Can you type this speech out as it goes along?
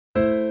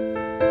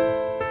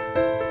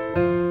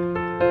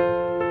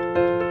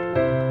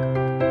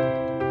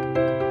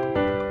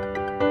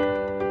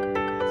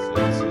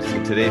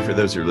today, for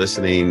those who are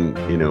listening,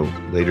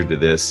 later to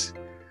this,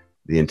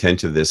 the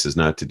intent of this is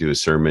not to do a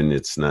sermon.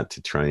 It's not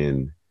to try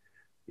and,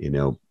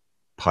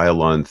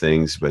 pile on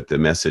things, but the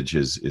message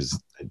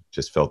is I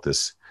just felt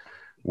this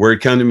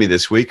word come to me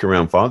this week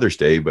around Father's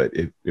Day, but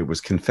it was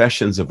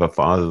Confessions of a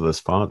Fatherless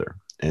Father.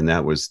 And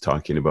that was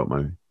talking about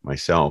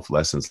myself,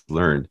 lessons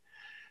learned.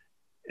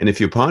 And if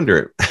you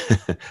ponder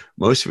it,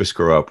 most of us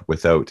grow up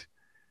without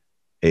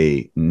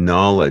a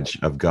knowledge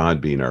of God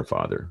being our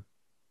Father.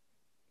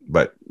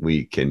 But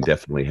we can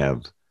definitely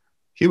have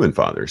human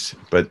fathers.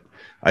 But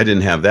I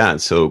didn't have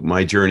that. So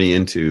my journey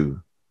into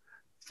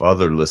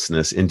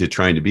fatherlessness, into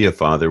trying to be a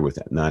father with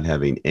not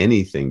having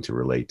anything to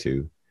relate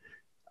to,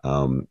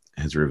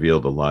 has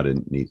revealed a lot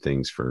of neat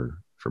things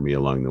for me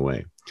along the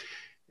way.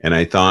 And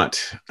I thought,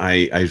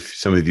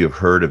 some of you have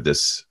heard of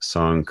this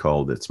song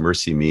called, it's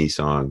Mercy Me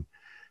song.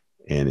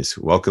 And it's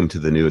Welcome to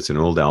the New. It's an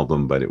old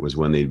album, but it was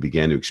when they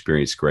began to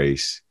experience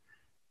grace.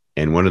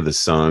 And one of the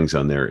songs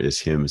on there is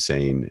him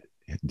saying,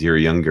 "Dear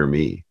younger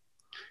me."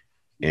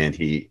 And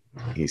he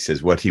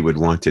says what he would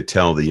want to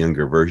tell the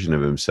younger version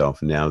of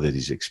himself now that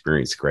he's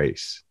experienced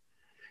grace.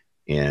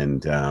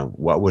 And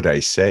what would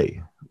I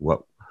say?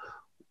 What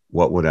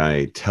would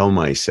I tell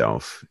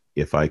myself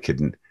if I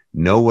could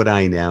know what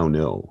I now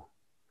know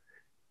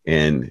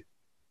and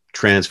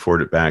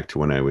transport it back to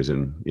when I was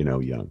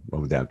young?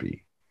 What would that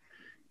be?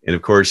 And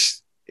of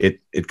course,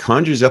 it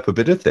conjures up a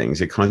bit of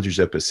things. It conjures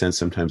up a sense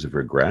sometimes of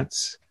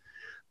regrets.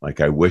 Like,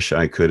 I wish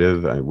I could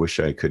have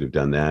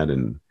done that.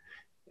 And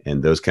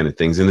those kind of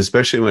things. And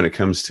especially when it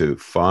comes to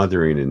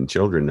fathering and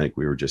children, like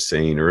we were just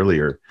saying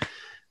earlier,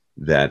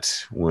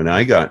 that when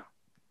I got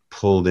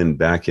pulled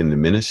back into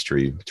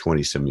ministry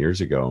 20 some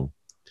years ago,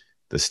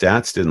 the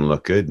stats didn't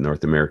look good.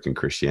 North American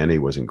Christianity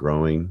wasn't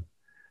growing.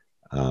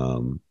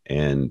 And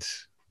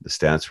the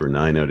stats were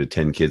 9 out of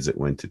 10 kids that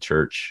went to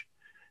church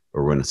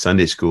or went to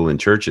Sunday school in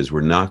churches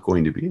were not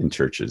going to be in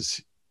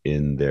churches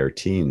in their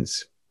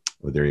teens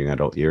or their young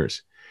adult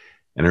years.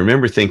 And I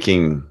remember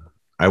thinking,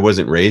 I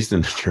wasn't raised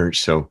in the church,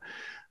 so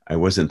I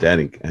wasn't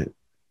that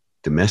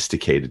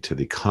domesticated to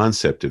the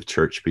concept of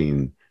church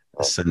being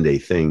a Sunday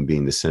thing,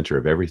 being the center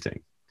of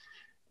everything.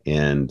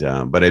 And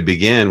but I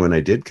began when I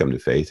did come to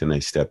faith, and I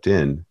stepped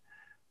in.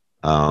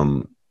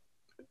 The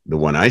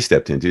one I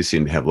stepped into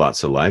seemed to have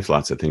lots of life,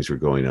 lots of things were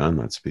going on,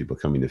 lots of people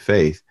coming to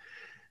faith,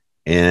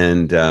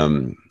 and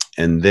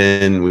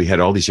then we had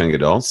all these young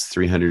adults,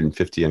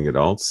 350 young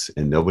adults,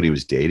 and nobody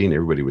was dating.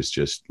 Everybody was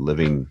just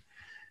living.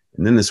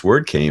 And then this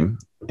word came,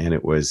 and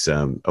it was,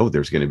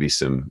 there's going to be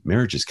some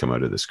marriages come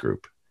out of this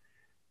group.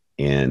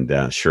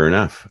 And sure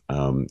enough,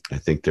 I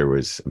think there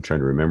was, I'm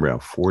trying to remember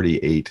now,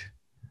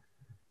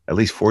 at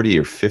least 40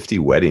 or 50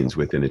 weddings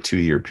within a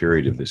 2-year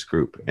period of this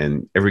group.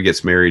 And everybody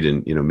gets married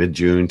in,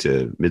 mid-June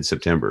to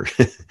mid-September.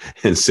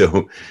 And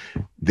so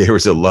there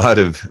was a lot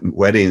of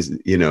weddings,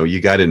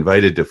 you got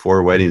invited to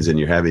 4 weddings and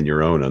you're having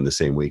your own on the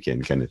same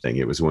weekend kind of thing.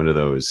 It was one of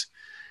those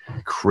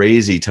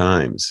crazy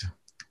times.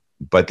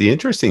 But the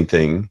interesting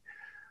thing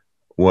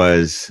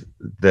was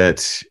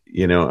that,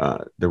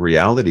 the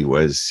reality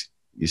was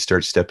you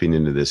start stepping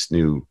into this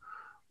new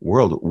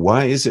world.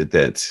 Why is it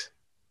that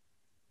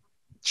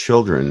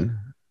children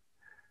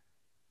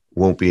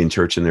won't be in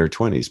church in their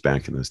 20s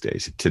back in those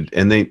days?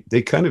 And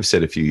they kind of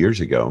said a few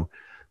years ago,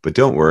 but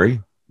don't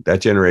worry,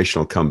 that generation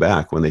will come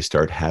back when they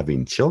start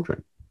having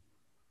children,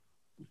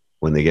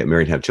 when they get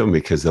married and have children,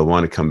 because they'll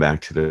want to come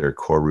back to their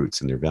core roots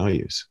and their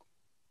values.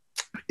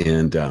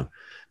 And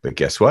but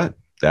guess what?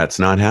 That's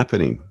not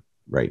happening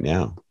right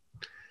now.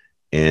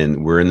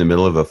 And we're in the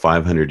middle of a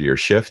 500-year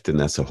shift, and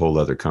that's a whole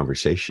other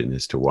conversation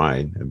as to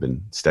why. I've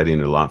been studying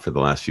it a lot for the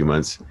last few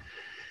months,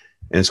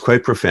 and it's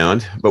quite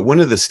profound. But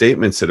one of the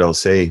statements that I'll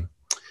say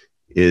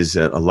is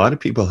that a lot of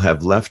people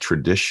have left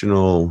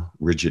traditional,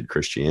 rigid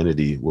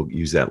Christianity. We'll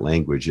use that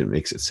language, and it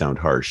makes it sound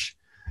harsh.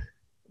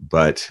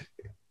 But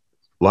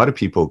a lot of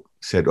people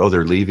said,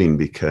 they're leaving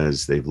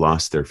because they've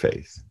lost their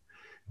faith.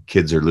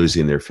 Kids are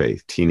losing their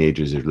faith.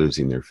 Teenagers are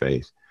losing their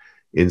faith.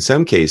 In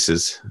some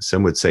cases,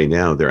 some would say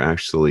now they're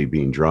actually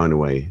being drawn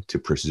away to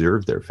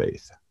preserve their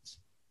faith.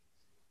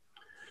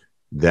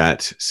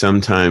 That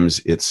sometimes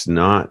it's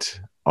not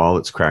all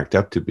it's cracked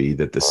up to be,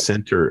 that the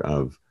center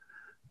of,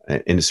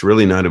 and it's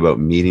really not about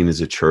meeting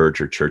as a church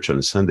or church on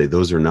a Sunday.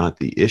 Those are not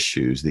the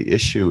issues. The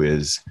issue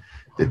is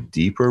the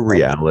deeper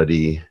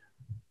reality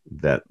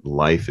that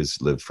life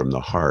is lived from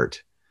the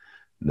heart,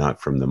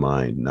 not from the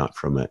mind, not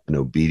from an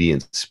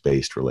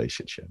obedience-based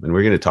relationship. And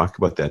we're going to talk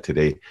about that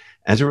today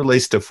as it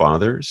relates to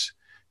fathers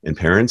and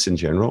parents in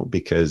general,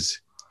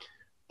 because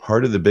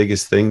part of the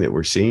biggest thing that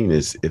we're seeing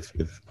is if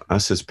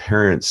us as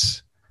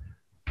parents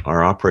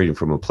are operating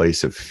from a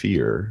place of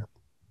fear,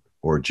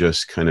 or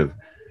just kind of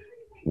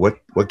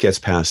what gets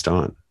passed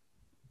on.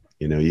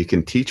 You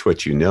can teach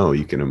what you know,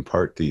 you can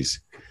impart these,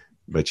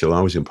 but you'll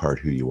always impart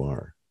who you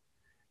are.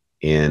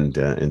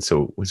 And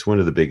so it's one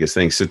of the biggest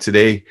things. So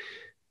today,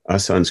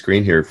 us on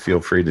screen here,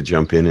 feel free to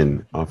jump in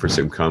and offer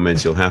some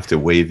comments. You'll have to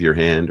wave your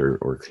hand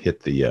or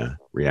hit the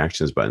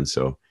reactions button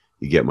so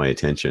you get my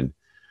attention.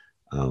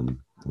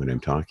 when I'm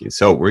talking.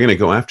 So we're going to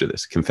go after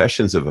this.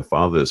 Confessions of a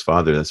Fatherless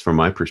Father. That's from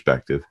my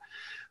perspective.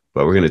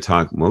 But we're going to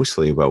talk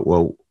mostly about,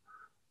 well,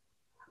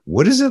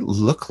 what does it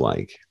look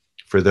like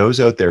for those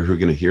out there who are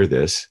going to hear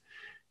this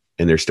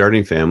and they're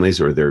starting families,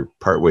 or they're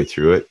partway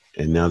through it,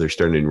 and now they're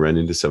starting to run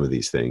into some of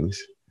these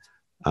things.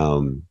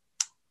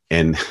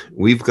 And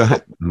we've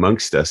got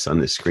amongst us on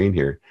the screen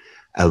here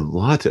a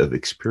lot of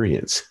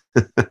experience,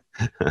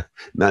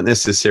 not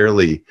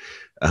necessarily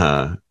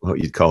what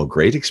you'd call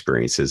great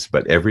experiences,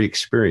 but every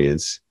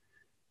experience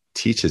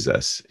teaches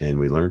us and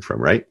we learn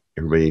from, right?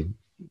 Everybody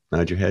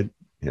nod your head.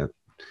 Yeah.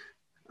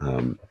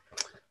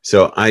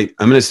 So I'm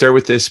going to start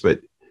with this,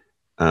 but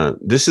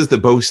this is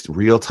the most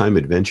real-time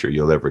adventure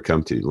you'll ever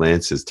come to.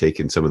 Lance has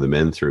taken some of the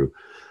men through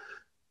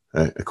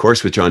a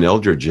course with John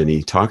Eldredge, and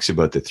he talks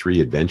about the 3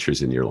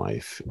 adventures in your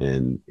life.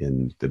 And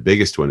the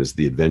biggest one is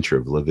the adventure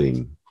of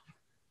living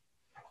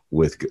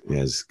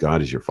as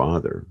God is your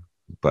Father.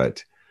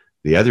 But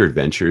the other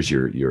adventures,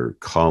 your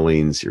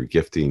callings, your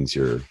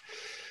giftings,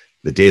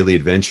 the daily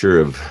adventure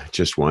of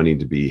just wanting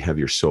to have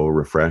your soul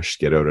refreshed,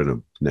 get out on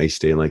a nice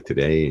day like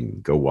today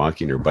and go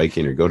walking or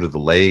biking or go to the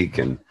lake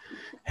and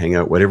hang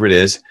out, whatever it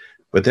is.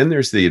 But then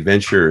there's the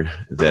adventure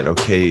that,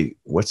 okay,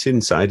 what's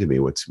inside of me?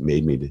 What's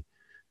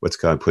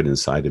God put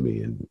inside of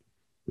me? And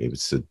maybe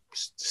it's to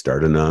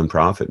start a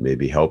nonprofit,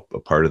 maybe help a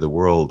part of the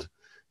world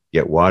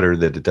get water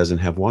that it doesn't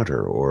have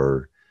water,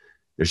 or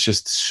there's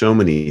just so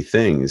many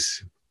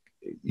things.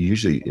 It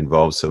usually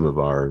involves some of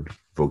our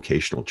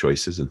vocational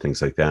choices and things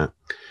like that.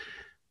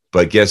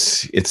 But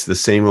guess it's the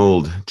same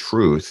old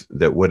truth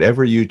that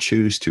whatever you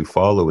choose to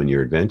follow in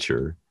your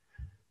adventure,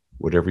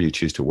 whatever you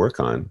choose to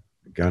work on,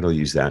 God will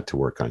use that to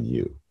work on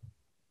you.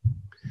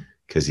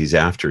 Because he's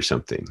after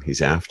something.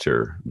 He's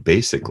after,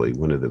 basically,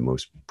 one of the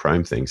most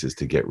prime things is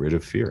to get rid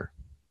of fear.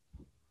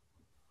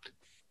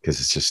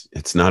 Because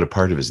it's not a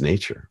part of his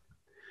nature.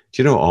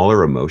 Do you know all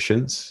our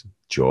emotions,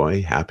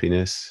 joy,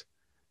 happiness,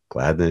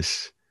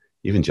 gladness,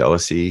 even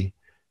jealousy,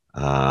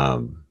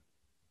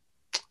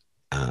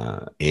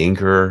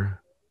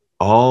 anger,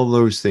 all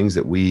those things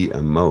that we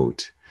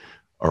emote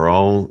are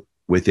all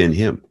within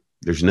him.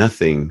 There's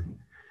nothing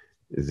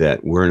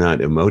that we're not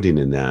emoting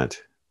in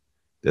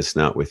that's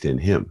not within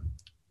him.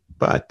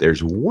 But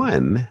there's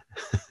one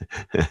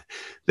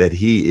that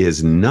he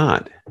is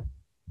not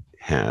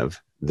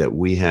that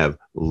we have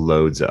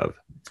loads of,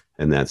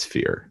 and that's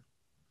fear.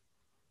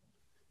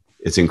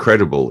 It's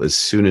incredible. As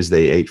soon as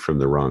they ate from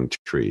the wrong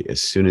tree,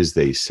 as soon as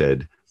they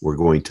said, we're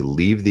going to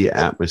leave the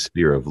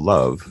atmosphere of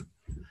love,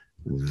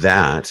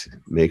 that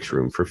makes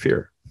room for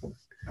fear.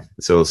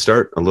 So it'll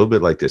start a little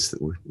bit like this.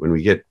 When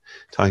we get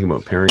talking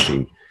about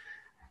parenting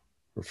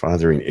or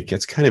fathering, it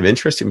gets kind of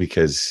interesting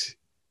because,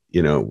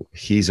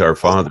 he's our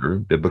father,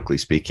 biblically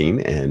speaking,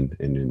 and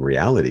in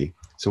reality.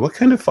 So what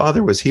kind of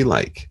father was he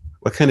like?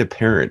 What kind of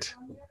parent?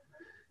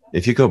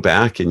 If you go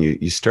back and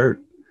you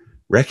start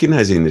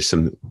recognizing there's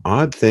some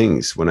odd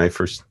things. When I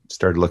first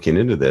started looking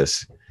into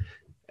this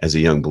as a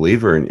young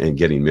believer and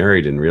getting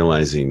married and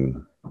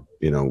realizing,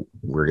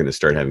 we're going to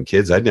start having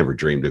kids. I'd never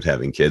dreamed of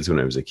having kids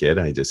when I was a kid.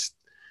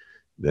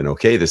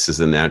 Okay, this is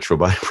the natural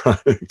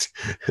byproduct.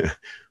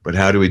 But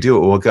how do we do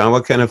it? Well, God,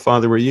 what kind of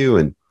father were you?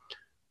 And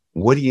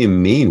what do you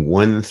mean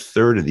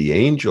 1/3 of the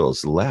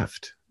angels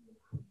left?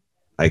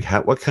 Like,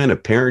 what kind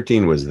of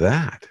parenting was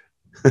that?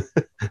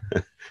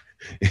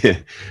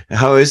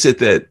 How is it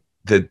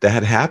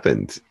that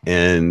happened?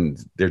 And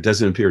there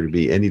doesn't appear to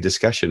be any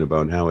discussion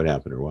about how it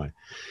happened or why.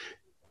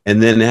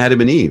 And then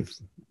Adam and Eve,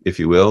 if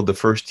you will, the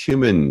first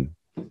human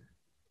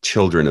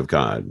children of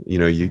God.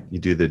 You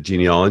do the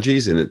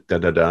genealogies and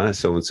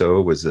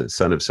so-and-so was the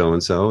son of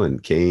so-and-so,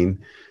 and Cain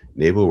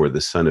and Abel were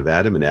the son of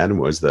Adam, and Adam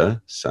was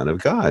the son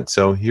of God.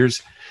 So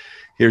here's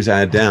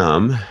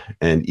Adam,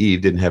 and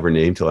Eve didn't have her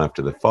name till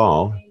after the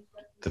fall.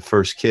 The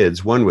first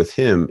kids, one with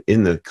him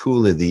in the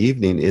cool of the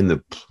evening, in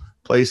the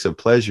place of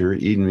pleasure.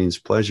 Eden means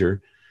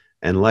pleasure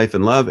and life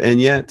and love, and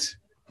yet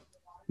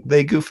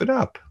they goof it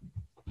up.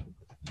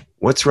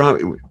 What's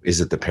wrong? Is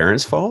it the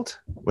parents' fault?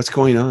 What's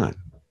going on?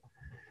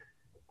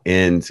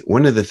 And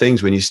one of the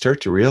things, when you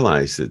start to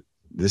realize that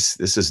this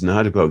is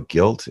not about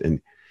guilt,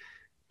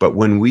 but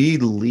when we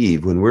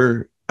leave, when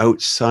we're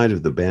outside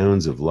of the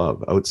bounds of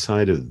love,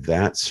 outside of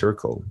that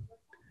circle,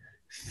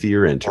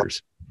 fear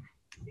enters.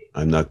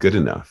 I'm not good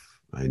enough.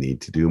 I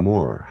need to do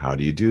more. How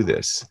do you do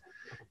this?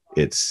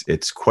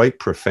 It's quite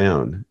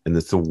profound. And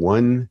it's the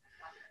one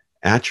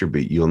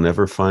attribute you'll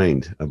never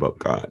find about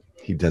God.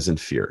 He doesn't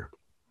fear.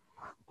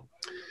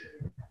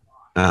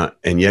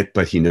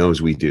 But he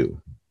knows we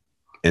do.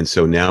 And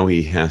so now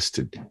he has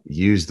to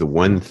use the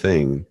one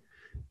thing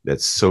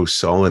that's so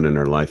solid in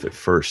our life at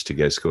first to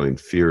get us going.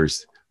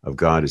 Fears of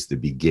God is the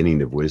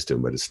beginning of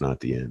wisdom, but it's not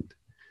the end.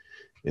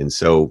 And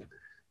so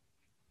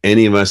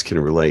any of us can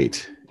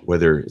relate,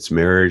 whether it's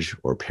marriage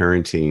or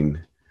parenting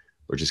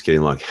or just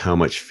getting along, how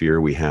much fear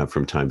we have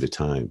from time to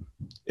time.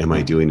 Am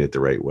I doing it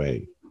the right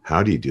way?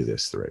 How do you do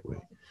this the right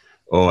way?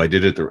 Oh, I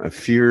did it. A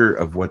fear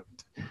of what?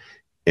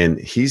 And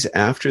he's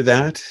after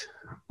that,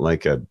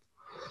 like fill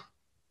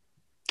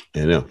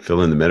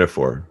in the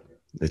metaphor.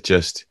 that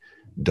just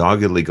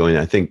doggedly going.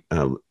 I think,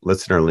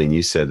 Listen, Arlene,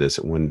 you said this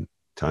at one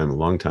time, a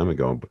long time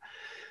ago,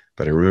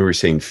 but I remember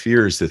saying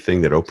fear is the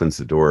thing that opens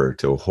the door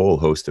to a whole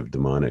host of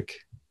demonic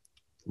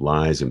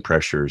lies and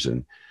pressures.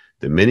 And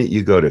the minute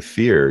you go to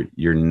fear,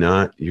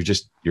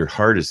 your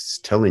heart is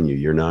telling you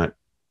you're not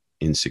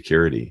in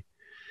security.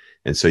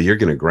 And so you're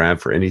going to grab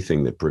for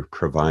anything that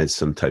provides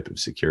some type of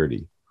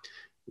security,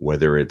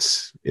 whether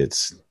it's,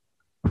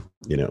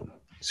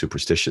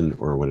 superstition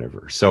or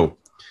whatever. So,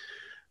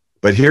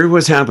 but here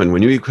was happened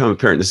when you become a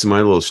parent. This is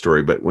my little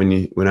story, but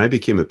when I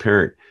became a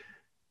parent,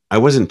 I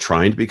wasn't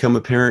trying to become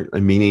a parent.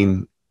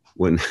 Meaning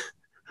when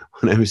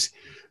I was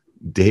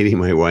dating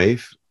my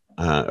wife,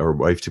 or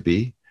wife to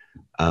be,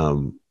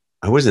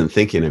 I wasn't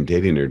thinking I'm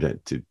dating her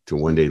to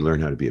one day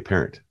learn how to be a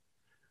parent.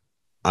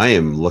 I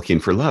am looking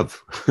for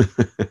love.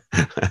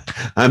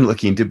 I'm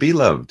looking to be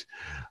loved.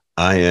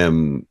 I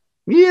am,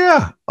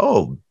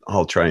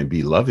 I'll try and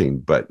be loving,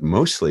 but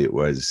mostly it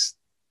was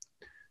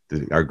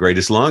our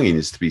greatest longing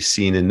is to be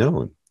seen and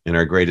known. And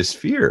our greatest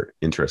fear,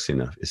 interesting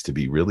enough, is to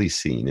be really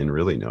seen and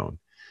really known.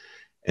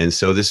 And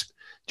so this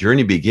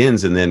journey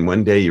begins. And then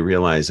one day you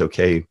realize,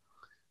 okay,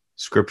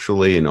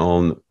 scripturally and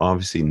all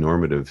obviously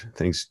normative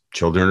things,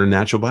 children are a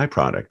natural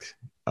byproduct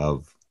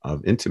of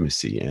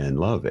intimacy and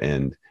love.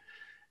 And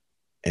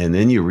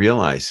then you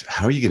realize,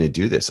 how are you going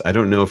to do this? I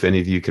don't know if any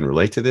of you can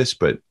relate to this,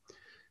 but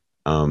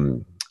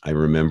I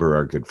remember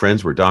our good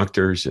friends were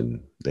doctors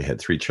and they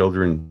had 3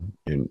 children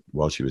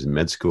while she was in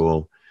med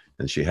school,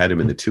 and she had him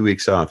in the 2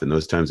 weeks off. And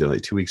those times they were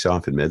like 2 weeks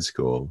off in med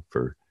school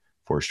for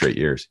 4 straight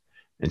years.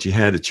 And she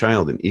had a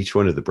child in each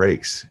one of the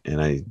breaks.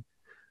 And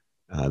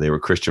they were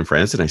Christian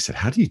friends. And I said,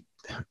 how do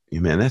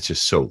you, man, that's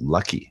just so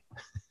lucky.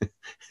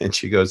 And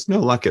she goes, no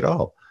luck at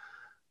all.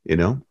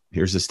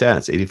 Here's the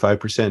stats,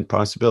 85%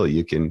 possibility.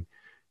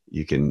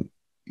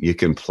 You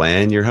can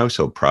plan your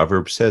household.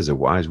 Proverbs says a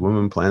wise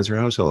woman plans her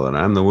household, and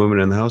I'm the woman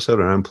in the household,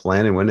 and I'm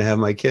planning when to have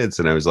my kids.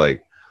 And I was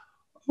like,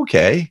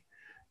 okay.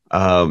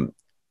 And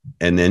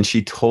then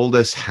she told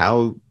us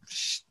how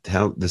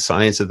the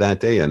science of that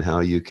day on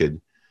how you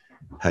could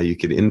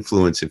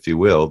influence, if you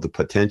will, the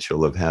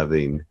potential of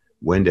having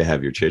when to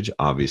have your kids.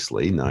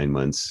 Obviously 9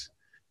 months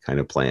kind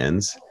of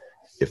plans.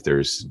 If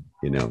there's,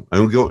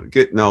 I'm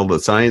getting all the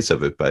science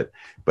of it, but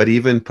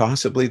even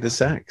possibly the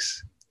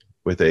sex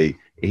with a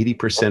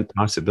 80%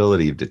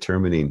 possibility of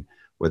determining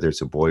whether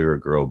it's a boy or a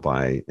girl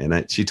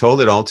she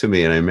told it all to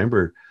me. And I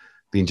remember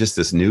being just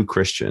this new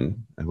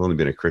Christian. I've only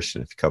been a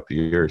Christian a couple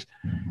of years.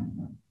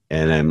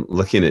 And I'm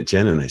looking at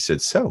Jen and I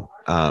said, so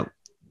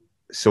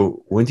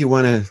when do you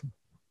want to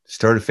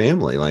start a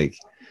family? Like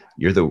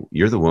you're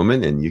the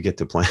woman and you get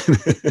to plan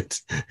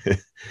it.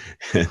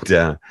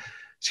 And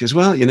she goes,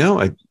 well,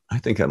 I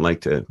think I'd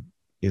like to,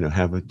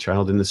 have a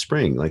child in the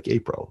spring, like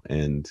April.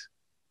 And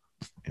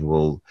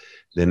we'll,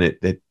 then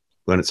it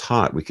when it's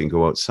hot, we can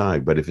go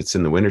outside. But if it's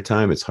in the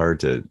wintertime, it's hard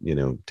to,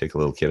 take a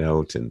little kid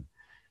out. And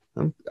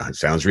it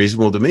sounds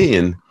reasonable to me.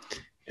 And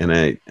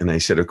I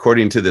said,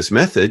 according to this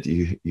method,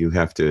 I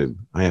have to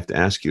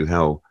ask you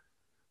how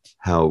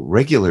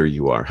regular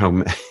you are,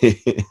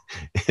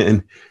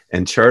 and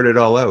chart it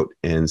all out.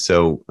 And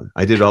so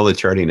I did all the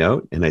charting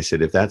out. And I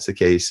said, if that's the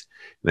case,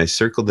 and I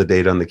circled the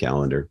date on the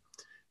calendar.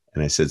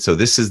 And I said, so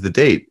this is the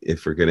date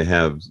if we're going to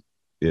have,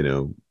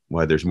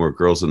 why there's more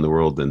girls in the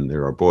world than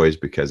there are boys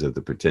because of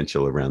the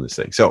potential around this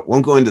thing. So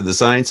won't go into the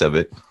science of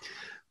it,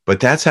 but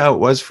that's how it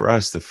was for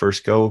us. The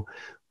first go,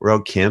 we're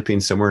out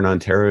camping somewhere in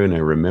Ontario. And I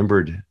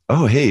remembered,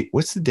 oh, hey,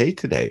 what's the date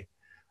today?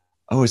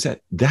 Oh,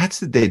 that's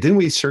the day. Didn't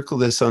we circle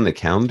this on the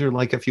calendar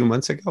like a few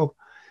months ago?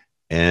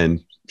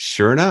 And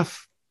sure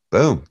enough,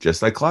 boom,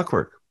 just like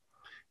clockwork.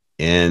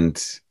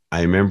 And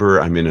I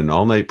remember I'm in an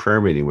all-night prayer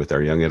meeting with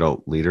our young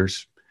adult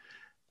leaders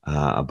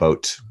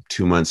about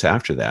 2 months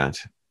after that.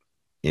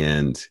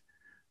 And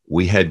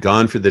we had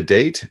gone for the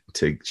date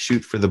to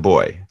shoot for the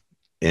boy.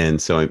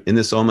 And so I'm in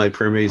this all-night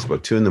prayer meeting. It's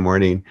about 2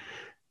 a.m.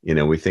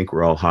 We think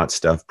we're all hot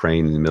stuff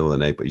praying in the middle of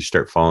the night, but you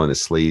start falling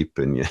asleep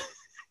and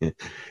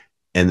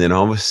and then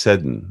all of a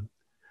sudden,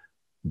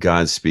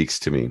 God speaks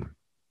to me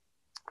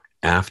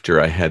after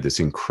I had this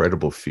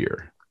incredible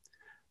fear.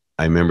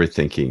 I remember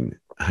thinking,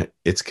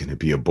 it's going to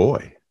be a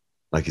boy.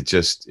 Like it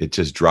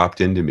just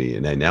dropped into me.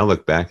 And I now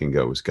look back and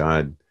go, it was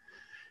God.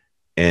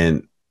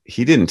 And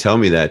he didn't tell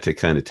me that to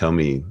kind of tell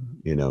me,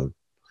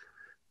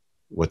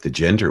 what the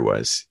gender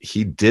was.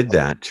 He did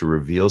that to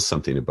reveal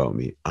something about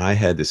me. I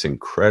had this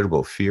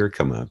incredible fear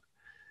come up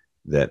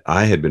that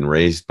I had been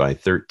raised by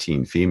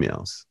 13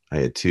 females. I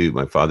had 2.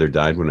 My father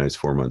died when I was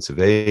 4 months of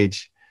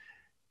age,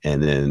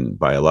 and then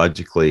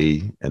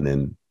biologically, and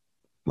then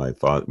my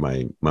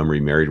mom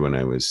remarried when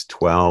I was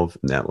 12,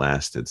 and that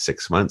lasted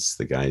 6 months.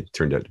 The guy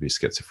turned out to be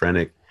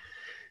schizophrenic.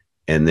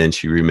 And then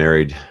she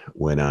remarried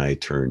when I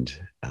turned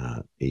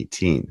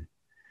 18,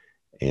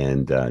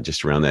 and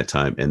just around that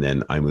time. And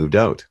then I moved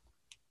out.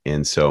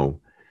 And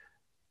so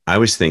I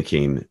was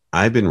thinking,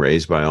 I've been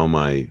raised by all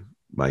my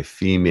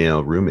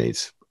female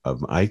roommates.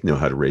 I know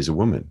how to raise a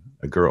woman,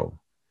 a girl,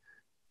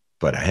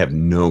 but I have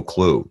no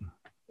clue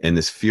And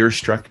this fear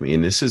struck me.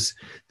 And this is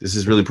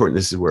really important.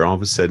 This is where all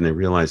of a sudden I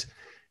realized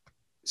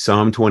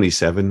Psalm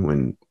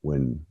 27,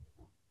 when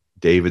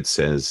David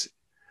says,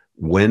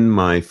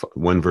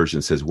 one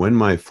version says, when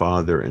my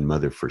father and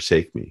mother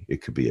forsake me,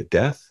 it could be a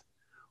death,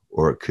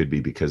 or it could be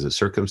because of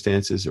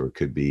circumstances, or it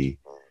could be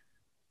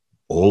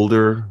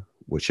older,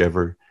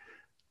 whichever,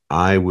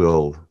 I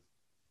will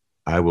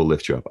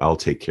lift you up. I'll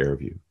take care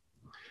of you.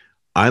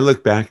 I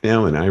look back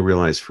now and I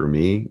realize for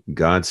me,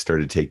 God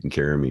started taking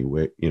care of me.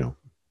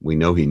 We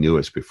know he knew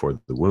us before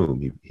the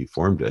womb. He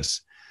formed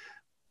us,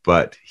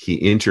 but he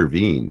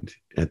intervened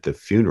at the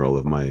funeral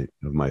of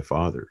my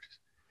father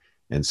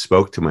and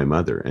spoke to my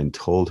mother and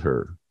told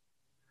her,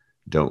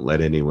 don't let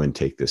anyone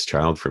take this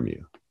child from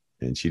you.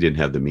 And she didn't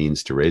have the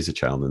means to raise a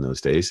child in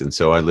those days. And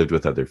so I lived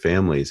with other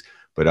families,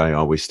 but I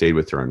always stayed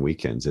with her on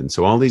weekends. And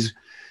so all these,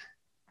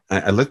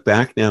 I look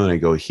back now and I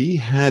go, he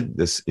had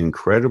this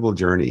incredible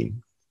journey.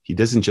 He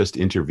doesn't just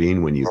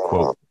intervene when you,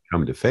 quote,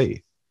 come to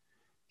faith.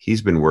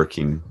 He's been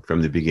working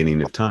from the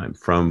beginning of time,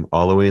 from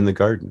all the way in the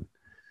garden.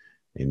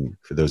 And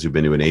for those who've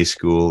been to an A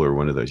school or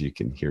one of those, you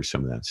can hear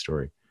some of that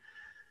story.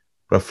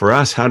 But for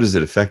us, how does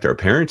it affect our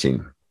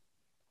parenting?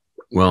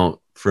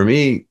 Well, for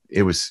me,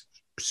 it was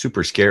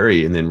super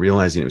scary. And then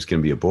realizing it was going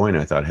to be a boy, and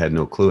I thought I had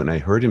no clue. And I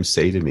heard him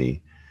say to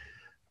me,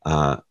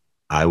 I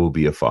will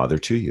be a father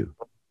to you.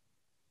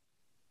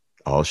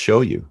 I'll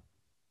show you.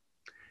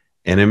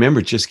 And I remember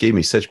it just gave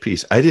me such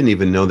peace. I didn't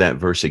even know that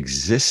verse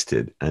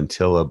existed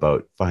until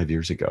about 5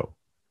 years ago,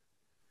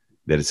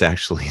 that it's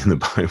actually in the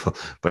Bible.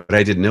 But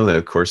I didn't know that,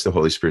 of course, the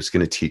Holy Spirit's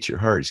going to teach your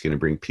heart. He's going to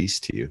bring peace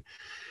to you.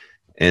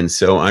 And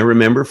so I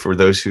remember, for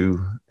those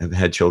who have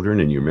had children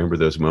and you remember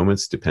those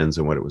moments, depends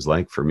on what it was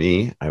like. For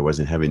me, I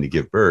wasn't having to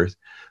give birth,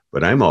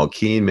 but I'm all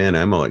keen, man.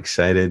 I'm all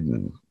excited.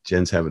 And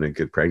Jen's having a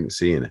good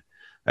pregnancy. And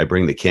I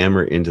bring the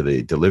camera into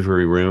the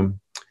delivery room.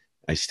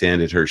 I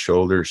stand at her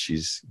shoulder.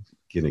 She's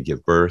going to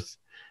give birth.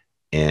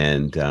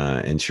 And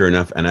sure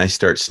enough, and I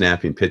start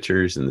snapping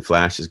pictures and the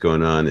flash is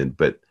going on.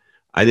 But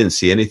I didn't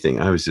see anything.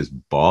 I was just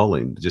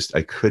bawling.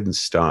 I couldn't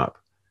stop.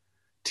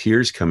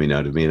 Tears coming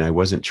out of me. And I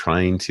wasn't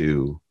trying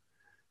to.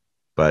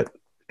 But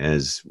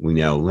as we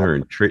now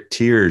learn,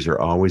 tears are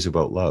always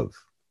about love.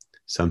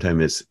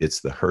 Sometimes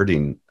it's the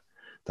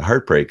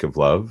heartbreak of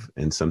love,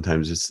 and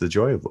sometimes it's the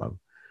joy of love.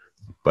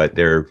 But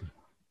they're,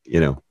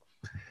 and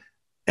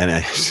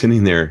I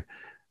sitting there,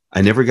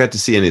 I never got to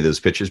see any of those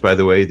pictures, by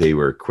the way. They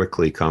were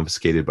quickly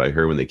confiscated by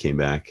her when they came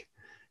back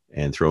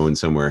and thrown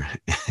somewhere.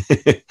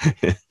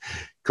 Of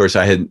course,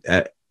 I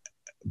had,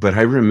 but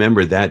I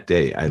remember that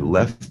day, I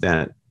left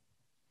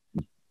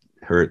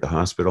her at the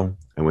hospital.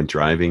 I went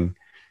driving.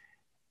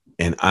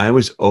 And I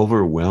was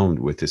overwhelmed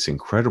with this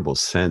incredible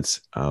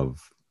sense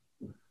of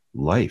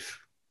life.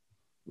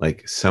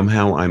 Like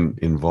somehow I'm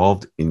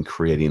involved in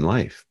creating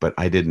life, but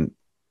I didn't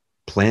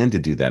plan to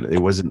do that. It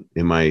wasn't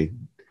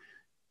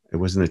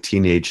a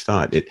teenage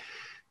thought.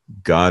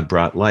 God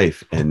brought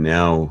life, and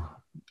now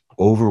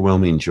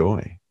overwhelming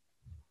joy.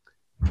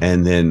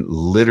 And then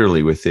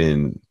literally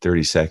within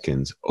 30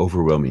 seconds,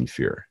 overwhelming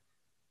fear.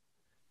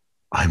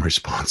 I'm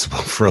responsible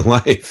for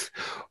life.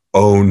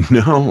 Oh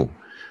no.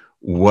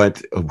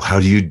 How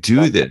do you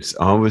do this?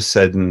 All of a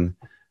sudden,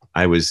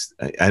 I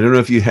don't know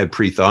if you had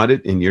pre-thought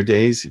it in your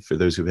days, for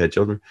those who've had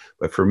children,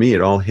 but for me,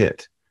 it all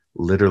hit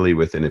literally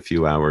within a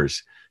few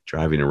hours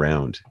driving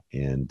around.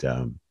 And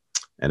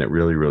it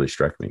really, really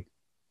struck me.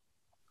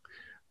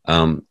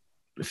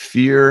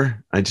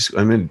 Fear, I'm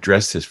going to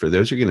address this for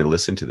those who are going to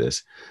listen to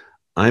this.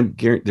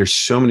 There's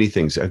so many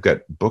things. I've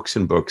got books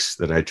and books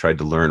that I tried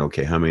to learn.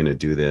 Okay, how am I going to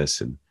do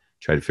this? And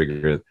try to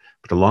figure it out.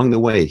 But along the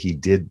way, he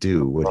did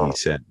do what he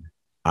said.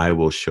 I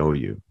will show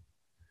you.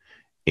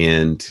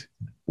 And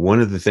one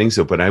of the things,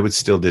 though, but I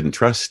didn't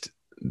trust.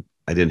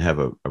 I didn't have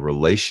a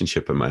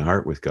relationship in my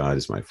heart with God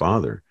as my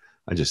father.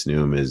 I just knew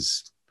him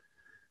as,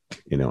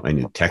 I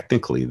knew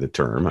technically the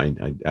term.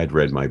 I'd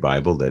read my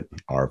Bible, that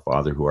our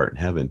Father who art in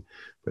heaven.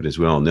 But as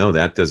we all know,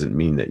 that doesn't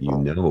mean that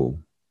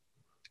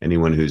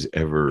anyone who's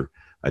ever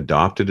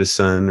adopted a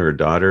son or a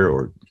daughter,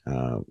 or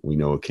we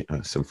know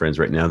some friends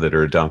right now that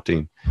are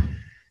adopting.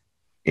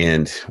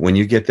 And when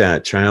you get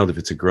that child, if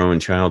it's a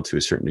growing child to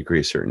a certain degree,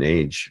 a certain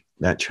age,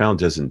 that child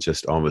doesn't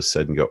just all of a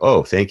sudden go,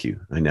 oh, thank you,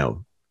 I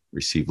now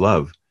receive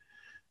love.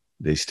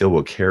 They still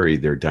will carry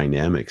their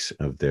dynamics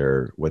of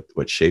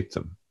what shaped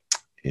them.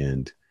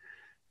 And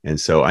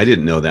so I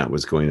didn't know that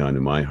was going on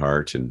in my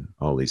heart and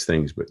all these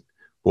things. But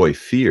boy,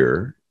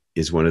 fear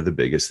is one of the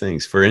biggest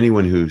things for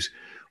anyone who's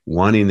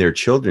wanting their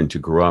children to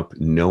grow up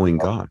knowing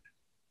God.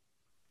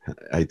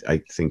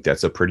 I think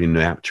that's a pretty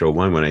natural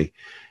one.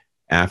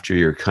 After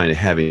you're kind of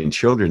having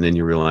children, then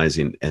you're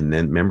realizing, and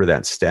then remember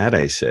that stat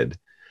I said,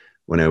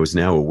 when I was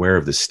now aware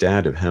of the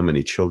stat of how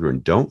many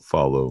children don't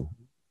follow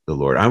the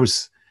Lord,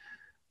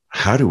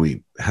 how do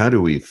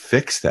we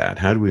fix that?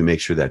 How do we make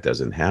sure that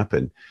doesn't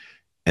happen?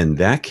 And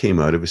that came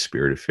out of a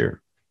spirit of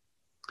fear.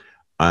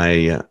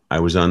 I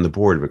was on the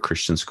board of a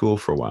Christian school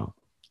for a while,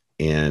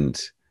 and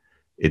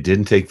it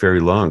didn't take very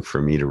long for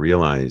me to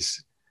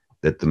realize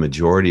that the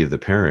majority of the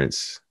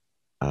parents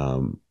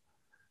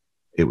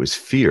It was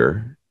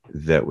fear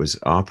that was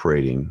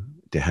operating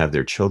to have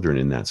their children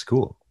in that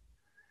school.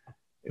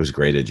 It was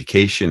great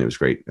education. It was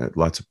great,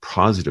 lots of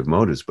positive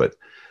motives. But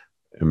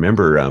I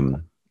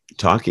remember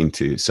talking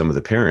to some of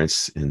the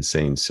parents and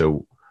saying,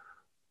 so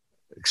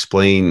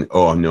explain,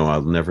 oh, no,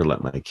 I'll never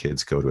let my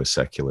kids go to a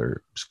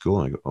secular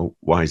school. I go, oh,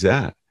 why is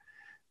that?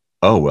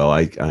 Oh, well,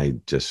 I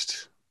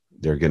just,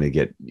 they're going to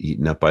get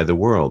eaten up by the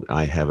world.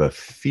 I have a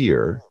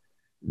fear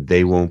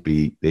they won't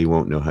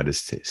know how to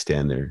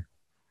stand there.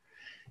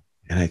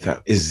 And I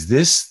thought, is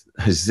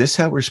this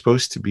how we're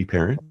supposed to be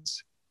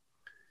parents?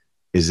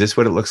 Is this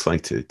what it looks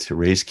like to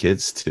raise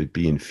kids to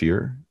be in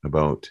fear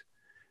about?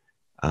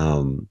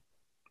 And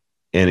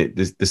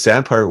the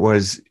sad part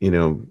was,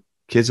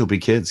 kids will be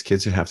kids.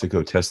 Kids will have to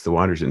go test the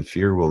waters, and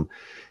fear will.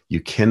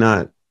 You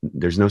cannot.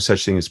 There's no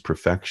such thing as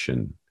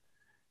perfection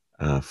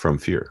from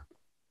fear.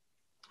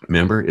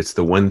 Remember, it's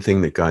the one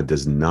thing that God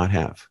does not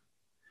have,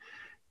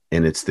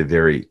 and it's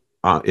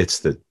it's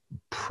the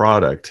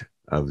product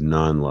of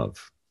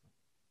non-love.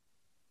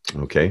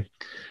 Okay,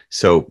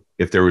 so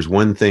if there was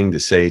one thing to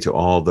say to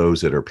all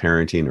those that are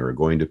parenting or are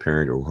going to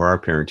parent or who are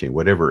parenting,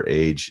 whatever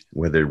age,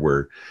 whether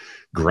we're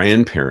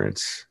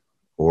grandparents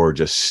or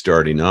just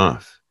starting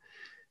off,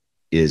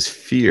 is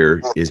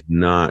fear is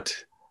not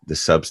the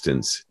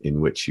substance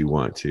in which you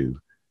want to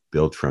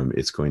build from.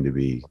 It's going to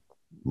be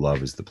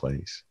love is the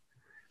place.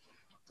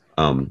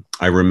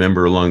 I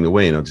remember along the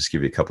way, and I'll just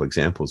give you a couple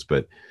examples,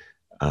 but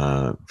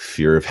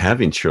fear of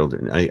having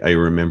children. I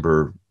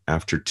remember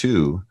after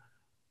 2,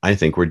 I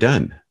think we're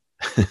done.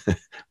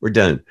 We're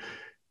done.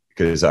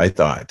 Because I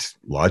thought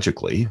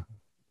logically,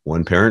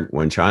 one parent,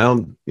 one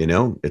child,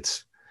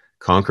 it's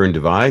conquer and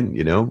divide,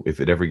 if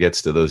it ever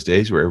gets to those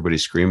days where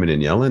everybody's screaming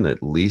and yelling,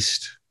 at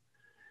least.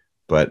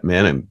 But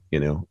man,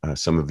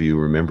 some of you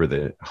remember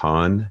that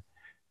Han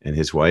and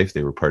his wife,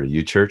 they were part of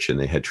U Church, and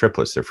they had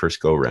triplets their first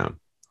go round.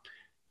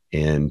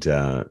 And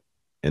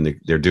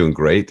they're doing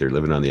great. They're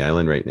living on the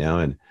island right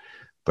now.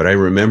 But I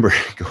remember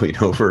going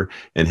over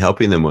and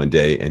helping them one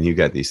day, and you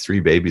got these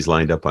 3 babies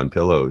lined up on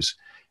pillows.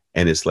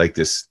 And it's like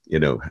this,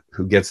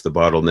 who gets the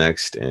bottle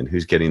next and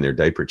who's getting their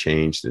diaper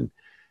changed.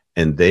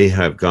 And they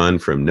have gone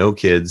from no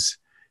kids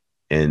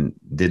and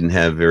didn't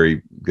have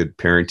very good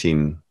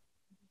parenting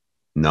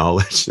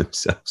knowledge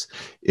themselves.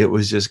 It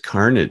was just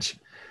carnage.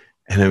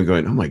 And I'm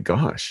going, oh my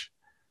gosh,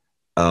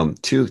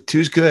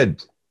 two's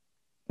good.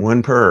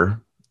 1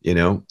 per,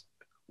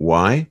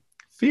 why?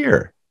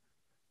 Fear.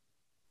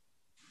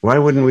 Why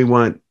wouldn't we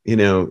want,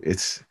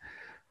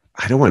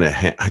 I don't want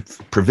to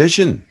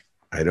provision.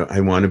 I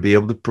want to be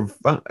able to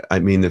provide. I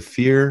mean, the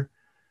fear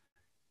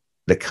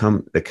that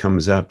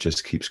comes up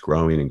just keeps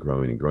growing and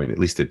growing and growing. At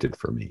least it did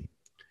for me.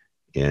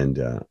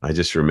 And I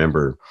just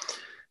remember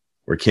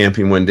we're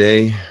camping one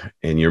day,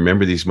 and you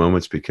remember these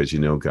moments because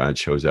God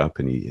shows up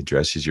and he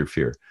addresses your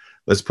fear.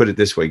 Let's put it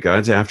this way.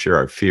 God's after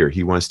our fear.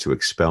 He wants to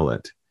expel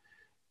it.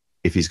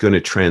 If he's going to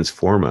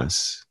transform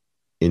us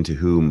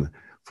into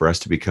for us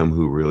to become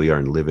who we really are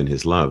and live in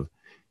his love,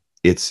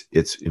 it's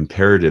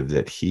imperative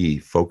that he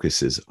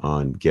focuses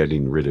on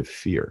getting rid of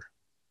fear.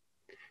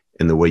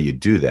 And the way you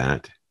do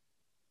that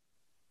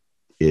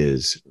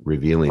is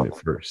revealing it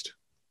first.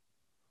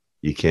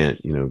 You can't,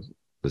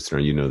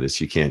 listener, this,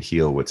 you can't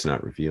heal what's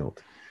not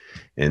revealed.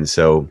 And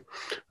so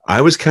I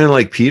was kind of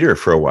like Peter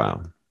for a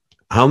while.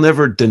 I'll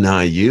never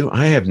deny you.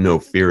 I have no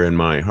fear in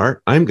my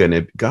heart.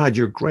 God,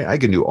 you're great. I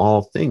can do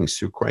all things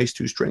through Christ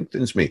who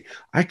strengthens me.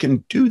 I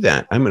can do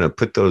that. I'm going to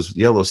put those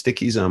yellow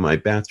stickies on my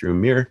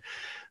bathroom mirror,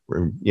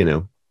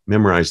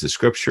 memorize the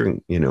scripture,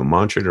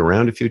 mantra it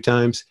around a few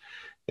times,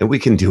 and we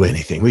can do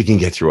anything. We can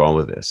get through all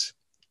of this.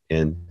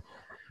 And,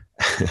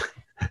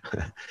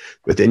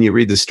 but then you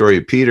read the story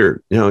of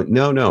Peter.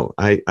 No.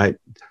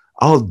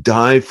 I'll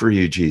die for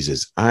you,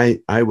 Jesus. I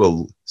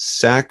will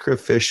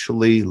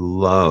sacrificially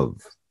love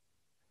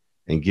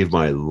and give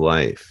my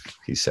life,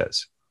 he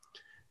says.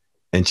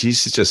 And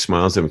Jesus just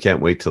smiles at him.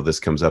 Can't wait till this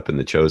comes up in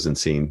the chosen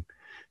scene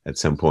at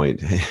some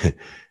point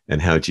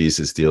and how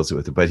Jesus deals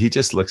with it. But he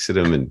just looks at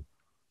him and,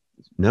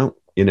 no,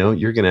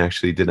 you're going to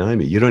actually deny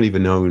me. You don't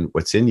even know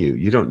what's in you.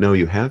 You don't know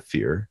you have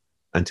fear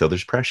until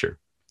there's pressure.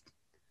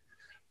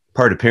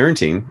 Part of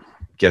parenting,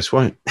 guess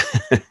what?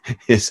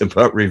 It's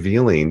about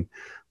revealing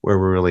where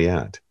we're really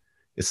at.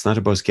 It's not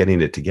about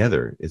getting it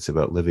together. It's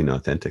about living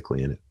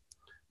authentically in it.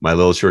 My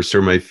little short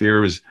story, my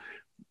fear was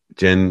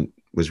Jen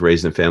was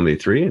raised in a family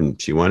of 3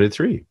 and she wanted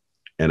 3.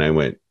 And I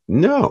went,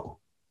 no.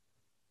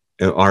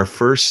 Our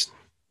first,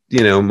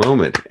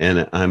 moment.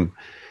 And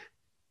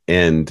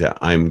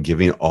I'm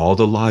giving all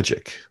the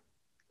logic.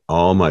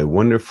 All my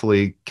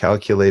wonderfully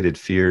calculated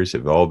fears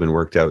have all been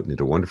worked out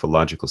into wonderful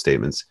logical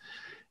statements.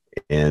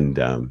 And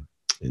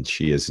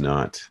she is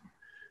not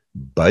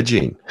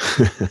budging.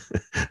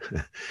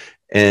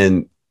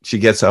 And she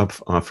gets up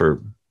off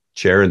her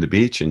chair on the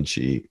beach, and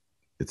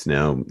it's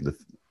now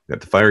got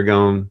the fire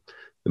going,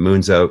 the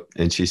moon's out,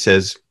 and she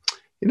says,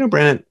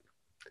 Brent,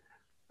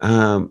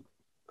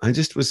 I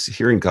just was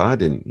hearing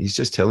God, and he's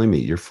just telling me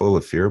you're full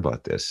of fear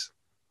about this.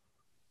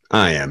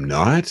 I am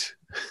not.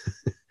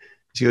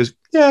 She goes,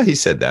 yeah, he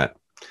said that.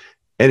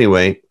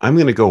 anyway, I'm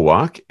going to go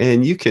walk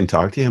and you can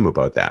talk to him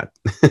about that.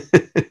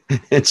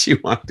 And she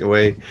walked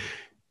away,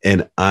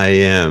 and I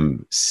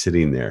am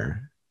sitting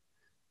there,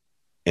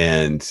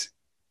 and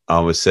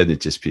all of a sudden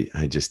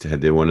I just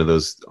had one of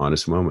those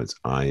honest moments.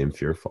 I am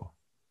fearful.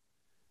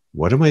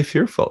 What am I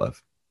fearful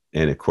of?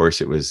 And of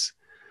course it was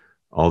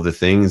all the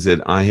things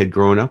that I had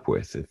grown up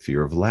with, a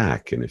fear of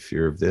lack and a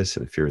fear of this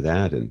and a fear of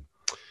that.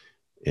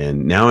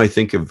 And now I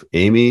think of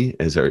Amy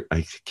as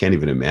I can't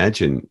even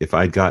imagine if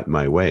I'd gotten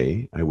my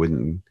way, I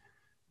wouldn't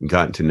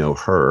gotten to know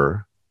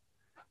her.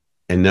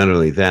 And not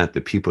only that, the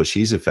people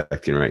she's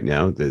affecting right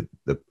now, the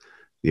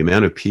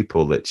amount of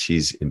people that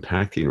she's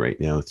impacting right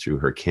now through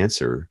her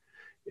cancer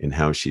and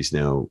how she's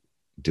now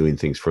doing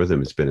things for them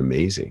has been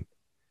amazing.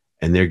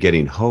 And they're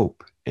getting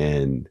hope,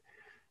 and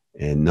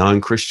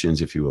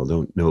non-Christians, if you will,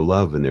 don't know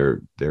love.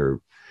 And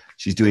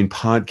she's doing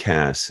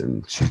podcasts,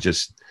 and she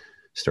just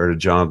started a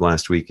job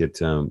last week at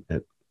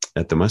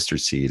the Mustard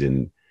Seed.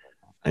 And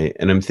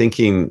I'm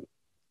thinking,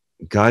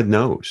 God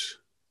knows.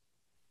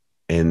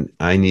 And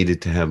I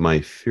needed to have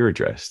my fear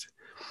addressed.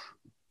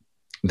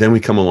 Then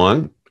we come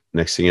along.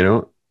 Next thing you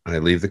know, I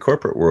leave the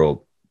corporate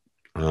world.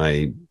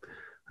 I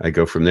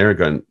go from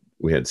there.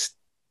 We had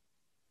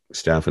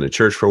staff in a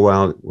church for a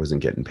while.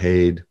 Wasn't getting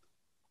paid.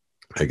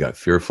 I got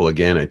fearful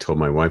again. I told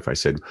my wife, I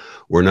said,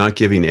 we're not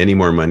giving any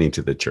more money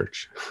to the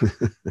church.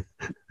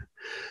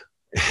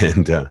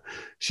 And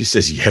she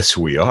says, yes,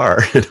 we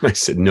are. And I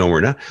said, no,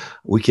 we're not.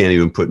 We can't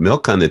even put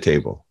milk on the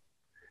table.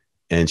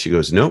 And she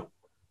goes, nope.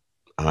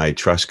 I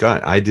trust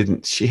God.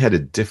 She had a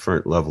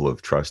different level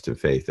of trust and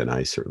faith than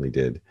I certainly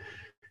did.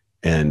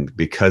 And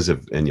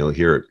and you'll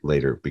hear it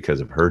later,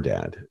 because of her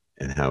dad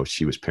and how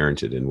she was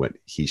parented and what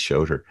he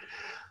showed her.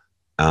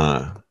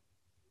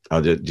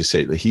 I'll just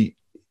say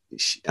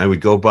I would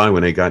go by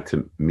when I got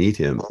to meet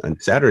him on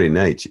Saturday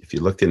nights. If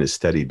you looked in his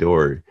study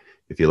door,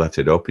 if you left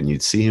it open,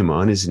 you'd see him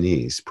on his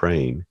knees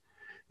praying.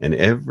 And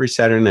every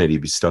Saturday night,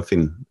 he'd be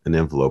stuffing an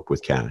envelope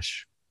with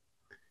cash.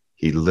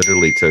 He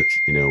literally took,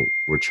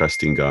 we're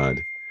trusting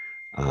God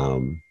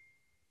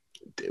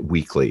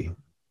weekly.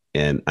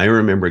 And I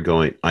remember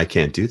going, I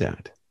can't do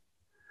that.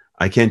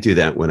 I can't do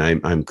that when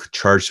I'm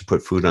charged to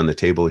put food on the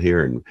table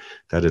here and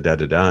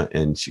da-da-da-da-da.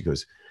 And she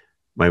goes,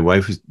 my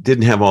wife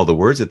didn't have all the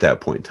words at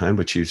that point in time,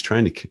 but she was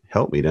trying to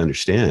help me to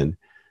understand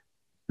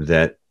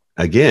that,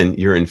 again,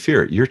 you're in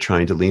fear. You're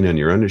trying to lean on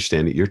your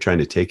understanding. You're trying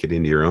to take it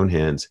into your own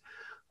hands.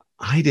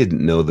 I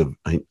didn't know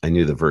I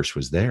knew the verse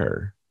was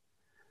there.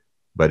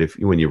 But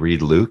when you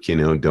read Luke,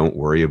 don't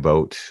worry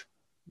about,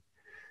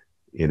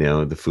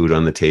 the food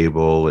on the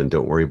table, and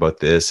don't worry about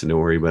this, and don't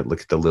worry about,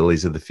 look at the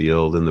lilies of the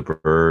field and the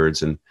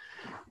birds. And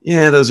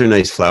yeah, those are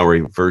nice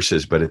flowery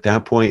verses. But at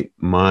that point,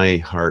 my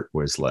heart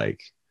was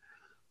like,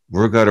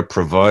 we're going to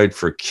provide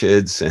for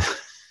kids.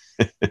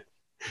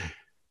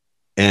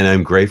 And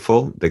I'm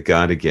grateful that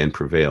God again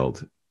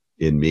prevailed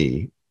in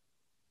me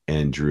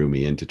and drew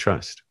me into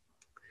trust.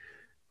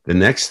 The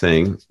next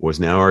thing was,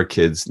 now our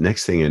kids,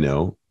 next thing you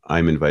know,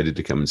 I'm invited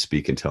to come and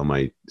speak and tell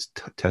my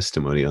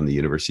testimony on the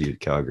University of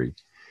Calgary.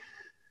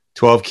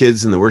 12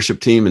 kids in the worship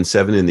team and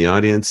 7 in the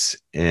audience.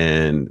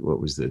 And what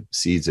was the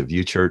Seeds of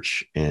You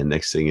Church? And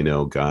next thing you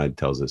know, God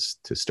tells us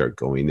to start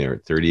going there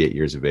at 38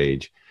 years of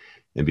age.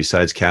 And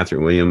besides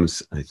Catherine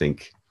Williams, I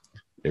think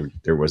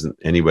there wasn't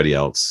anybody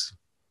else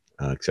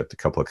except a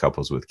couple of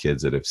couples with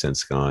kids that have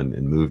since gone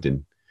and moved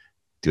and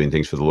doing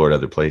things for the Lord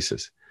other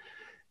places.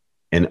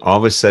 And all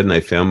of a sudden,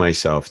 I found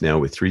myself now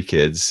with 3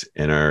 kids,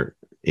 and our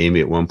Amy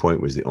at one point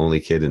was the only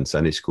kid in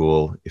Sunday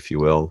school, if you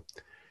will.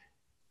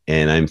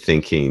 And I'm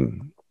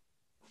thinking,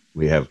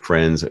 we have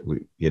friends that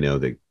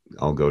they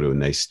all go to a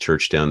nice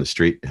church down the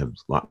street, have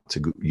lots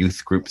of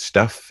youth group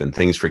stuff and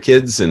things for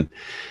kids. And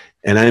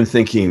I'm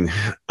thinking,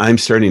 I'm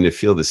starting to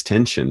feel this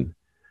tension.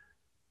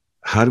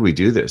 How do we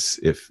do this?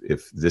 If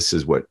this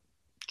is what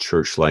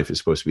church life is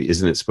supposed to be,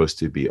 isn't it supposed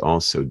to be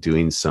also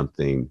doing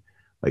something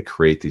like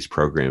create these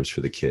programs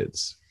for the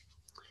kids?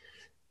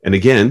 And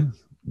again,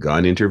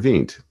 God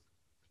intervened,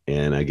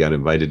 and I got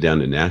invited down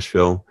to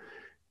Nashville,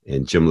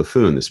 and Jim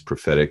LaFoon, this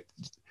prophetic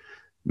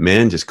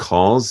man, just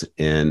calls,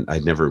 and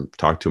I'd never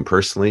talked to him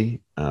personally,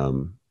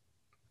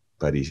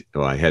 but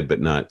I had, but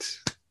not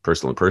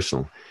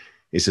personal.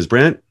 He says,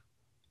 Brent,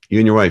 you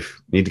and your wife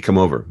need to come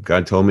over.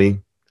 God told me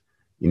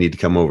you need to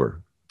come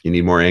over. You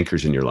need more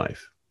anchors in your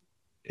life.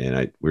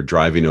 And we're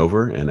driving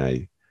over, and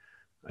I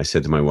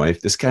said to my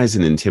wife, this guy's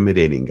an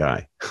intimidating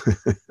guy.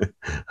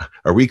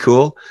 Are we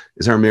cool?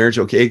 Is our marriage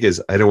okay? Because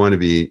I don't want to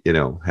be,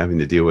 having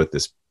to deal with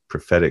this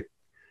prophetic,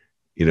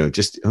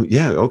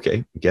 yeah,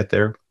 okay, get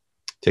there.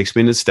 Takes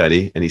me into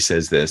study, and he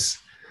says this,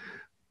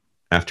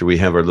 after we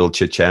have our little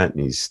chit chat,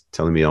 and he's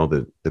telling me all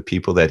the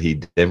people that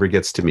he never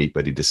gets to meet,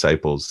 but he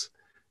disciples.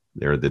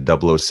 They're the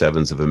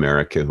 007s of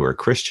America who are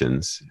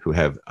Christians, who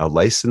have a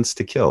license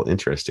to kill.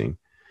 Interesting.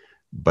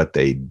 But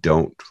they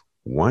don't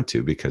want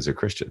to because they're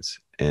Christians.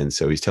 And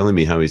so he's telling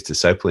me how he's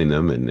discipling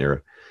them, and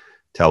they're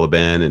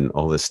Taliban and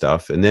all this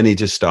stuff. And then he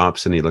just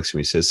stops and he looks at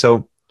me and says,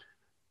 so,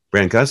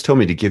 Brant, God's told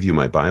me to give you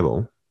my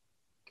Bible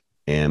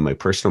and my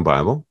personal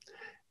Bible.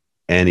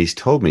 And he's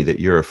told me that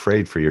you're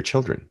afraid for your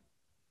children.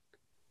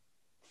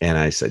 And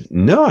I said,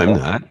 no, I'm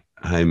not.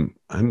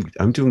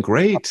 I'm doing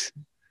great.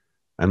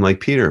 I'm like,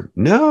 Peter,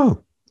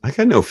 no, I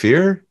got no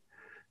fear.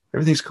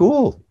 Everything's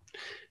cool.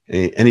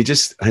 And he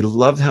just, I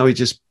loved how he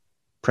just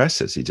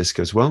presses. He just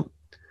goes, well,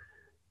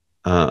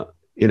 I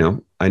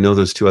know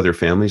those two other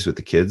families with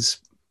the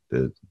kids,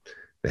 the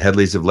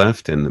Headleys have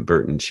left, and the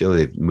Bert and Sheila,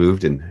 they've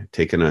moved and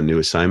taken on new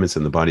assignments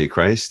in the body of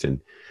Christ.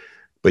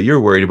 But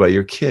you're worried about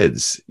your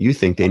kids. You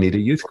think they need a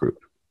youth group.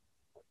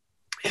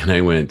 And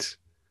I went,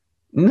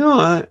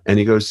 no. And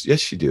he goes,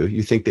 yes, you do.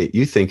 You think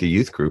a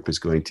youth group is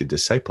going to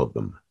disciple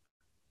them.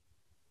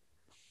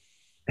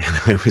 And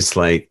I was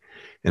like,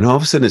 and all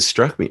of a sudden it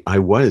struck me. I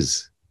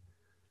was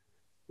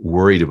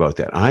worried about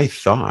that. I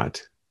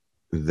thought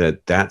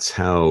that that's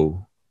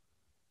how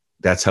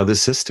the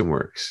system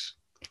works.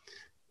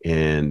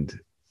 And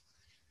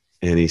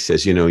he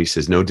says,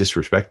 no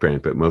disrespect,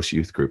 Brent, but most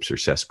youth groups are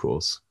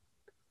cesspools.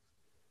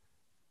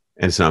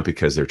 And it's not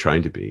because they're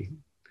trying to be.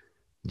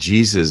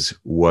 Jesus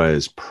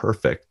was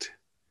perfect.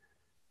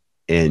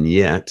 And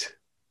yet,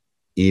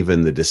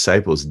 even the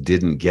disciples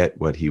didn't get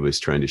what he was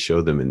trying to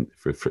show them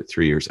for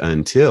 3 years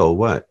until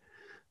what?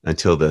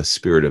 Until the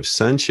spirit of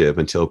sonship,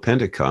 until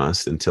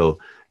Pentecost, until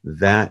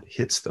that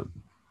hits them.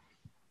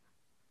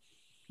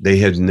 They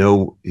had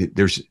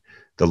there's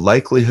the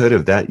likelihood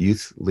of that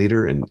youth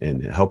leader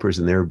and helpers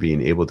in there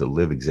being able to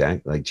live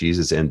exactly like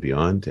Jesus and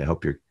beyond to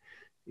help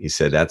he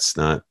said, that's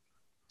not,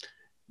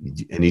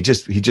 and he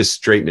just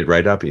straightened it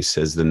right up. He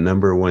says, the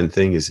number one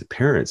thing is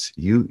parents,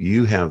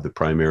 you have the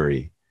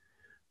primary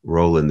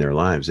role in their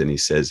lives. And he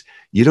says,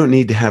 you don't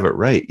need to have it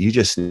right. You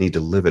just need to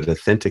live it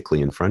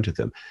authentically in front of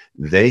them.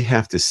 They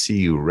have to see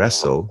you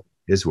wrestle,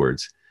 his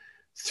words,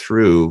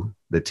 through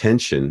the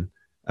tension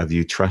of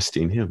you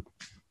trusting him.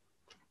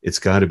 It's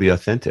got to be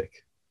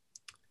authentic.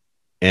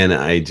 And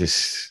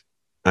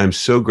I'm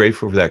so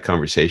grateful for that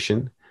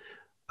conversation.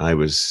 I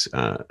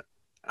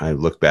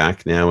look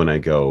back now and I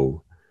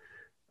go,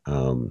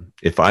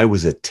 if I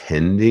was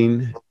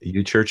attending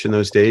youth church in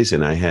those days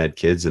and I had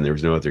kids and there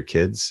was no other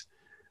kids,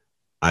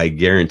 I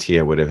guarantee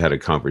I would have had a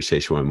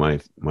conversation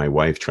with my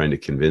wife trying to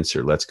convince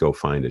her, let's go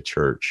find a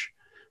church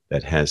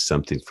that has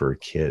something for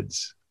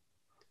kids.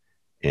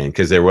 And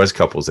because there was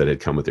couples that had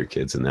come with their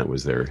kids and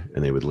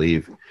and they would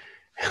leave.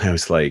 And I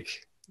was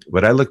like,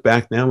 but I look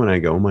back now and I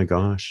go, oh my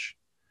gosh,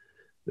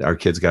 our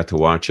kids got to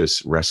watch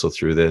us wrestle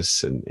through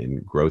this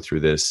and grow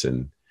through this.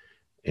 And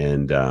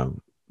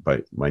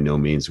by no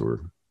means we're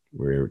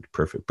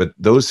perfect, but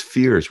those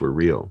fears were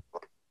real.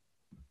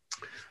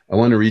 I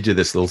want to read you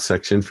this little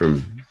section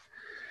from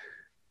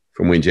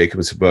Wayne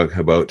Jacobs' book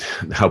about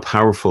how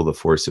powerful the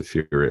force of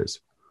fear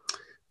is.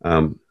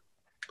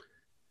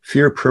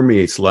 Fear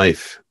permeates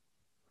life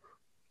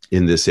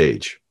in this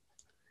age.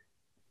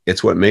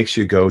 It's what makes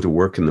you go to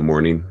work in the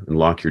morning and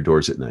lock your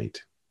doors at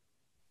night.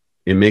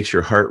 It makes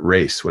your heart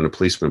race when a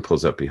policeman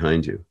pulls up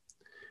behind you.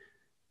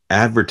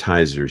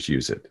 Advertisers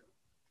use it,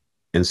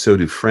 and so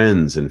do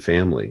friends and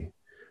family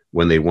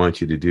when they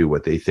want you to do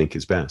what they think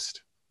is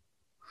best.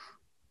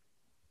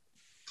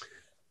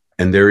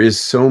 And there is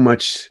so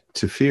much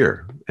to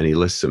fear, and he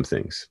lists some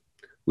things.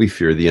 We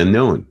fear the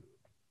unknown.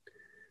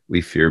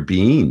 We fear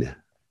being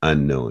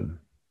unknown.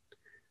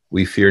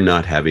 We fear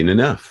not having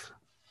enough.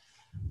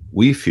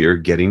 We fear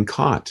getting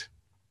caught.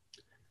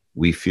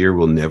 We fear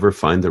we'll never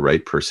find the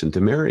right person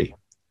to marry.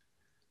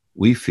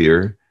 We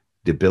fear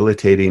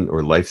debilitating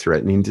or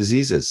life-threatening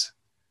diseases.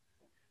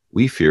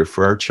 We fear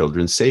for our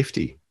children's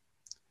safety.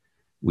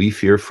 We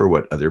fear for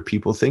what other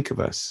people think of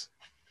us.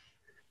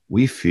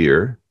 We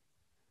fear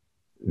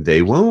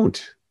they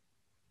won't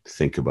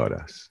think about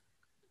us.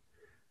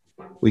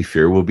 We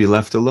fear we'll be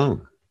left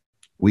alone.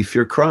 We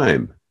fear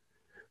crime.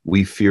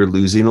 We fear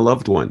losing a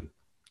loved one.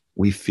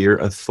 We fear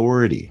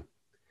authority.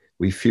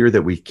 We fear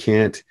that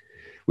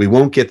we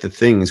won't get the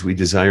things we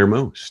desire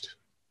most.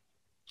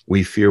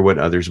 We fear what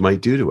others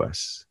might do to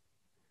us.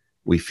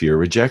 We fear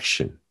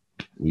rejection.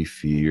 We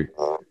fear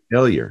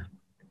failure.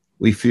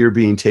 We fear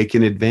being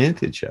taken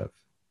advantage of.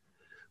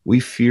 We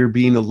fear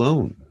being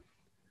alone.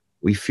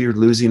 We fear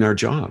losing our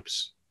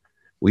jobs.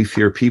 We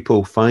fear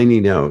people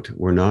finding out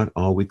we're not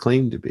all we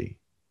claim to be.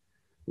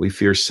 We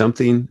fear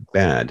something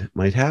bad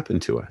might happen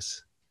to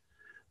us.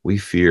 We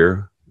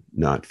fear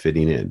not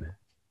fitting in.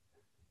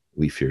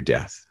 We fear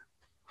death.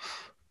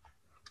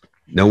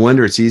 No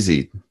wonder it's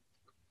easy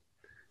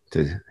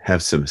to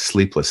have some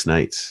sleepless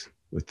nights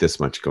with this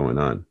much going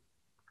on.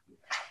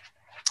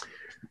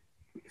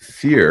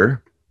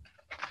 Fear.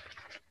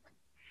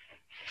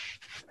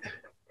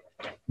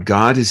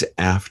 God is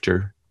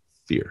after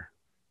fear.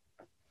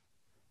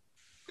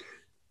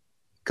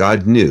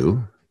 God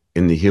knew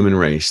in the human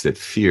race that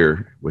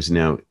fear was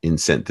now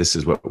incent. This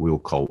is what we will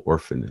call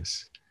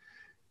orphanness.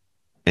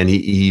 And he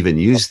even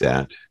used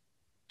that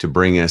to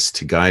bring us,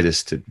 to guide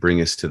us, to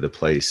bring us to the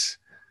place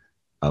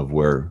of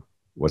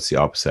what's the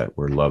opposite,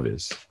 where love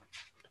is.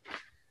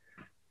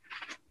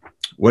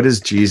 What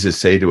does Jesus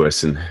say to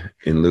us in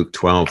Luke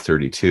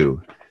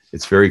 12:32?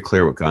 It's very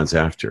clear what God's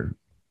after.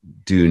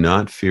 Do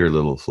not fear,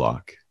 little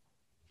flock,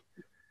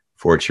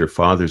 for it's your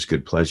Father's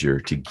good pleasure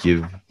to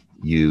give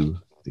you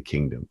the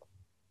kingdom.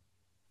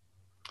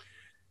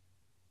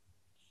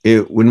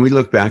 When we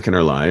look back in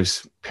our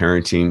lives,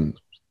 parenting,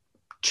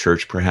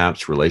 church,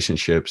 perhaps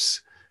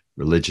relationships,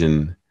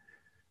 religion,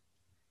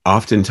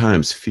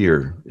 oftentimes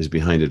fear is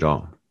behind it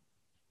all.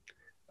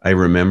 I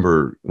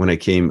remember when I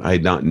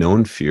had not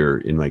known fear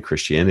in my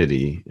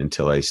Christianity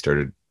until I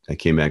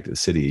came back to the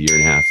city a year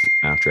and a half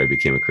after I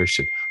became a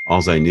Christian.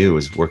 All I knew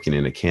was working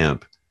in a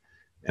camp,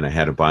 and I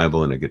had a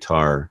Bible and a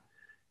guitar,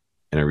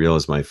 and I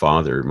realized my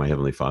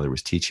Heavenly Father,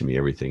 was teaching me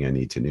everything I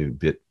need to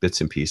know,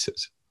 bits and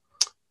pieces.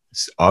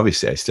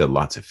 Obviously, I still had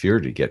lots of fear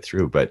to get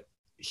through, but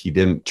he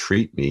didn't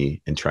treat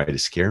me and try to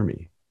scare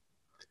me.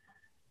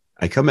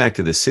 I come back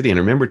to the city, and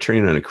I remember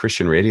turning on a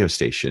Christian radio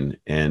station,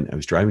 and I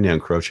was driving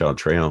down Crowchild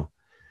Trail,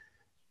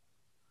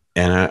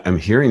 and I'm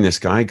hearing this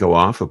guy go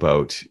off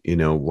about,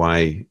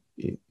 why,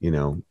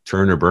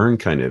 turn or burn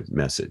kind of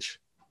message.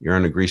 You're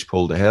on a grease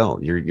pole to hell.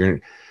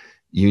 You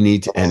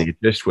need to, and it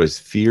just was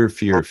fear,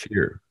 fear,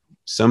 fear.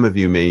 Some of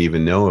you may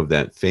even know of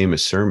that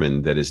famous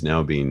sermon that is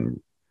now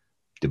being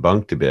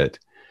debunked a bit.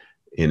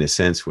 In a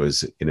sense,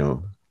 was,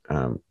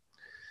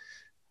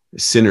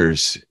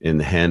 sinners in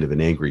the hand of an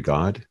angry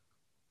God,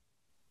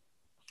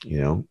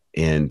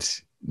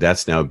 and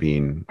that's now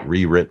being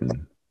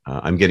rewritten.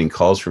 I'm getting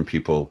calls from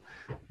people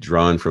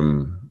drawn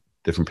from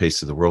different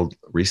places of the world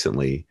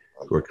recently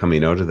who are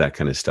coming out of that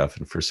kind of stuff.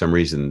 And for some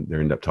reason, they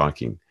end up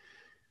talking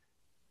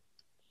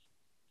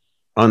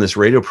on this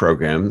radio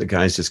program. The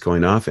guy's just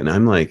going off, and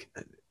I'm like,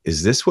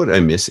 is this what I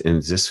miss? And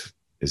is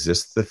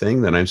this the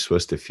thing that I'm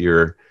supposed to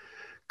fear,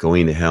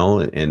 going to hell?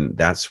 And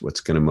that's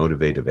what's going to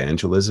motivate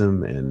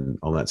evangelism and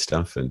all that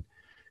stuff. And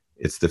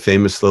it's the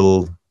famous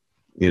little,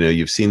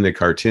 you've seen the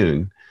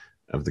cartoon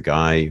of the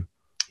guy.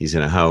 He's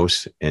in a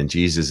house, and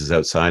Jesus is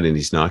outside, and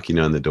he's knocking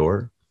on the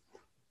door,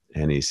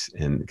 and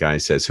the guy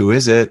says, "Who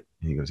is it?"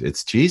 And he goes,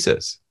 "It's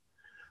Jesus.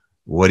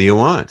 What do you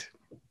want?"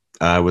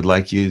 "I would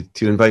like you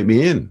to invite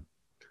me in."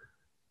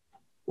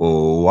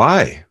 "Well,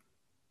 why?"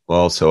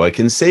 "Well, so I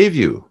can save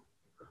you."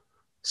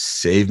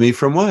 "Save me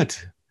from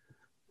what?"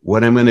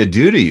 "What I'm going to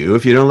do to you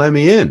if you don't let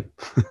me in."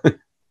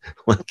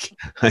 Like,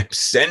 I'm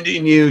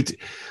sending you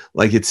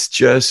like, it's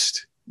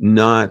just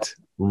not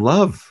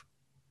love.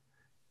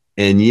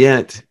 And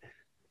yet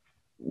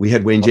we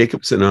had Wayne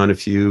Jacobson on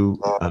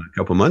a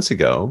couple months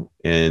ago.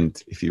 And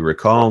if you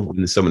recall,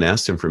 when someone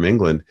asked him from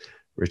England,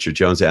 Richard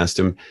Jones asked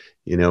him,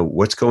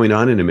 what's going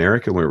on in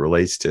America when it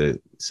relates to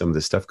some of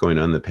the stuff going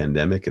on in the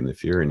pandemic and the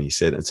fear. And he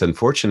said, it's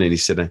unfortunate. He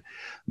said,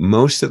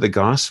 most of the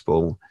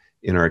gospel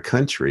in our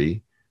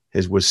country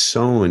was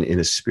sown in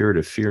a spirit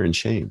of fear and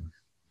shame.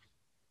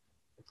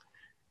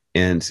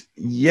 And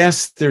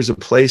yes, there's a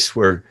place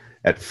where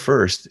at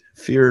first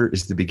fear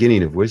is the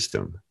beginning of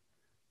wisdom,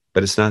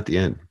 but it's not the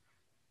end.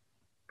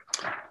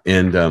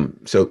 And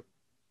so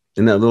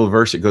in that little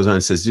verse, it goes on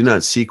and says, "Do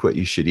not seek what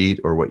you should eat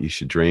or what you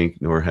should drink,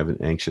 nor have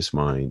an anxious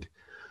mind.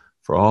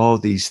 For all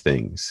these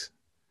things,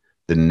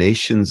 the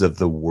nations of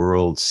the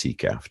world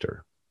seek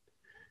after.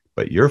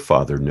 But your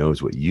Father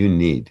knows what you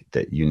need,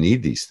 that you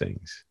need these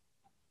things.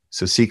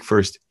 So seek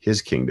first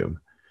his kingdom,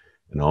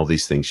 and all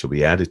these things shall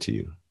be added to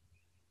you."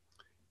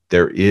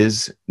 There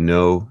is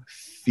no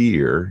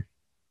fear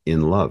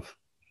in love,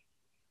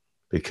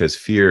 because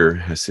fear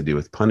has to do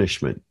with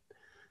punishment.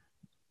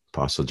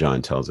 Apostle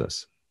John tells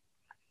us.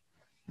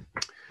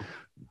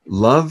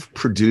 Love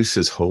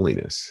produces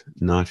holiness,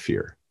 not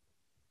fear.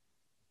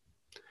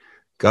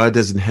 God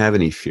doesn't have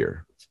any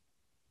fear.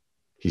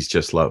 He's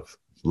just love.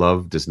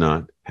 Love does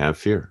not have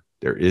fear.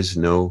 There is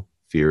no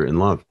fear in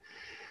love.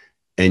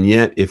 And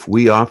yet, if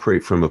we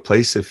operate from a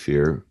place of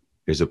fear,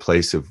 there's a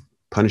place of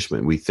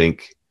punishment. We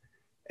think,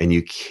 and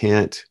you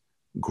can't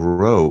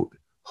grow.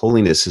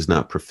 Holiness is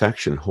not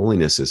perfection.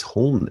 Holiness is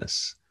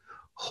wholeness.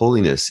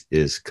 Holiness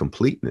is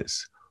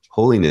completeness.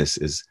 Holiness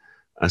is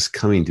us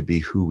coming to be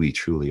who we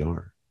truly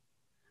are.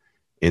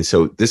 And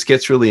so this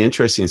gets really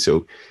interesting.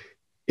 So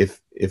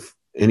if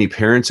any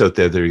parents out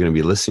there that are going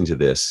to be listening to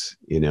this,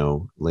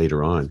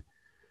 later on,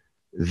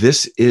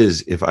 this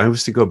is, if I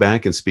was to go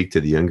back and speak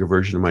to the younger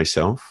version of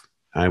myself,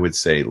 I would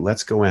say,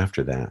 let's go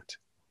after that.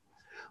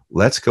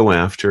 Let's go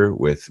after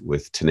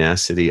with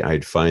tenacity.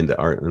 I'd find the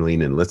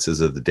Arlene and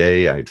Litzes of the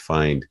day. I'd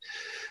find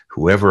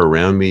whoever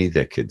around me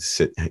that could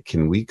sit.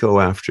 Can we go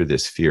after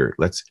this fear?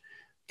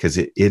 Because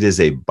it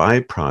is a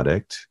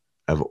byproduct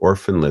of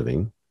orphan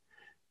living,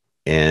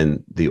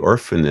 and the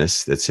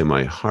orphanness that's in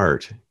my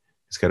heart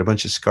has got a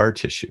bunch of scar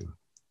tissue.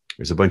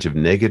 There's a bunch of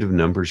negative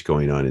numbers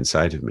going on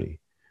inside of me.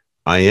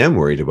 I am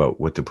worried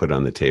about what to put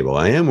on the table.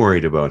 I am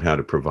worried about how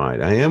to provide.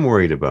 I am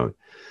worried about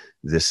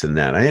this and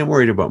that. I am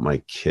worried about my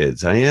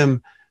kids. I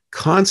am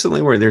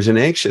constantly worried. There's an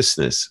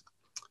anxiousness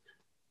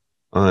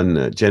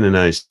on Jen and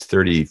I's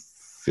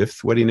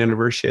 35th wedding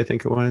anniversary, I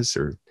think it was,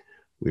 or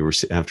we were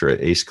after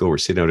A school, we're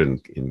sitting out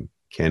in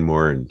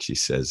Canmore, and she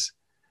says,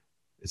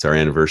 it's our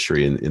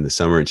anniversary in the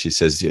summer. And she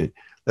says, yeah,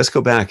 let's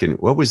go back. And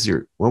what was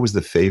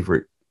the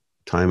favorite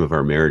time of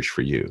our marriage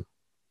for you?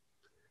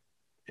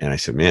 And I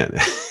said, man,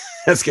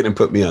 that's going to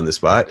put me on the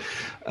spot.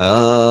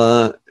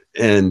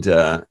 And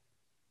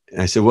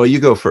I said, well, you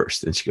go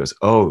first. And she goes,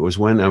 oh, it was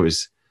when I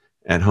was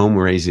at home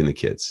raising the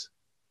kids.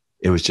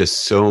 It was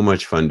just so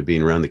much fun to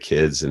being around the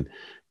kids, and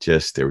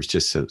just, there was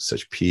just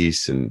such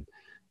peace and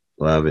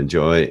love and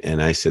joy.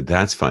 And I said,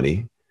 that's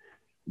funny.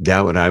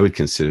 That what I would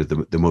consider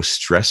the most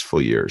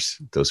stressful years,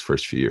 those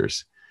first few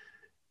years.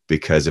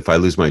 Because if I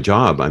lose my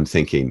job, I'm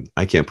thinking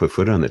I can't put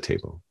food on the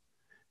table,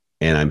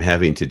 and I'm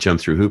having to jump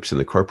through hoops in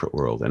the corporate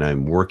world, and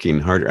I'm working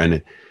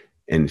harder,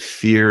 and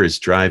fear is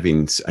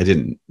driving. I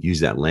didn't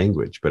use that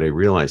language, but I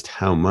realized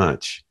how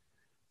much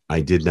I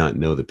did not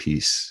know the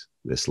peace,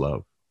 this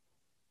love.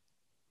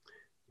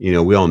 You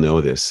know, we all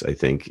know this, I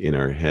think, in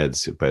our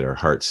heads, but our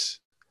hearts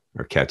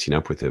are catching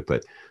up with it.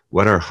 But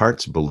what our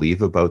hearts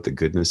believe about the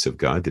goodness of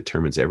God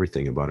determines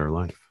everything about our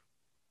life.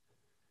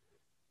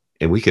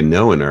 And we can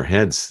know in our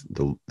heads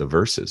the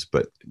verses,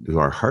 but do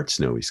our hearts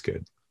know he's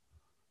good?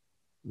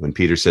 When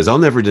Peter says, I'll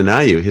never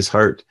deny you, his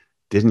heart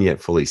didn't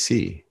yet fully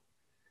see.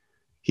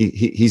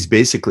 He's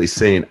basically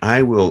saying,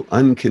 I will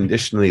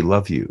unconditionally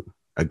love you.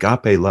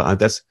 Agape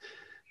love.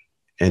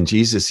 And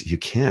Jesus, you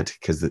can't,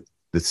 because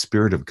the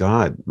Spirit of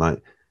God,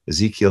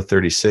 Ezekiel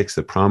 36,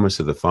 the promise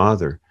of the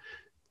Father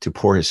to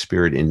pour his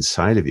Spirit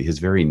inside of you, his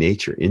very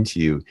nature into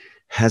you,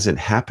 hasn't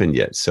happened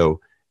yet. So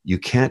you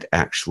can't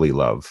actually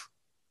love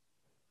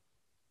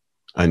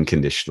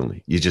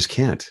unconditionally. You just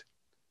can't,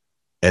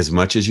 as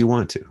much as you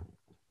want to,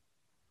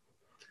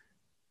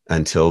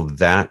 until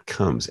that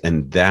comes.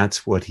 And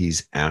that's what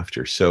he's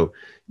after. So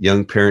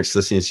young parents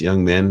listening to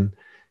young men,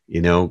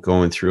 you know,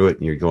 going through it,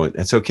 and you're going,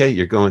 that's okay.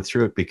 You're going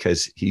through it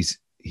because he's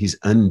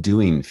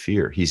undoing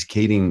fear. He's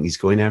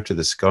going after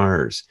the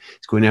scars.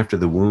 He's going after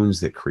the wounds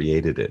that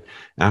created it,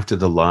 after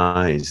the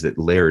lies that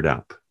layered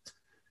up,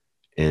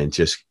 and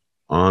just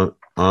on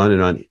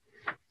and on.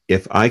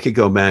 If I could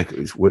go back,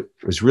 what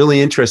was really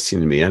interesting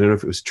to me, I don't know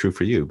if it was true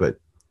for you, but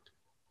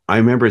I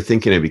remember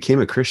thinking, I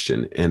became a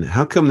Christian, and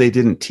how come they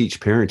didn't teach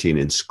parenting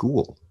in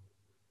school?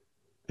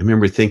 I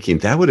remember thinking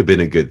that would have been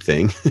a good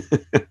thing.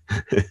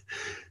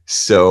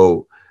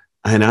 So,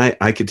 and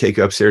I could take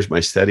upstairs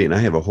my study, and I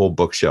have a whole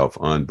bookshelf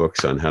on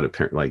books on how to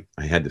parent. Like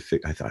I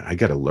thought, I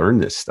got to learn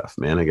this stuff,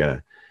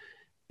 man.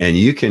 And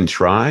you can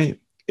try.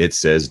 It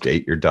says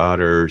date your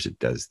daughters. It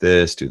does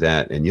this, do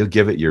that. And you'll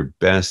give it your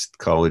best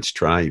college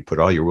try. You put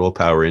all your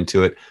willpower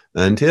into it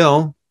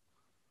until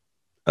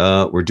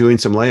we're doing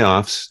some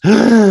layoffs,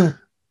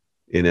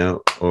 you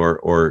know,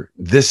 or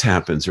this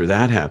happens or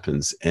that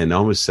happens. And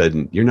all of a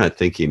sudden you're not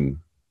thinking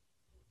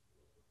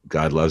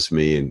God loves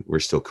me and we're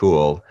still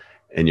cool.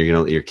 And you're going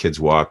to let your kids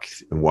walk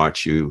and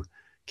watch you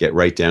get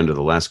right down to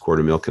the last quart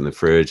of milk in the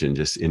fridge, and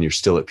you're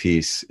still at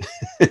peace.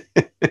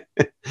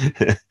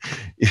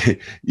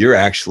 You're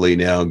actually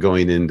now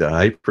going into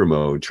hyper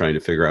mode, trying to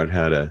figure out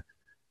how to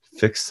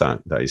fix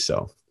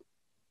thyself.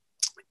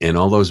 And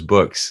all those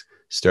books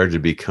started to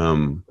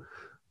become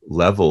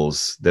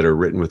levels that are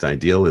written with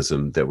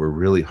idealism that were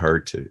really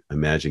hard to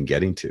imagine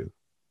getting to.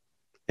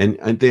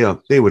 And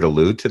they would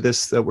allude to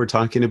this that we're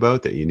talking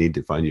about, that you need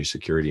to find your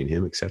security in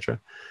him, etc.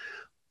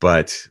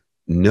 But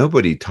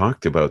nobody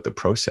talked about the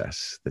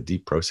process, the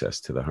deep process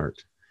to the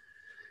heart.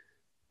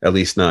 At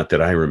least not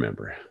that I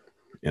remember.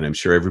 And I'm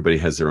sure everybody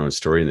has their own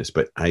story in this,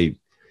 but I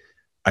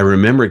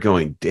remember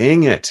going,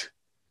 dang it,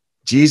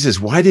 Jesus,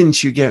 why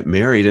didn't you get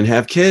married and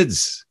have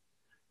kids?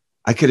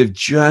 I could have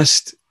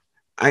just,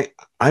 I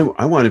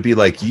want to be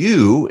like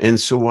you. And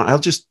so I'll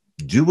just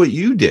do what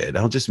you did.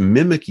 I'll just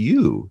mimic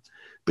you,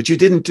 but you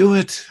didn't do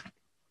it.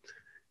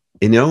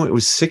 You know, it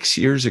was 6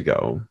 years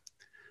ago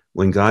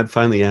when God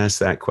finally asked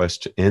that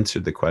question,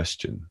 answered the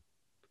question,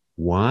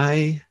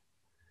 why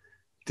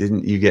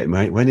didn't you get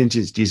married? Why didn't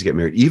Jesus get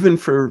married? Even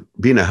for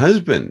being a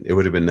husband, it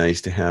would have been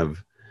nice to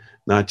have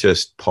not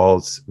just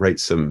Paul's write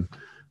some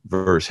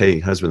verse, hey,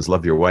 husbands,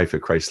 love your wife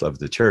as Christ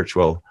loved the church.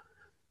 Well,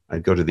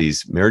 I'd go to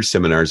these marriage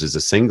seminars as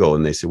a single,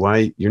 and they say,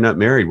 why, you're not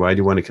married? Why do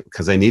you want to?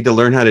 Because I need to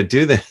learn how to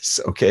do this.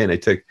 Okay. And I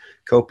took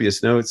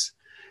copious notes,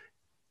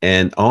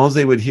 and all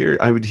I would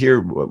hear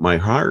what my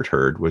heart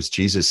heard was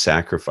Jesus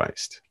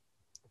sacrificed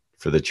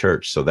for the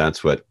church. So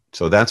that's what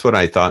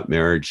I thought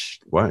marriage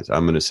was.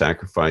 I'm going to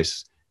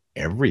sacrifice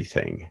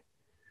everything.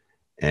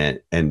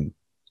 And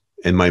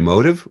my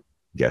motive,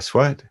 guess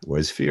what,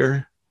 was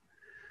fear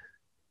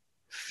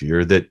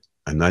that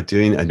I'm not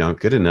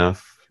good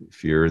enough,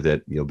 fear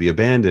that you'll be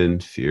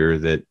abandoned, fear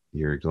that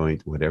you're going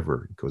to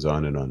whatever. It goes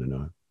on and on and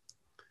on.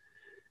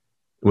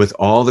 With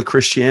all the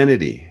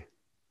Christianity,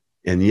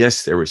 and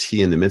yes, there was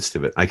he in the midst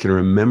of it. I can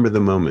remember the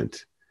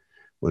moment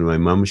when my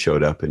mom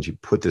showed up and she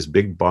put this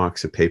big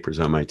box of papers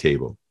on my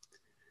table.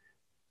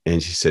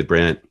 And she said,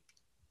 Brant,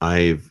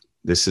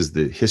 this is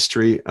the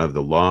history of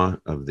the law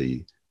of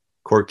the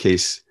court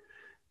case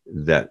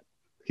that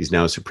he's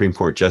now a Supreme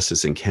Court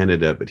justice in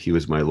Canada, but he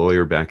was my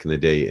lawyer back in the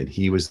day. And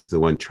he was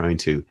the one trying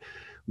to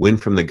win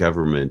from the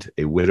government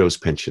a widow's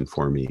pension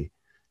for me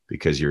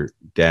because your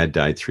dad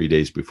died 3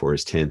 days before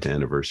his 10th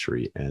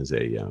anniversary as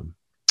a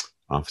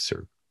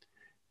officer.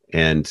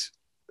 And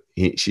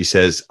she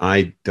says,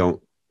 I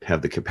don't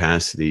have the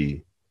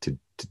capacity to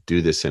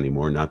do this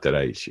anymore. Not that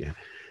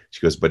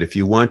She goes, but if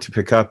you want to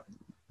pick up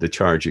the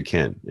charge, you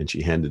can. And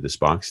she handed this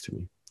box to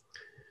me.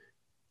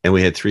 And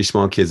we had 3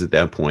 small kids at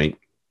that point,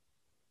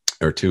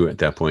 or 2 at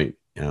that point.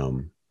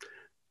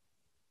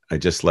 I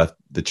just left.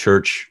 The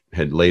church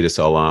had laid us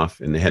all off,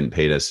 and they hadn't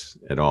paid us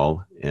at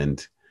all.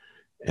 And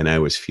I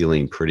was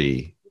feeling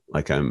pretty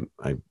like I'm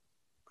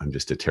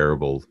just a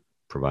terrible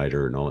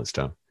provider and all that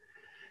stuff.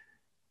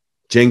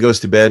 Jane goes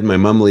to bed. My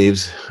mom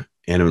leaves,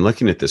 and I'm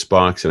looking at this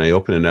box, and I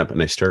open it up,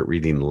 and I start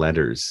reading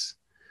letters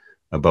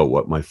about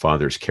what my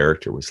father's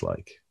character was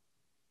like.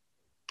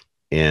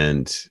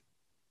 And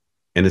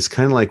it's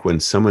kind of like when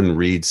someone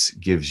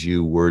gives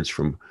you words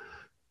from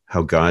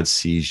how God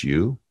sees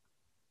you.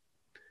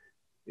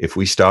 If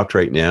we stopped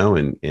right now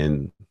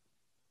and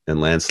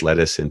Lance led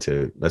us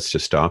into, let's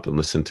just stop and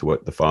listen to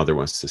what the Father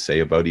wants to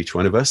say about each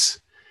one of us,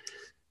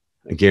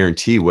 I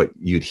guarantee what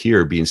you'd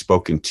hear being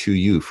spoken to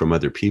you from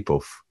other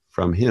people,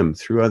 from him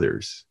through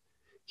others.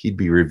 He'd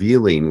be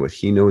revealing what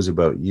he knows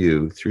about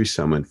you through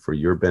someone for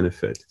your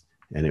benefit,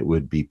 and it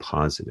would be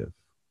positive.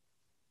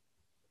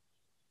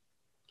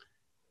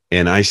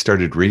 And I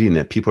started reading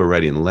that. People are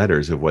writing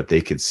letters of what they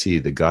could see,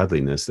 the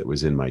godliness that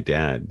was in my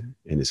dad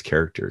and his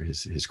character,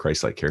 his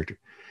Christ-like character.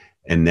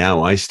 And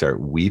now I start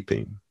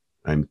weeping.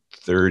 I'm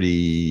 30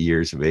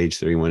 years of age,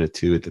 31 at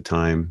 2 at the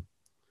time.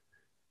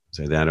 Was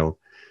I that old?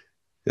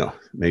 No,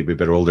 maybe a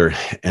bit older.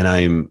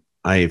 And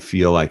I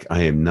feel like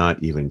I am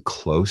not even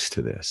close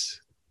to this.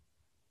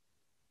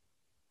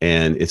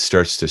 And it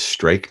starts to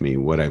strike me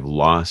what I've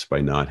lost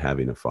by not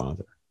having a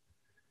father.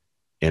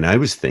 And I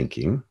was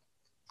thinking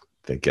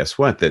that, guess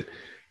what? That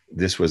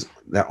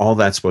all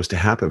that's supposed to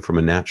happen from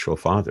a natural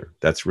father.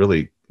 That's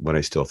really what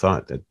I still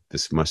thought, that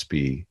this must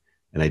be,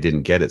 and I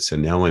didn't get it. So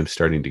now I'm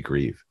starting to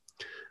grieve,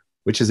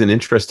 which is an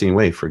interesting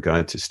way for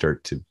God to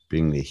start to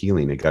bring the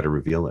healing. I got to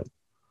reveal it.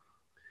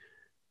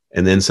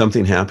 And then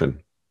something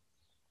happened.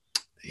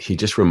 He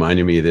just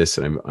reminded me of this,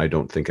 and I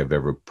don't think I've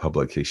ever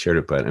publicly shared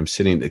it, but I'm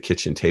sitting at the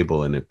kitchen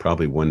table, and at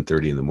probably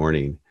 1:30 in the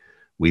morning,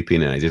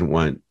 weeping, and I didn't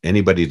want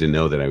anybody to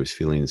know that I was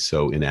feeling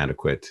so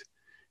inadequate,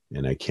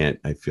 and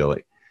I feel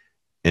like,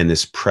 and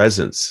this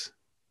presence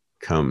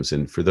comes.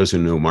 And for those who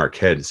know Mark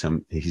Head,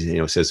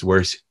 he says,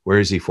 where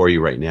is he for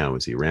you right now?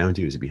 Is he around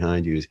you? Is he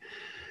behind you?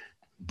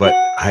 But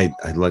I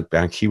look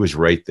back, he was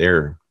right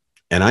there,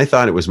 and I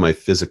thought it was my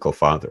physical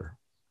father.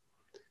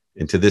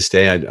 And to this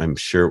day, I'm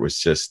sure it was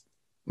just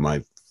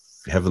my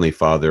Heavenly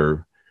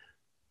Father,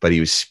 but he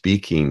was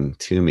speaking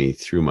to me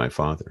through my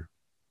father.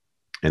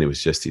 And it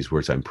was just these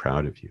words, I'm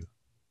proud of you.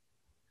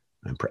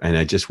 And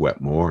I just wept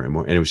more and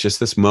more. And it was just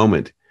this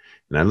moment.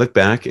 And I look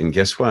back, and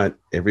guess what?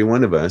 Every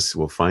one of us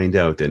will find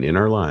out that in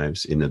our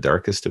lives, in the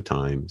darkest of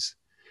times,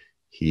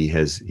 he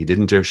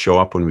didn't just show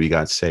up when we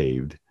got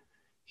saved.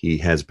 He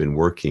has been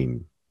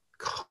working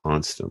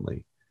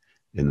constantly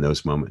in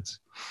those moments.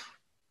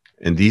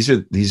 And these are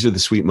the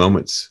sweet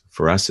moments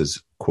for us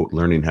as, quote,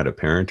 learning how to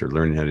parent or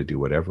learning how to do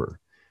whatever,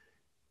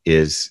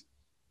 is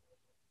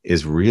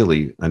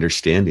really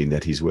understanding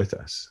that he's with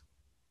us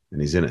and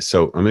he's in us.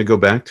 So I'm going to go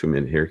back to a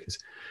minute here, because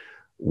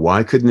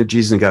why couldn't have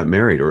Jesus got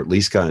married, or at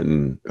least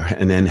gotten,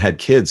 and then had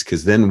kids?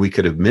 Because then we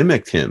could have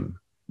mimicked him.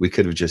 We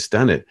could have just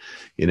done it.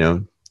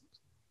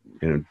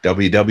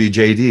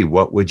 WWJD,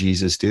 what would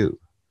Jesus do?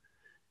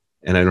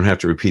 And I don't have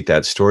to repeat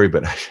that story,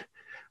 but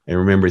I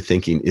remember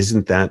thinking,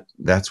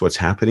 that's what's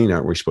happening?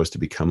 Aren't we supposed to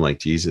become like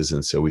Jesus?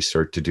 And so we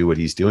start to do what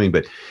he's doing,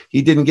 but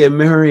he didn't get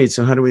married.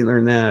 So how do we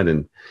learn that?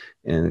 And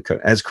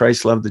as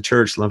Christ loved the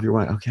church, love your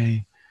wife.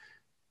 Okay.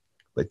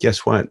 But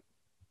guess what?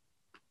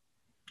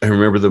 I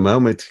remember the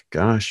moment,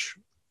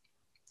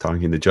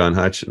 talking to John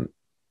Hutch,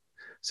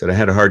 said I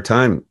had a hard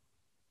time,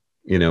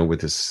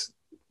 with this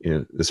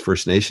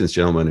First Nations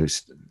gentleman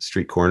who's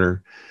street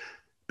corner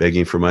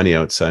begging for money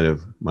outside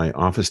of my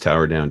office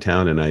tower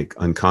downtown. And I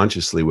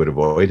unconsciously would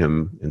avoid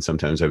him. And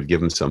sometimes I would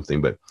give him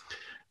something, but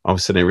all of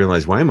a sudden I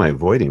realized, why am I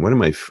avoiding? What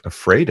am I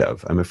afraid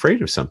of? I'm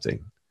afraid of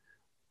something.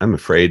 I'm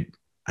afraid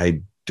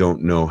I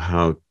don't know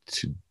how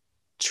to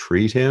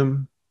treat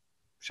him.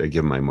 Should I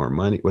give him more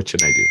money? What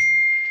should I do?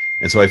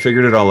 And so I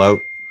figured it all out.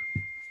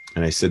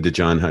 And I said to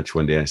John Hutch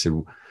one day, I said,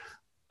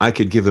 I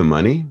could give him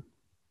money,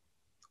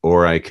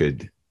 or I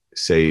could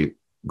say,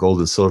 gold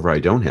and silver I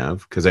don't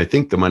have, because I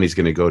think the money's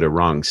going to go to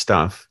wrong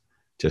stuff,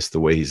 just the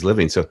way he's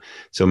living. So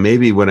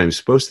maybe what I'm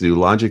supposed to do,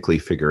 logically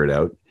figure it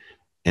out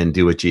and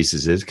do what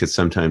Jesus is, because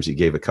sometimes he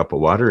gave a cup of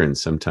water, and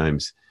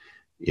sometimes,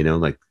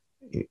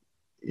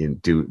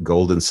 do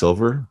gold and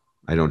silver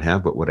I don't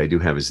have, but what I do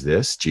have is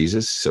this,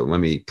 Jesus. So let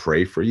me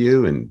pray for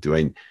you. And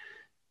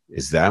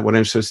is that what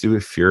I'm supposed to do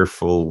with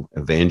fearful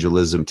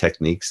evangelism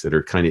techniques that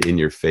are kind of in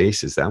your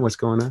face? Is that what's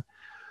going on?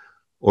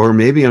 Or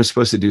maybe I'm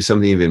supposed to do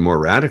something even more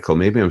radical.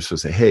 Maybe I'm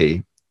supposed to say,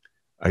 hey,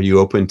 are you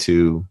open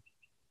to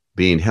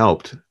being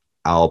helped?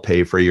 I'll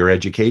pay for your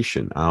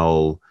education.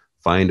 I'll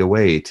find a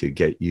way to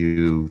get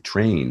you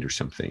trained or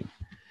something.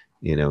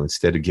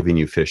 Instead of giving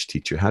you fish,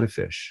 teach you how to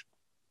fish.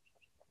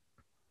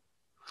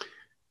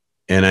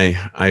 And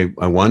I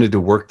wanted to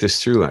work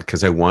this through,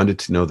 because I wanted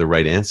to know the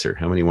right answer.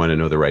 How many want to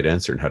know the right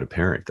answer and how to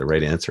parent, the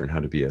right answer and how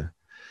to be a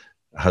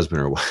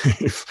husband or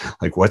wife.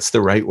 Like, what's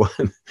the right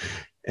one?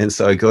 And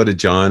so I go to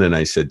John and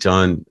I said,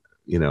 John,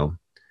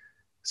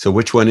 so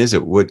which one is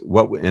it?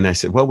 And I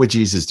said, what would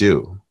Jesus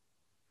do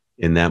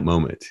in that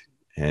moment?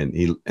 And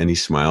he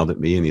smiled at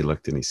me and he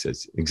looked and he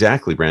says,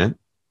 exactly, Brant.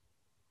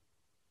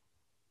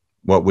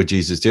 What would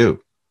Jesus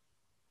do?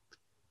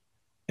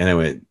 And I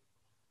went,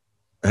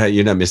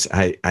 you're not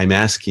I'm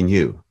asking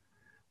you,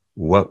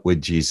 what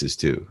would Jesus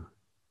do?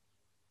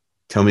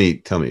 Tell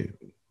me.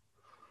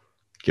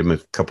 Give him a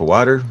cup of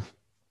water,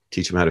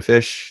 teach him how to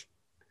fish.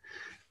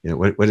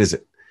 What is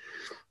it?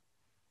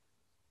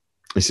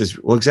 He says,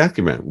 well,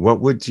 exactly, man.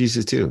 What would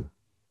Jesus do?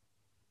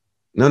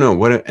 No,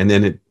 what? And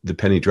then the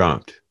penny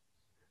dropped.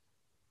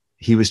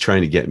 He was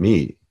trying to get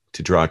me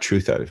to draw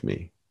truth out of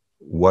me.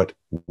 What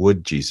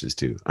would Jesus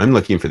do? I'm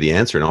looking for the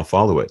answer and I'll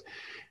follow it.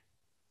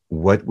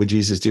 What would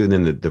Jesus do? And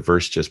then the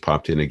verse just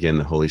popped in again.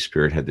 The Holy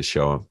Spirit had to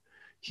show up.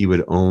 He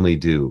would only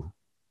do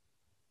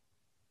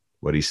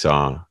what he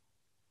saw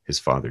his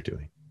Father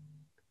doing.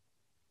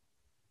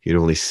 He'd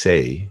only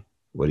say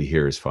what he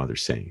hears his Father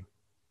saying.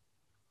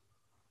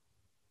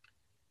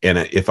 And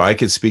if I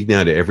could speak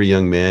now to every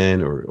young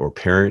man or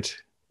parent,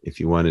 if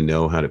you want to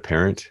know how to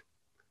parent,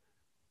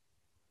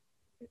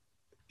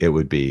 it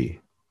would be,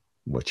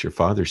 what's your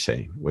Father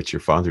saying? What's your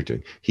Father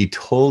doing? He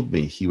told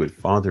me he would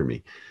father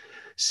me.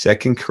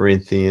 2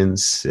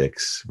 Corinthians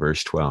 6,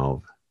 verse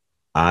 12,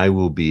 I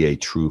will be a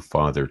true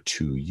father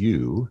to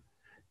you,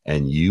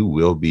 and you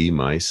will be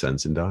my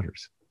sons and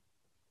daughters.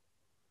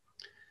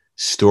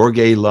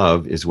 Storge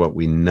love is what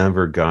we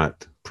never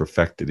got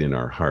perfected in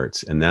our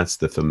hearts. And that's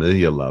the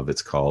familial love,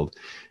 it's called.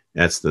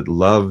 That's the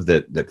love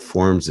that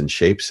forms and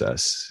shapes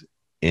us.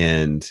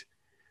 And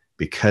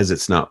because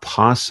it's not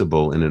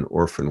possible in an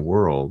orphan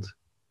world,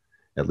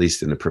 at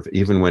least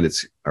even when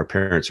our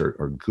parents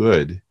are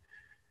good,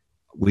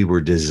 we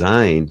were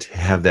designed to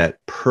have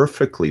that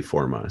perfectly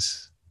form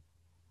us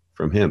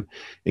from him.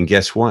 And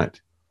guess what?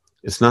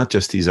 It's not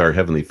just he's our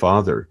Heavenly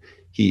Father.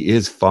 He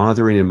is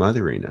fathering and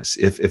mothering us.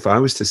 If I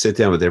was to sit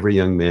down with every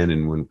young man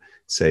and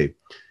say,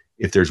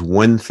 if there's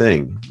one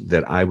thing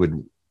that I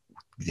would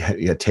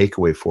take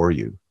away for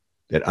you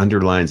that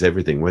underlines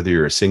everything, whether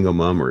you're a single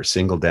mom or a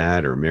single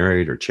dad or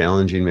married or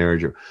challenging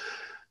marriage, or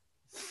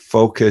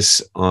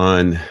focus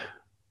on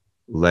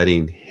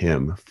letting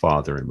him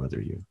father and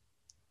mother you.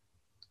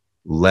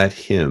 Let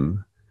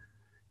him,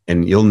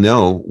 and you'll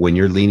know when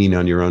you're leaning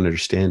on your own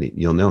understanding.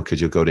 You'll know because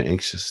you'll go to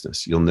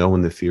anxiousness. You'll know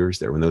when the fear is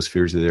there. When those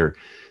fears are there,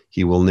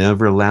 he will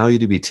never allow you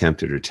to be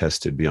tempted or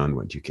tested beyond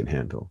what you can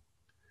handle.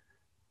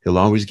 He'll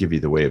always give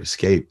you the way of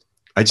escape.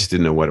 I just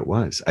didn't know what it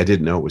was. I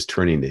didn't know it was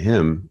turning to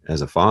him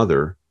as a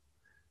father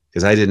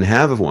because I didn't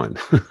have one.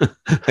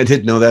 I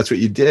didn't know that's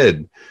what you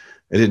did.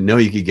 I didn't know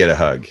you could get a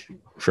hug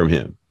from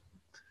him.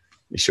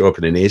 You show up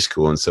in an A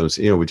school and someone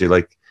says, would you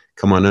like,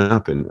 come on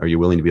up, and are you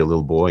willing to be a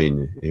little boy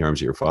in the arms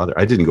of your father?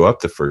 I didn't go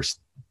up the first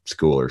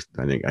school, or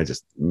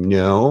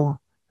no,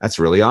 that's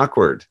really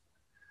awkward.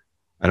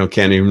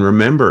 Can't even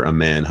remember a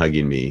man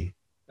hugging me,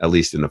 at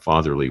least in a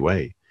fatherly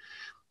way.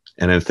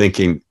 And I'm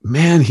thinking,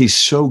 man, he's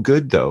so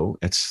good though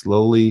at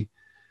slowly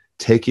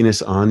taking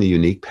us on the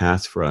unique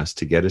path for us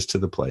to get us to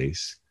the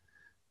place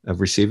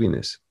of receiving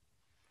this.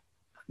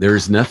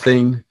 There's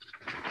nothing,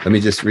 let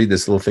me just read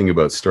this little thing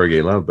about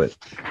Storge love, but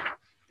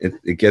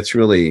it gets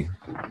really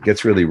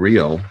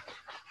real.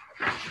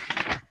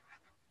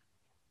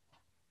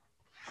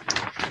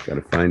 Got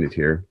to find it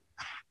here.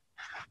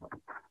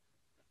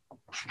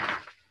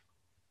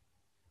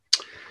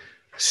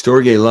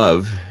 Storge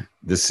love,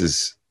 this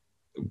is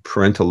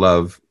parental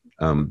love.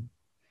 And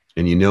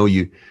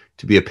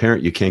to be a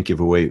parent, you can't give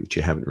away what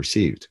you haven't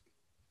received.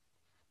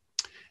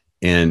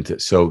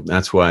 And so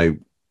that's why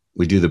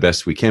we do the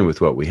best we can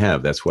with what we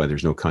have. That's why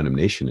there's no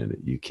condemnation in it.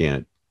 You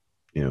can't,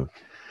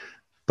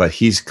 but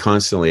he's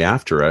constantly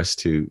after us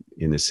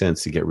in a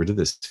sense, to get rid of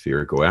this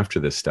fear, go after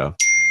this stuff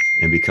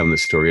and become the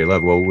Storge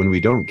love. Well, when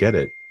we don't get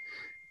it,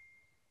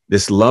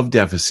 this love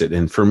deficit,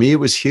 and for me, it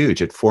was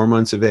huge at 4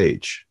 months of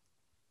age.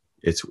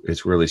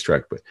 It's really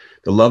struck, but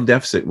the love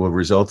deficit will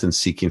result in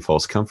seeking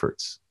false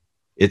comforts.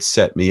 It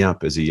set me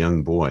up as a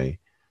young boy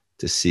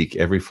to seek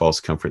every false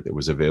comfort that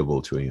was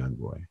available to a young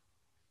boy.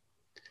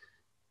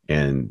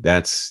 And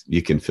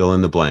you can fill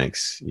in the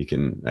blanks.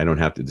 I don't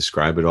have to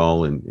describe it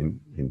all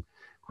in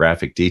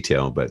graphic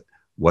detail, but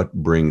what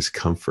brings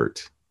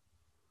comfort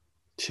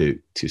to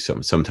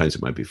sometimes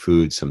it might be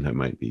food, sometimes it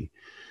might be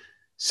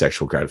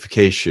sexual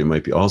gratification, it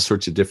might be all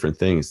sorts of different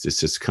things. It's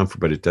just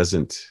comfort, but it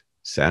doesn't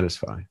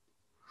satisfy.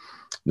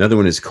 Another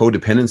one is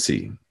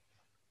codependency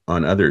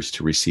on others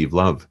to receive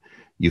love.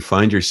 You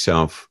find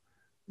yourself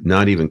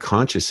not even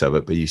conscious of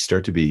it, but you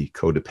start to be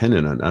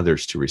codependent on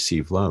others to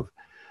receive love.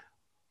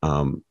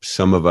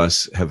 Some of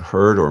us have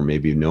heard or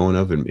maybe known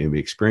of and maybe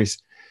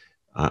experienced.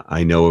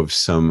 I know of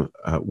some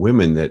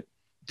women that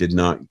did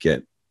not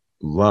get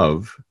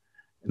love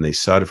and they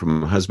sought it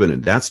from a husband,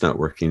 and that's not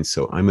working.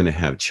 So I'm going to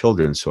have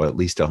children. So at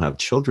least I'll have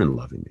children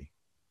loving me.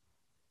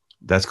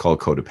 That's called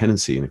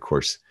codependency. And of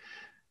course,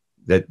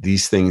 that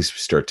these things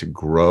start to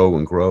grow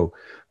and grow.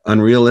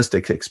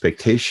 Unrealistic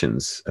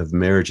expectations of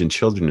marriage and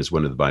children is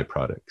one of the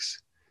byproducts.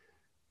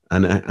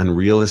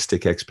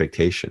 Unrealistic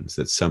expectations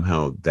that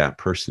somehow that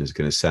person is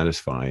going to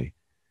satisfy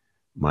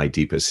my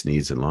deepest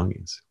needs and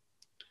longings.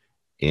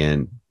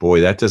 And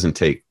boy, that doesn't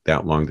take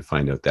that long to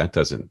find out that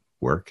doesn't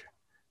work,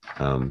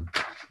 at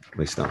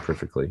least not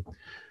perfectly.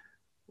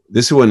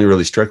 This is one that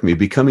really struck me: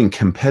 becoming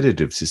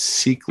competitive to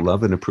seek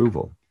love and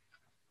approval.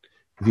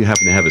 If you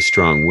happen to have a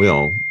strong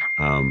will,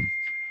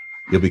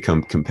 you'll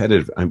become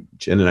competitive.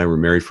 Jen and I were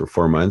married for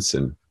 4 months,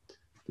 and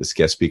this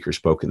guest speaker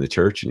spoke in the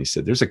church, and he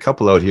said, there's a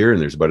couple out here,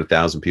 and there's about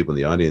 1,000 people in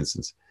the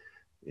audience,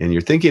 and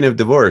you're thinking of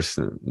divorce.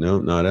 No,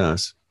 not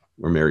us.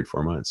 We're married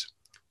 4 months.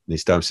 And he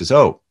stops and says,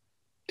 oh,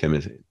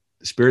 Timothy,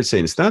 the Spirit's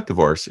saying it's not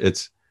divorce.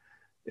 It's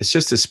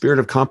just a spirit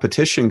of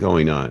competition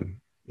going on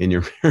in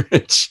your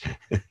marriage.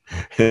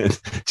 And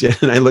Jen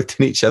and I looked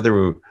at each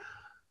other.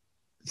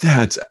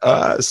 That's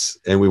us.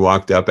 And we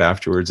walked up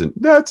afterwards, and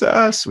that's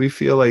us. We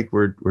feel like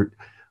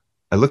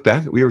I look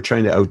back, we were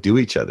trying to outdo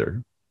each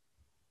other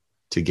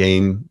to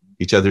gain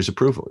each other's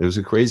approval. It was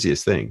the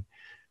craziest thing.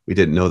 We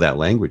didn't know that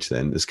language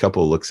then. This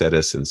couple looks at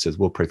us and says,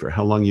 we'll pray for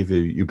how long have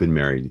you been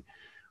married?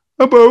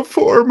 About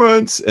 4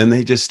 months. And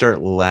they just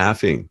start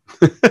laughing.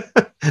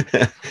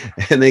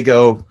 And they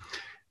go,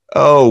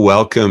 oh,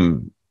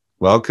 welcome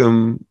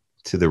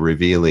to the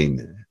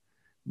revealing.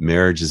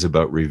 Marriage is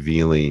about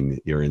revealing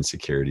your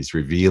insecurities,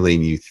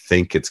 revealing you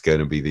think it's going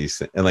to be these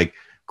things. And like,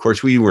 of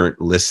course, we weren't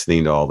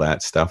listening to all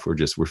that stuff.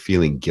 We're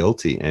feeling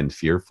guilty and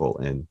fearful.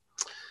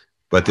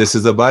 But this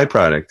is a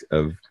byproduct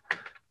of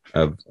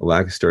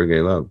lack of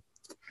storge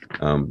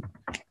love.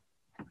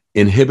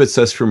 Inhibits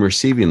us from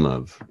receiving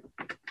love.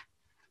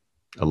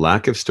 A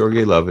lack of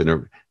storge love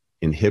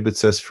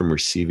inhibits us from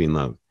receiving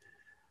love.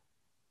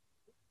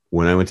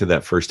 When I went to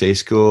that first day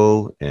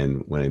school,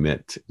 and when I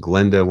met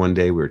Glenda one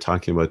day, we were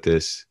talking about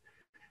this.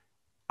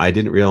 I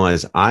didn't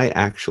realize I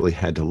actually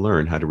had to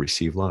learn how to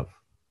receive love.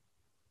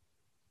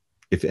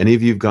 If any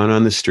of you have gone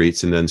on the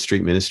streets and done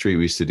street ministry,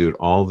 we used to do it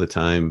all the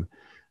time.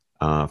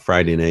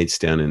 Friday nights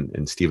down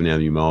in Stephen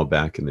Avenue Mall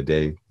back in the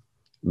day.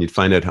 And you'd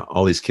find out how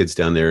all these kids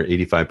down there,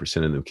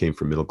 85% of them came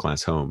from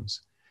middle-class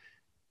homes.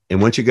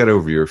 And once you got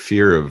over your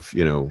fear of,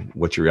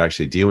 what you're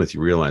actually dealing with,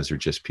 you realize they're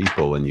just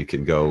people, and you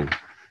can go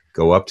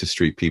up to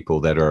street people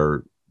that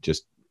are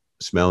just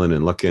smelling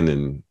and looking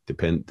and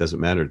doesn't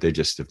matter. They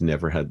just have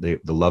never had, the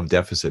love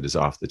deficit is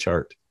off the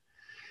chart.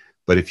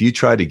 But if you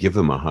try to give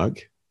them a hug,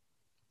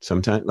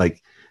 sometimes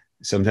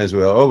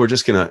we're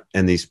just going to,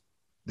 and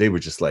they were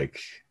just like,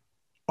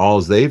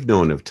 all they've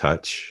known of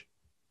touch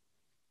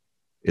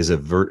is a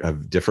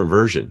different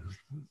version.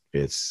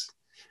 It's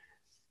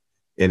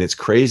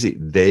crazy.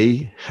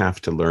 They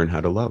have to learn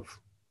how to love.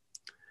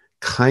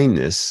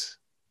 Kindness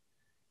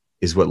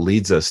is what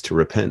leads us to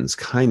repentance.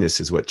 Kindness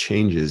is what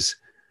changes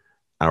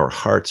our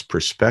heart's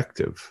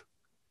perspective.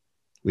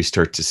 We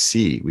start to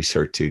see, we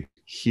start to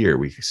hear,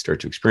 we start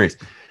to experience.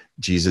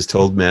 Jesus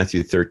told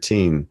Matthew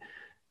 13,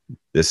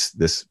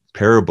 this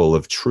parable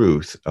of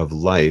truth, of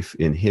life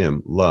in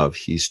him, love,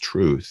 he's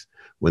truth.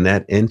 When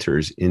that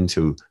enters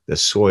into the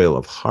soil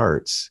of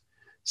hearts,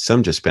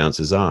 some just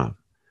bounces off,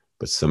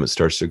 but some it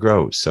starts to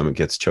grow, some it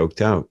gets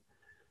choked out.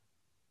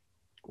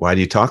 Why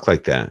do you talk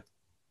like that?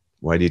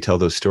 Why do you tell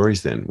those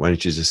stories then? Why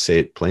don't you just say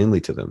it plainly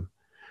to them?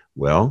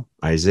 Well,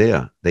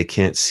 Isaiah, they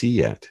can't see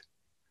yet.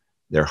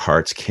 Their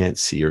hearts can't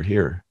see or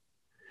hear.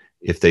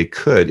 If they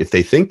could, if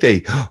they think they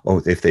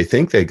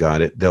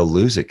got it, they'll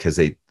lose it because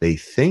they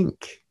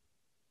think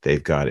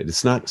they've got it.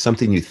 It's not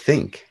something you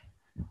think.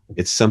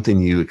 It's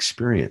something you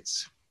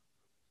experience.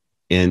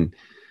 And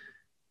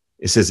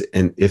it says,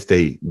 and if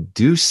they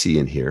do see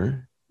and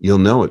hear, you'll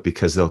know it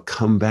because they'll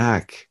come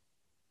back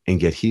and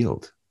get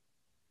healed.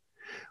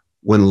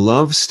 When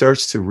love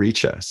starts to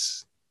reach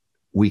us,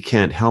 we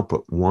can't help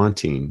but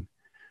wanting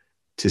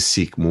to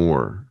seek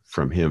more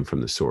from him,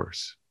 from the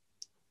source.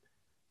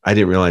 I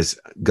didn't realize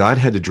God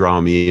had to draw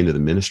me into the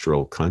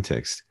ministerial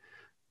context.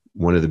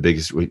 One of the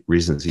biggest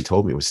reasons he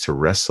told me was to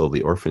wrestle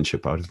the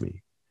orphanship out of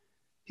me.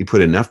 He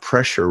put enough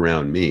pressure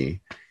around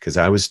me because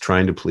I was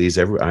trying to please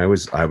I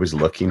was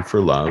looking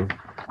for love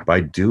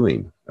by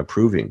doing,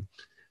 approving,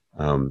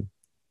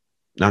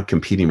 not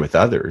competing with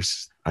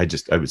others. I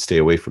would stay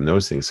away from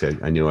those things.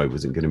 I knew I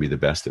wasn't going to be the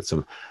best at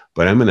some,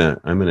 but I'm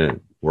gonna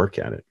work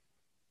at it.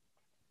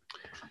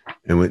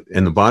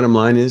 And the bottom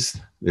line is,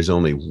 there's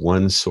only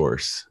one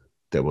source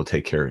that will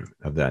take care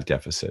of that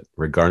deficit,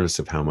 regardless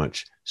of how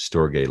much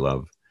storge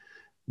love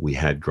we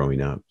had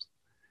growing up,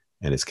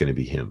 and it's going to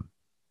be him.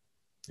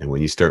 And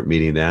when you start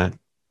meeting that,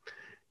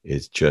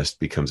 it just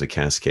becomes a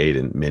cascade.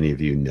 And many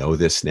of you know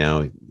this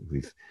now.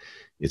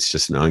 It's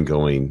just an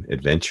ongoing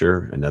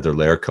adventure. Another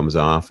layer comes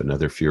off,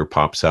 another fear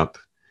pops up,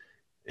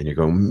 and you're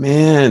going,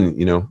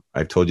 man,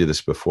 I've told you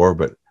this before,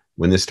 but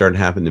when this started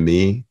happening to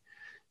me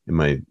in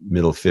my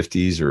middle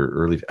 50s or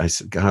early, I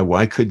said, God,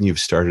 why couldn't you have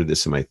started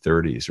this in my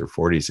 30s or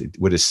 40s? It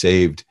would have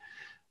saved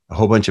a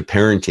whole bunch of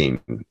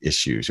parenting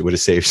issues. It would have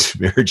saved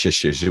marriage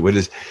issues.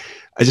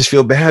 I just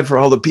feel bad for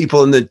all the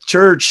people in the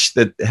church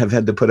that have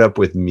had to put up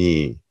with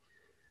me.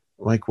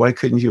 like, why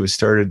couldn't you have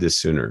started this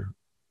sooner?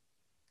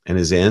 And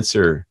his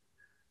answer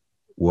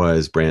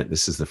was, Brant,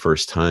 this is the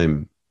first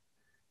time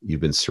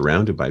you've been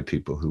surrounded by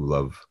people who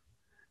love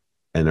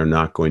and are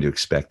not going to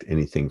expect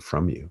anything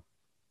from you.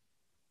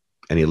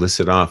 And he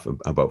listed off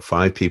about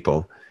 5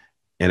 people.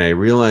 And I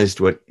realized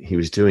what he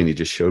was doing. He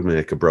just showed me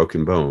like a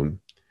broken bone.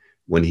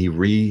 When he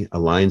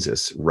realigns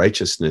us,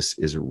 righteousness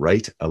is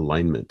right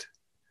alignment.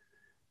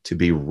 To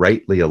be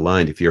rightly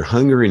aligned. If you're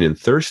hungering and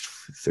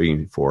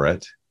thirsting for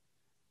it,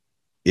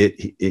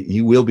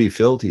 you will be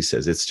filled, he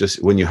says. It's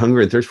just when you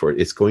hunger and thirst for it,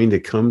 it's going to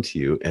come to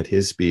you at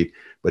his speed,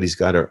 but he's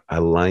got to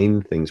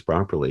align things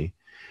properly.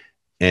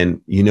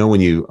 And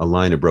when you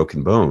align a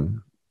broken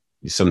bone,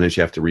 sometimes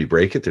you have to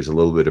re-break it. There's a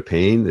little bit of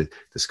pain.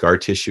 The scar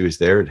tissue is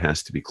there. It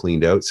has to be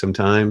cleaned out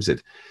sometimes.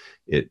 It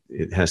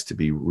has to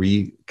be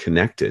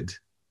reconnected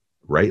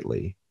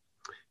rightly.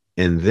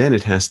 And then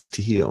it has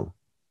to heal.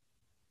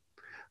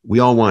 We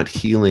all want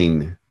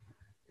healing,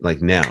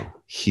 like now,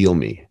 heal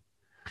me.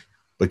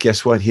 But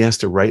guess what? He has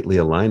to rightly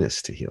align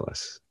us to heal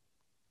us.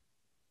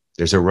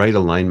 There's a right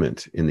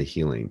alignment in the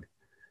healing.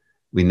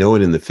 We know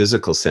it in the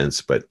physical sense,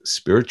 but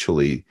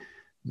spiritually,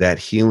 that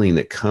healing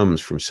that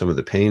comes from some of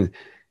the pain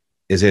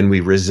is in we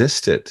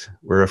resist it.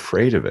 We're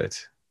afraid of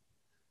it.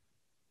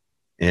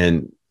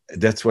 And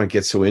that's why it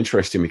gets so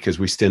interesting, because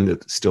we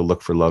still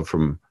look for love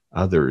from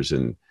others.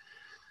 And,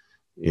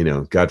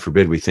 God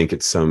forbid we think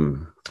it's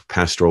some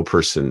pastoral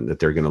person that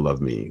they're going to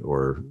love me,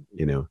 or,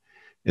 and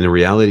the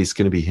reality is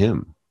going to be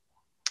him.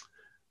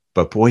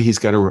 But boy, he's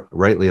got to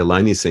rightly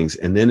align these things.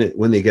 And then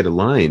when they get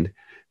aligned,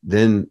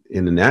 then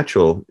in the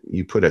natural,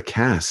 you put a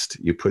cast,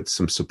 you put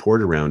some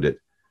support around it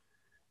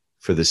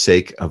for the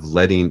sake of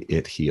letting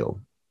it heal.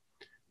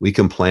 We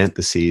can plant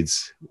the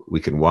seeds. We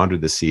can water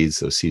the seeds.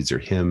 Those seeds are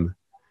him,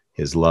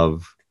 his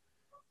love,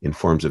 in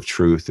forms of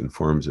truth,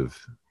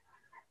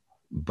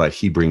 but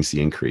he brings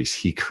the increase.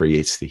 He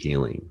creates the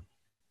healing.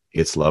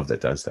 It's love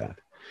that does that.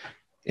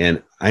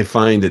 And I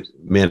find that,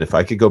 man, if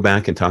I could go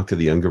back and talk to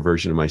the younger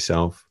version of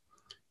myself,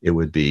 it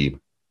would be,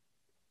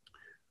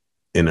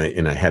 and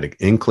I had an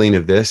inkling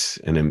of this,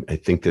 and I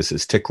think this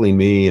is tickling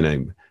me, and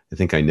I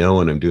think I know,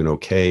 and I'm doing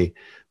okay,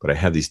 but I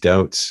have these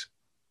doubts.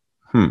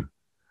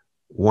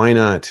 Why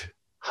not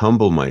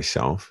humble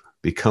myself,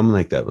 become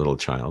like that little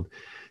child,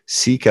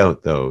 seek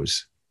out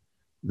those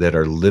that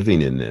are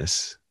living in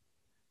this,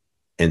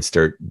 and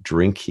start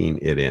drinking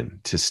it in.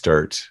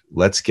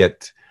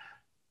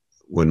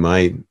 When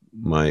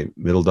my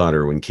middle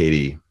daughter, when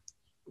Katie,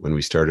 when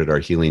we started our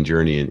healing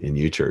journey in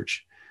U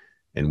Church,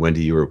 and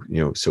Wendy, you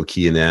were, so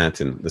key in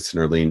that, and listen,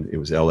 Arlene, it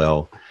was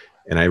LL.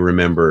 And I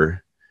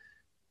remember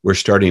we're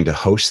starting to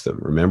host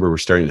them. I've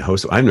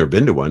never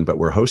been to one, but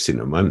we're hosting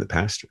them. I'm the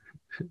pastor.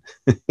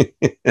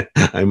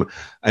 I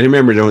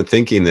remember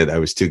thinking that I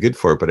was too good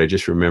for it, but I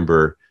just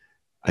remember,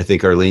 I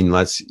think, Arlene,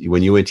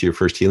 when you went to your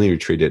first healing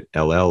retreat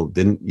at LL,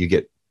 didn't you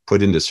get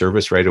put into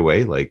service right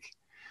away? Like,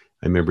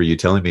 I remember you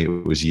telling me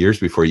it was years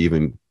before you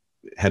even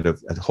had a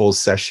whole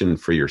session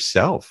for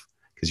yourself,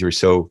 because you were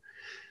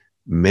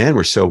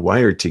we're so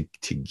wired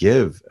to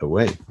give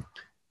away.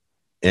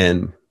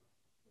 And,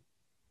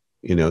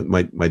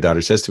 my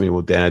daughter says to me,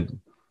 well, Dad,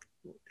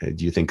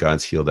 do you think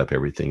God's healed up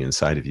everything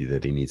inside of you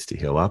that he needs to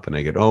heal up? And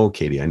I go, oh,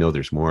 Katie, I know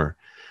there's more.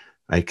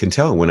 I can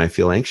tell when I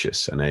feel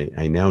anxious, and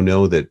I now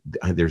know that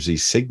there's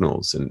these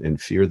signals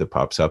and fear that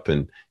pops up,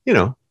 and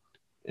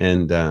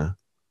and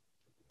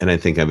I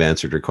think I've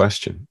answered her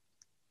question.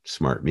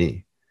 Smart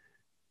me,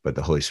 but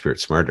the Holy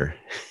Spirit's smarter,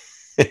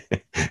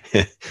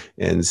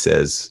 and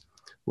says,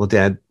 well,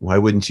 Dad, why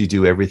wouldn't you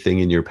do everything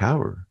in your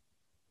power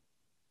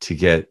to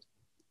get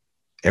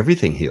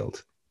everything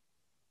healed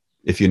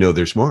if you know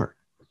there's more?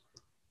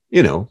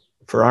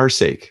 For our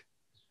sake,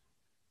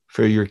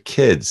 for your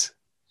kids,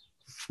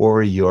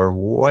 for your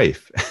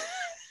wife.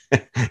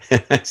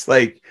 It's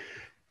like,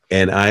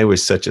 and I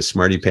was such a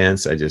smarty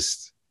pants.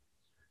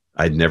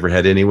 I'd never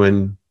had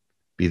anyone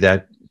be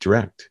that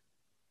direct.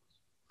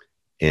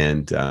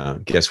 And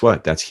guess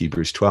what? That's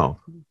Hebrews 12.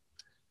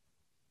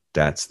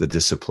 That's the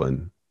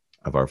discipline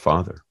of our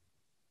Father.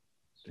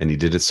 And he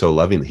did it so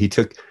lovingly. He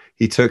took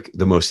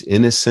the most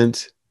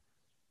innocent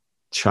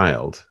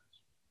child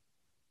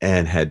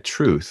and had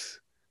truth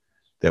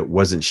that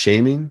wasn't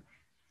shaming.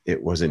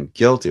 It wasn't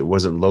guilt. It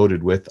wasn't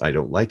loaded with, I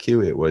don't like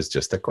you. It was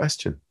just a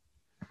question.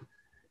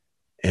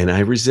 And I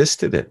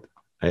resisted it.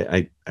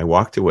 I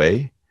walked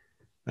away.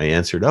 I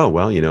answered, oh,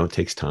 well, it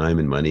takes time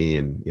and money,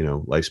 and,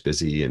 life's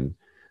busy. And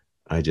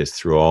I just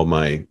threw all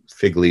my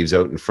fig leaves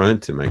out in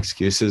front and my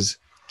excuses.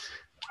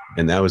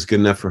 And that was good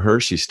enough for her.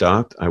 She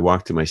stopped. I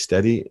walked to my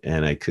study,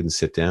 and I couldn't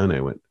sit down. I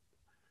went,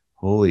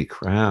 holy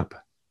crap.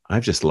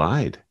 I've just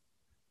lied.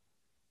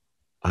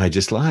 I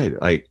just lied.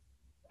 I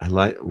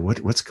lied.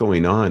 What's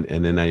going on?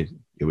 And then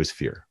it was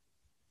fear.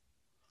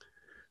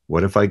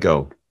 What if I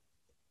go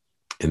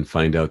and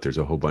find out there's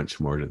a whole bunch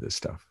more to this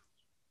stuff?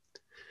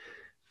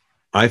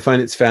 I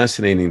find it's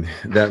fascinating,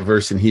 that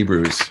verse in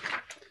Hebrews.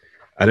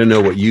 I don't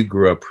know what you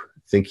grew up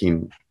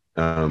thinking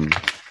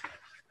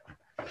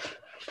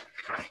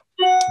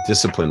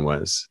discipline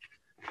was,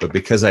 But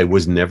because I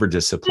was never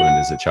disciplined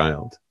as a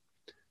child,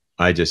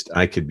 I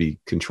could be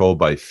controlled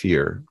by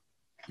fear.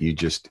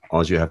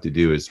 All you have to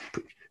do is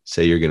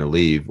say you're going to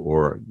leave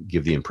or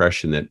give the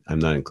impression that I'm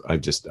not,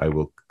 I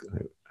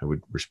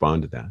would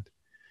respond to that.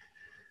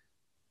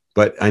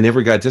 But I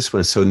never got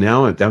disciplined. So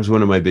now that was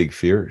one of my big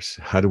fears.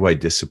 How do I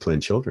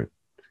discipline children?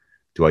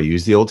 Do I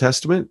use the Old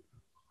Testament?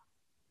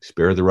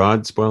 Spare the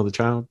rod, spoil the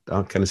child,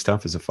 that kind of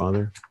stuff as a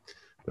father.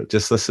 But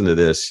just listen to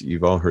this.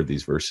 You've all heard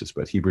these verses,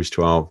 but Hebrews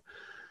 12,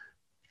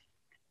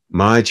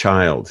 my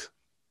child,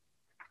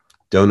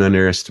 don't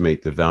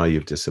underestimate the value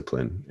of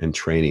discipline and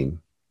training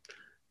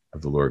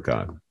of the Lord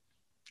God.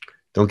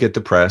 Don't get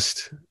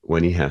depressed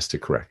when he has to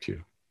correct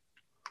you.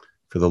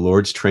 For the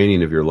Lord's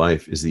training of your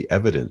life is the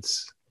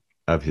evidence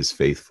of his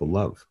faithful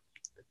love.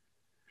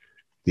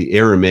 The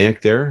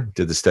Aramaic there,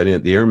 did the study,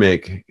 the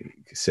Aramaic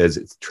says,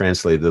 it's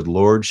translated, the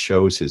Lord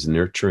shows his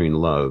nurturing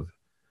love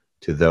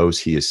to those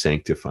he is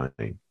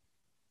sanctifying.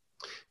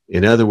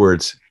 In other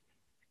words,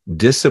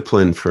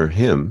 discipline for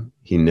him,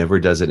 he never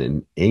does it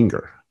in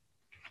anger.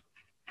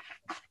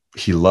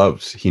 He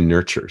loves, he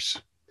nurtures.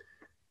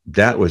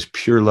 That was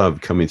pure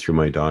love coming through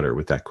my daughter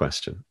with that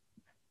question.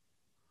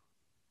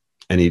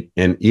 And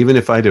even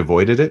if I'd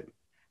avoided it,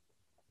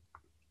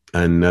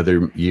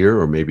 another year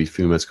or maybe a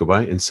few months go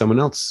by and someone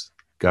else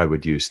God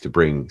would use to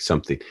bring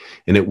something.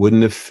 And it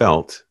wouldn't have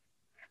felt,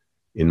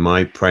 in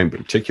my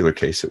particular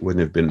case, it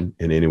wouldn't have been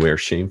in any way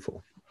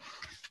shameful.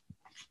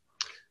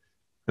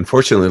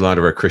 Unfortunately, a lot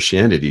of our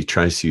Christianity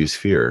tries to use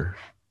fear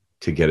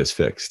to get us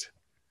fixed.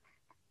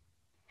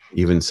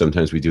 Even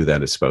sometimes we do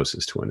that as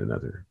spouses to one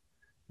another.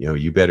 You know,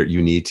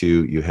 you need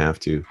to, you have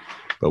to.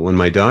 But when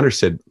my daughter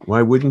said,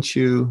 why wouldn't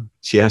you?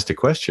 She asked a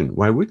question,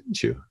 why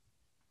wouldn't you?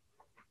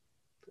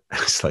 I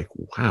was like,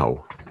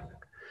 wow.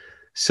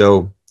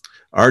 So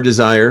our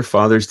desire,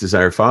 fathers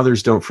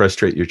don't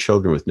frustrate your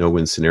children with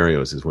no-win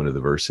scenarios is one of the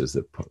verses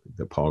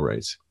that Paul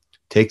writes.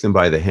 Take them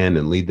by the hand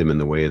and lead them in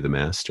the way of the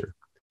master.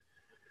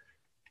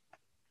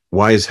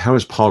 How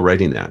is Paul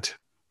writing that?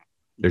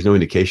 There's no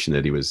indication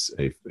that he was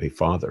a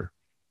father.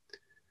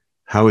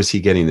 How is he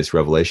getting this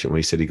revelation? Well,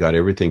 he said he got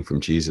everything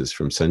from Jesus,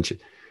 from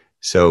sonship.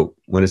 So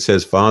when it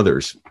says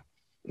fathers,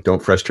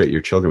 don't frustrate your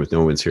children with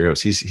no-win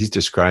scenarios, he's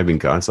describing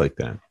God's like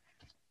that.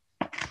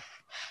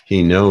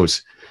 He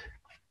knows.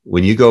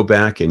 When you go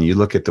back and you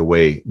look at the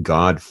way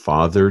God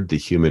fathered the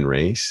human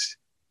race,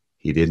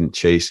 he didn't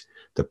chase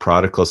the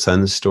prodigal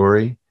son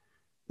story.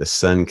 The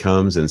son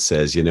comes and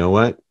says, you know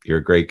what? You're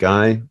a great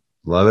guy.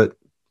 Love it.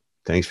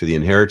 Thanks for the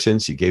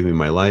inheritance. You gave me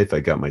my life. I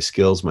got my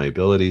skills, my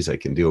abilities. I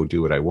can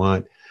do what I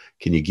want.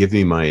 Can you give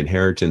me my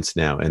inheritance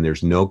now? And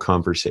there's no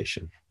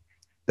conversation.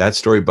 That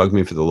story bugged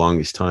me for the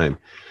longest time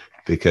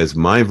because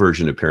my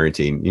version of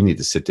parenting, you need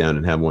to sit down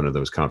and have one of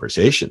those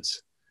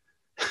conversations.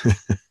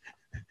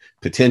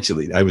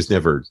 Potentially, I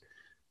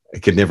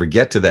could never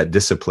get to that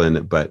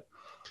discipline, but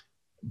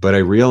I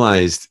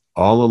realized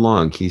all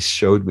along he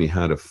showed me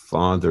how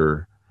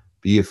to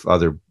be a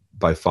father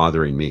by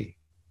fathering me.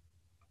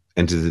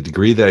 And to the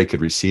degree that I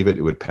could receive it,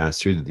 it would pass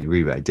through. The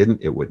degree that I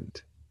didn't, it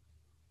wouldn't.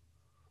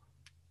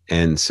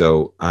 And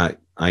so I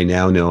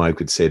now know I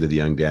could say to the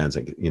young dads,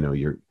 like, you know,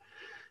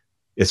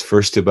 it's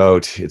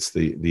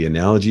the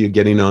analogy of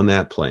getting on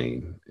that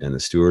plane, and the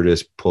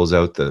stewardess pulls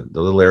out the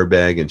little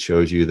airbag and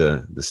shows you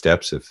the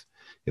steps.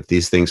 If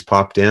these things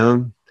pop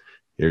down,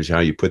 here's how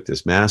you put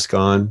this mask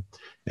on,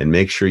 and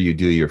make sure you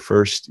do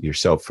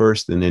yourself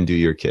first, and then do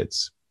your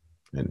kids.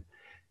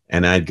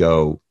 And I'd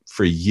go,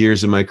 for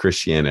years of my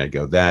Christianity, I'd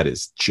go, that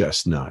is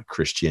just not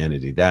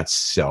Christianity. That's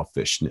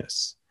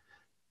selfishness.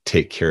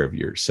 Take care of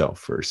yourself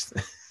first.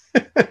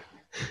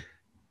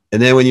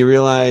 And then when you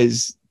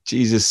realize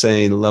Jesus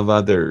saying, love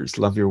others,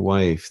 love your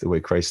wife, the way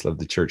Christ loved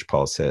the church,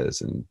 Paul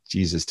says, and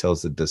Jesus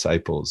tells the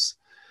disciples,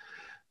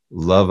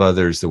 love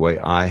others the way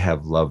I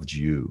have loved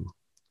you.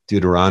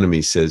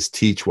 Deuteronomy says,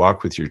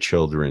 walk with your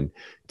children,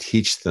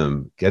 teach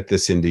them, get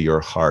this into your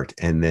heart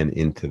and then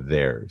into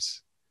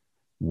theirs.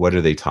 What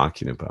are they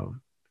talking about?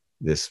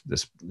 This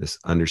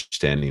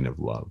understanding of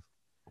love.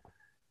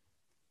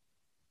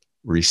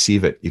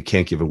 Receive it. You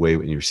can't give away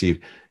what you receive.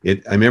 I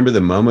remember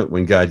the moment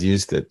when God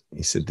used it.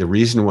 He said, the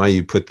reason why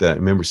you put that, I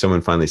remember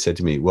someone finally said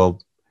to me,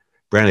 well,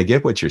 Brian, I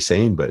get what you're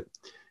saying, but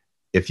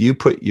if you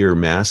put your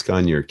mask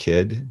on your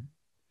kid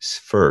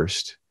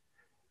first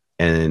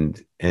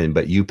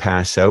but you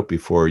pass out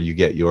before you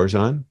get yours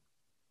on,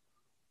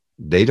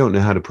 they don't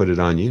know how to put it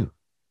on you.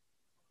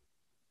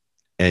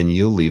 And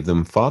you'll leave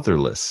them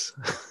fatherless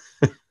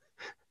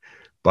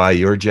by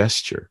your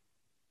gesture.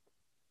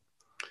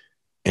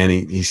 And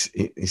he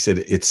said,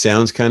 it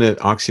sounds kind of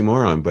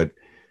oxymoron, but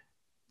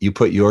you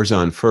put yours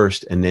on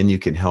first and then you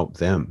can help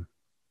them.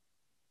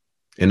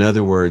 In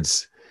other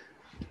words,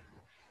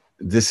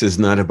 this is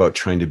not about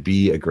trying to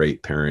be a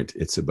great parent.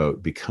 It's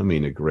about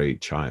becoming a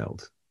great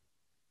child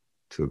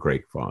to a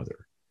great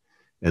father.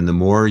 And the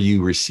more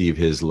you receive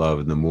his love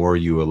and the more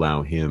you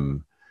allow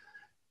him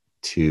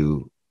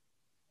to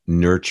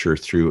nurture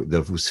through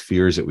those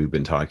fears that we've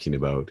been talking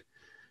about,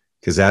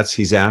 because that's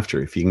he's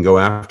after. If he can go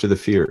after the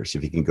fears,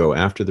 if he can go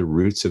after the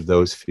roots of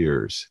those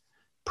fears,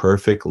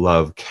 perfect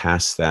love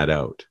casts that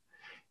out.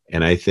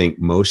 And I think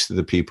most of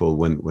the people,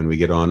 when we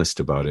get honest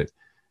about it,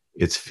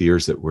 it's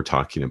fears that we're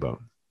talking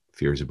about.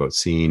 Fears about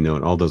seeing,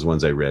 knowing, all those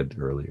ones I read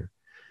earlier.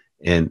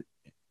 And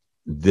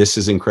this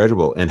is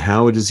incredible. And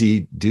how does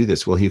he do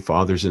this? Well, he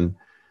fathers in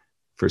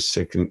 1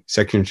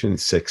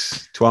 Corinthians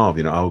 6:12,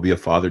 you know, I will be a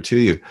father to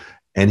you.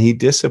 And he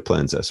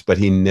disciplines us, but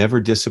he never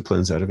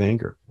disciplines out of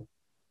anger.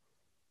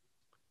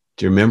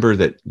 Do you remember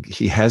that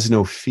he has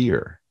no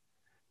fear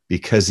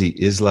because he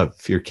is love?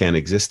 Fear can't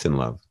exist in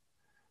love.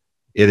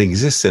 It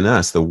exists in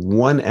us. The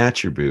one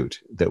attribute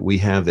that we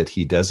have that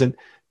he doesn't,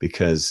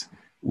 because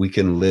we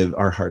can live,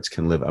 our hearts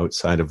can live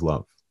outside of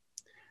love.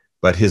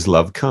 But his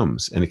love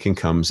comes, and it can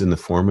come in the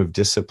form of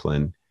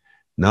discipline,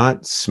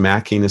 not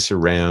smacking us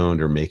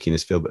around or making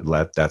us feel,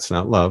 but that's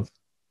not love.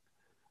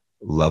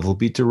 Love will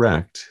be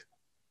direct,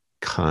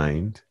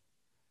 kind,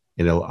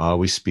 and it'll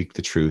always speak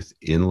the truth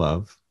in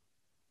love.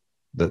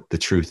 The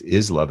truth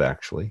is love,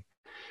 actually,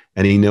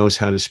 and he knows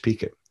how to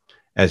speak it.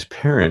 As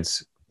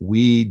parents,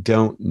 we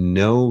don't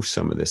know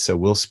some of this, so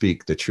we'll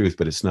speak the truth,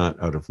 but it's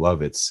not out of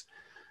love. It's,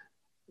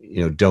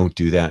 you know, don't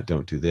do that,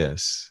 don't do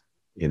this.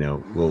 You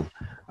know, well,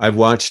 I've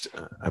watched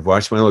my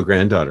little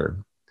granddaughter,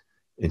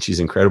 and she's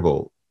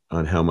incredible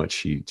on how much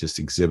she just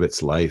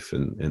exhibits life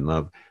and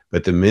love.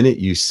 But the minute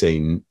you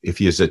say, if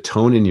there's a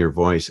tone in your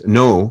voice,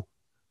 no,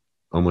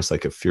 almost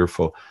like a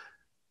fearful,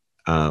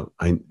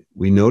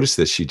 we noticed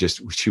that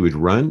she would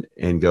run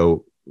and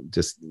go,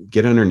 just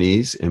get on her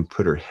knees and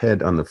put her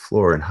head on the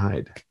floor and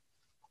hide.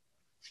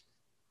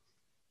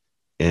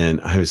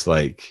 And I was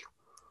like,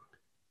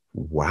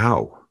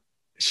 wow,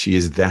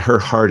 her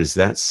heart is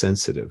that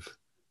sensitive.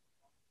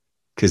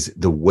 Because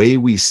the way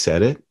we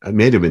said it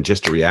may have been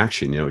just a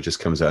reaction, you know, it just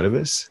comes out of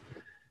us.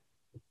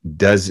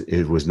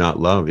 It was not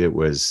love, it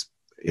was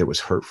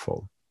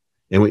hurtful.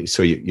 And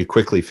so you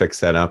quickly fix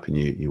that up and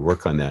you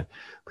work on that.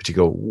 But you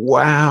go,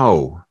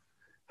 wow,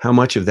 how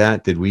much of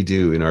that did we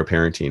do in our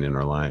parenting in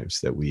our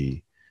lives, that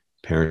we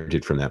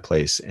parented from that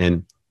place?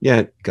 And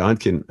yet God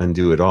can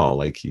undo it all.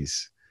 Like he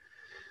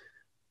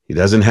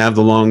doesn't have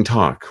the long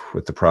talk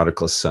with the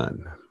prodigal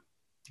son.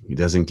 He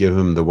doesn't give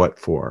him the what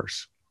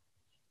fors.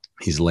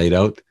 He's laid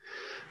out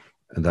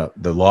the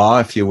law,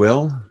 if you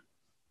will.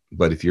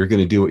 But if you're going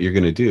to do what you're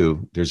going to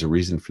do, there's a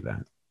reason for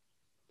that.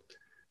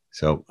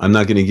 So I'm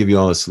not going to give you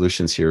all the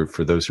solutions here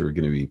for those who are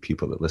going to be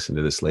people that listen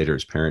to this later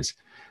as parents.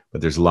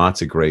 But there's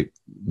lots of great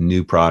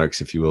new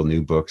products, if you will,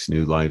 new books,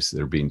 new lives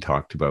that are being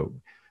talked about.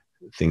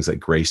 Things like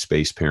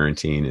grace-based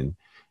parenting,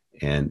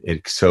 and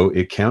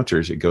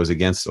it goes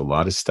against a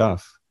lot of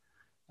stuff.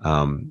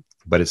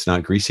 But it's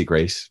not greasy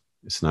grace.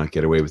 It's not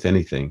get away with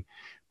anything.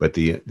 But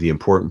the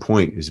important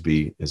point is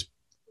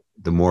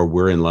the more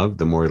we're in love,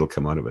 the more it'll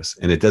come out of us.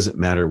 And it doesn't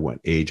matter what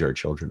age our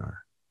children are.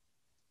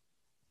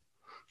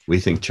 We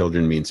think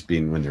children means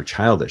being when they're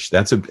childish.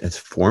 It's a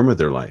form of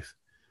their life.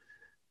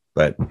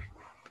 But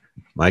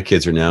my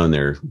kids are now, and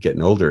they're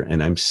getting older,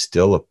 and I'm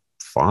still a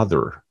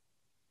father,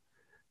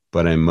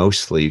 but I'm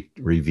mostly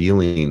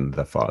revealing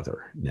the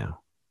father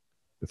now.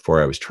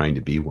 Before I was trying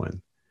to be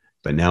one,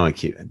 but now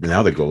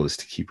the goal is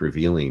to keep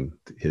revealing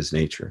his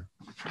nature.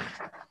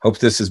 Hope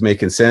this is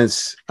making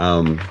sense.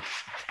 Had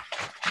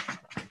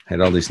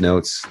all these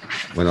notes,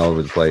 went all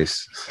over the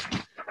place.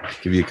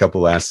 Give you a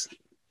couple last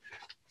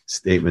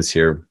statements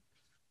here.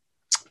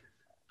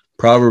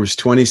 Proverbs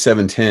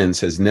 27:10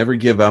 says, never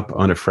give up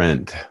on a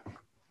friend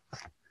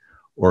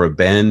or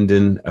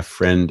abandon a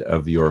friend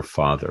of your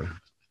father.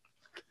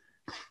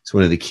 It's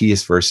one of the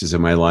keyest verses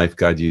in my life.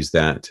 God used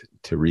that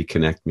to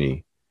reconnect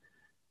me,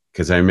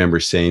 because I remember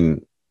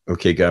saying,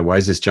 okay, God, why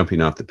is this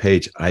jumping off the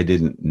page? I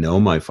didn't know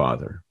my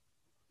father.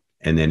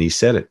 And then he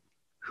said it.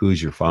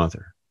 Who's your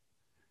father?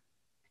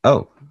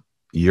 Oh,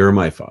 you're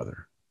my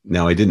father.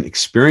 Now, I didn't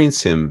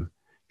experience him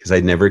because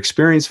I'd never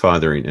experienced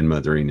fathering and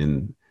mothering.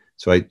 And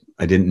so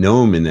I didn't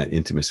know him in that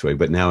intimate way,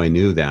 but now I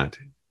knew that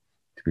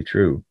to be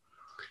true.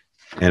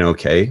 And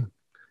okay,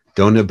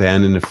 don't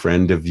abandon a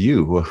friend of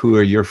you. Well, who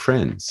are your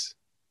friends?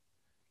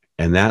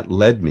 And that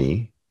led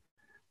me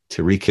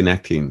to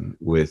reconnecting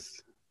with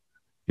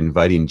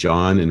inviting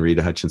John and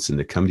Rita Hutchinson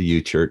to come to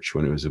U Church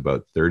when it was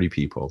about 30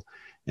 people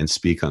and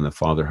speak on the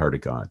Father Heart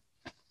of God.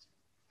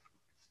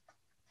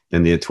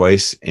 And they had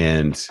twice,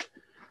 and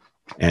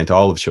Aunt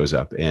Olive shows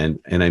up. And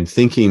I'm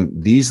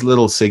thinking, these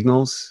little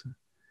signals,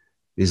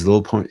 these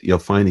little points, you'll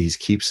find that he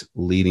keeps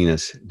leading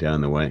us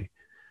down the way.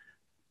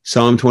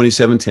 Psalm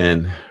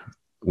 27:10,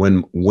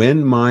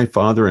 when my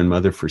father and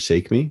mother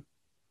forsake me,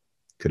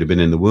 could have been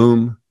in the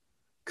womb,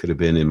 could have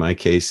been, in my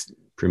case,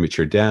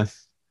 premature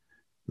death,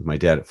 with my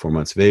dad at 4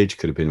 months of age,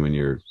 could have been when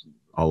you're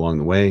all along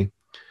the way.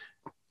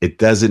 It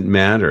doesn't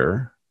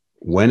matter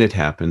when it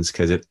happens,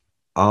 because it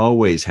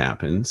always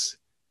happens,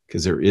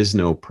 because there is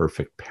no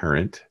perfect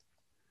parent.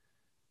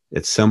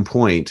 At some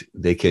point,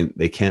 they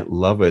can't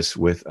love us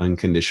with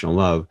unconditional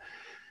love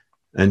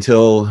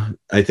until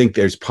I think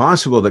there's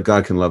possible that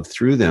God can love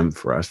through them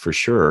for us, for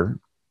sure.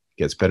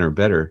 It gets better and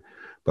better.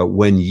 But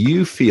when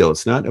you feel,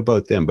 it's not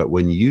about them, but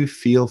when you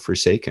feel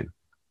forsaken,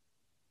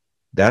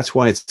 that's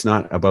why it's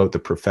not about the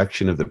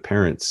perfection of the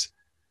parents.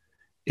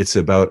 It's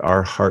about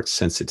our heart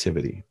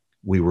sensitivity.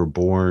 We were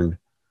born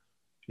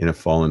in a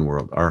fallen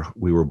world.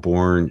 We were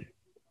born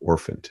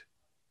orphaned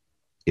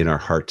in our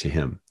heart to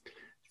him.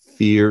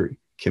 Fear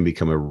can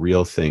become a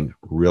real thing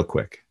real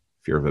quick.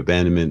 Fear of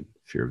abandonment,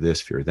 fear of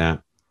this, fear of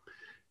that,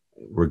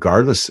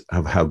 regardless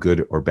of how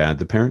good or bad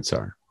the parents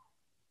are.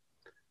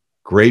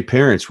 Great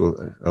parents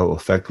will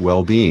affect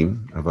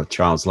well-being of a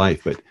child's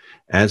life. But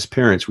as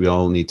parents, we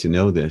all need to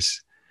know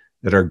this,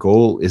 that our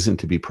goal isn't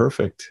to be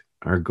perfect.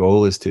 Our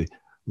goal is to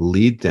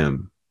lead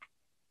them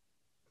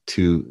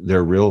to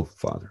their real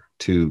father,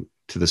 to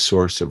the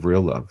source of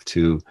real love,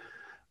 to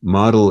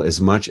model as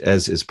much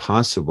as is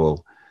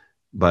possible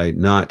by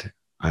not,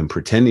 I'm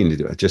pretending to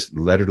do it, just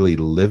literally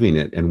living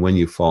it. And when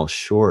you fall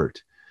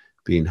short,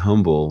 being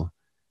humble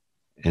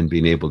and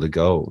being able to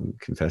go and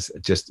confess,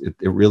 it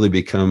really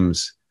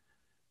becomes,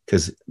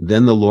 because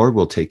then the Lord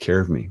will take care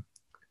of me.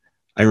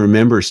 I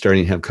remember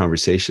starting to have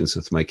conversations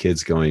with my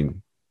kids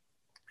going,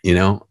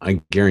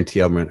 I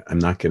guarantee I'm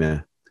not going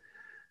to,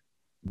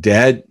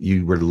 Dad,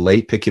 you were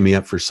late picking me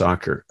up for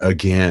soccer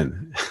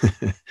again.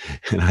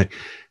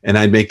 and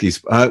I'd make these,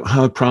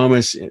 I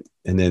promise.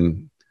 And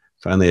then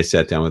finally I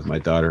sat down with my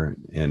daughter,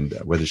 and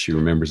whether she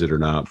remembers it or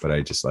not, but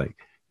I just like,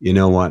 you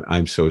know what?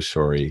 I'm so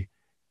sorry.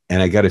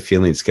 And I got a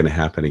feeling it's going to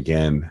happen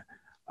again.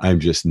 I'm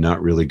just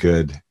not really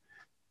good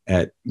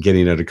at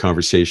getting out of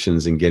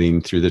conversations and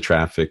getting through the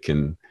traffic.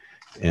 And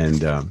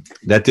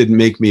that didn't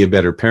make me a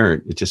better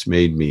parent. It just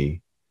made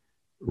me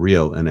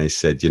real. And I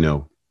said,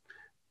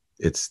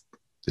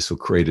 this will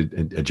create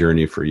a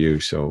journey for you.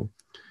 So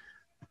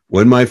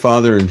when my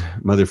father and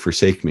mother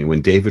forsake me,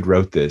 when David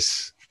wrote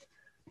this,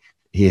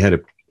 he had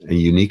a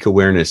unique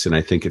awareness, and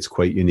I think it's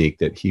quite unique,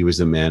 that he was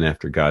a man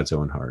after God's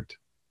own heart.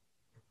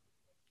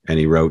 And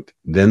he wrote,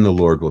 then the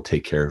Lord will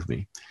take care of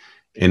me.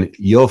 And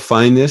you'll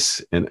find this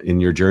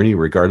in your journey,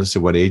 regardless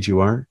of what age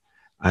you are.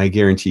 I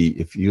guarantee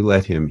if you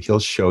let him, he'll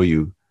show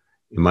you,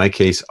 in my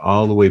case,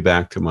 all the way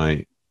back to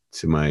my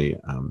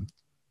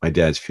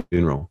dad's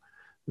funeral,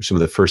 were some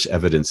of the first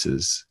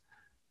evidences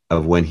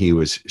of when he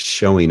was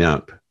showing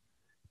up,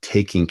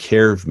 taking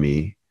care of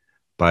me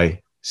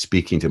by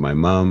speaking to my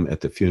mom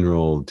at the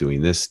funeral,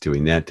 doing this,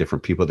 doing that,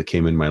 different people that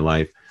came in my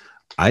life.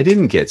 I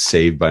didn't get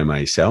saved by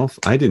myself.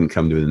 I didn't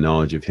come to the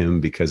knowledge of him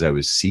because I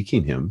was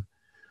seeking him.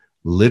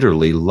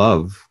 Literally,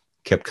 love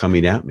kept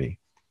coming at me.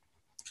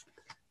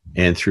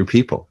 And through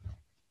people,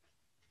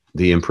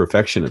 the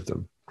imperfection of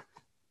them.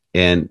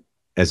 And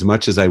as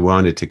much as I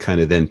wanted to kind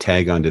of then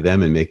tag onto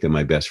them and make them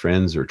my best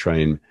friends or try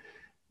and,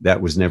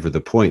 that was never the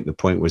point. The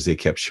point was they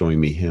kept showing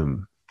me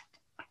him.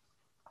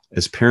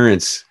 As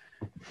parents,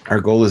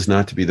 our goal is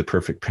not to be the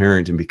perfect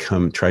parent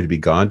and try to be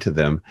God to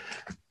them.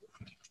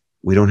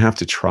 We don't have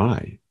to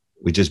try.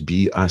 We just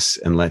be us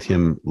and let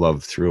him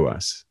love through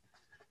us.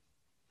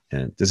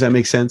 And does that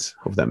make sense?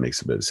 Hope that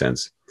makes a bit of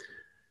sense.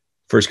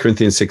 1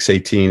 Corinthians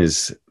 6:18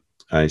 is,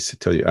 I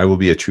tell you, I will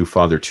be a true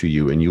father to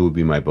you, and you will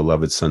be my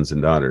beloved sons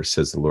and daughters,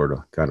 says the Lord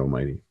God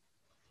Almighty.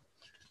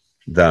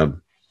 The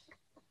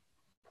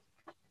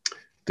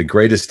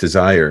greatest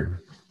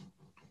desire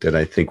that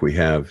I think we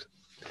have,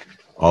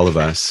 all of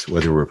us,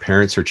 whether we're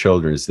parents or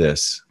children, is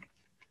this.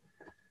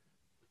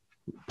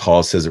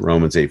 Paul says at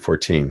Romans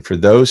 8:14, for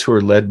those who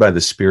are led by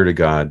the Spirit of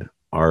God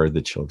are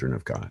the children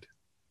of God.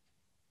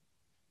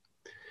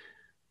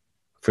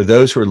 For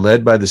those who are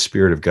led by the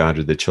Spirit of God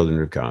are the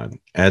children of God.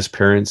 As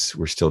parents,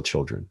 we're still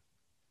children.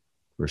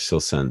 We're still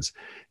sons.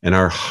 And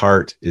our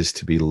heart is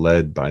to be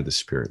led by the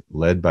Spirit,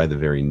 led by the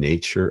very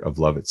nature of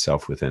love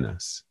itself within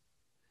us.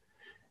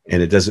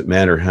 And it doesn't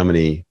matter how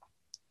many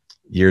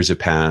years have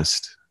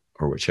passed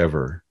or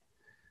whichever,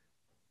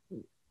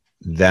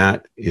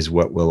 that is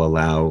what will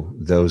allow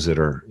those that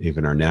are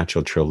even our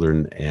natural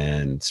children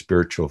and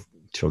spiritual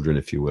children,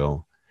 if you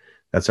will,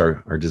 that's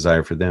our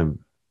desire for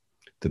them,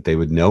 that they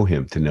would know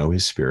him, to know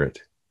his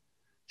Spirit,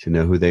 to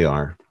know who they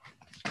are,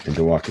 and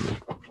to walk in him.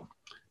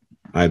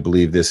 I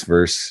believe this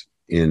verse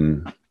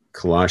in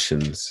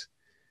Colossians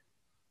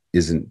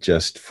isn't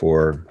just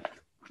for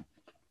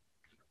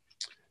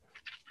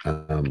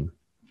the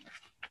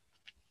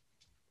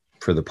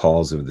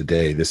Pauls of the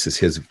day. This is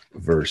his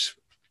verse.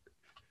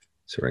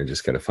 Sorry, I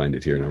just got to find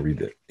it here and I'll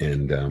read it.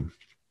 And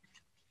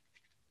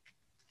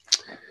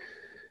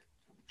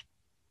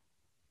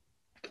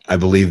I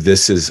believe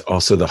this is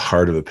also the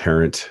heart of a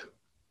parent.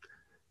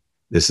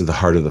 This is the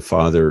heart of the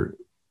Father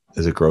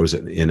as it grows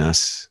in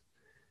us,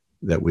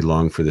 that we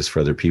long for this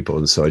for other people.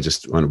 And so I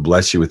just want to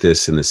bless you with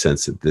this, in the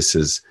sense that this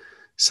is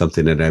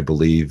something that I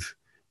believe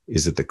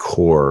is at the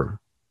core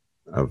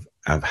of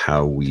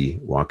how we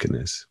walk in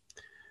this.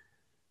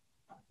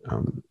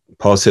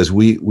 Paul says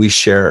we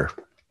share.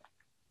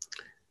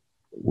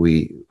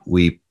 We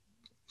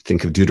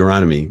think of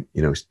Deuteronomy,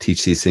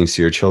 teach these things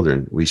to your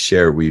children. We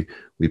share, we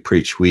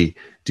preach. We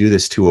do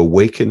this to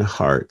awaken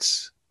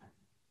hearts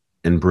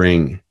and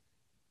bring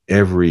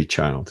every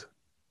child,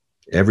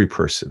 every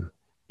person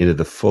into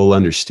the full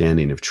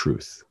understanding of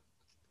truth.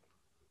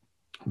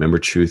 Remember,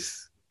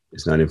 truth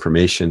is not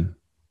information,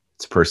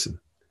 it's a person.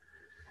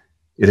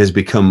 It has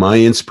become my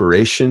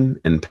inspiration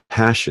and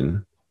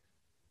passion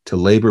to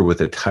labor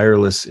with a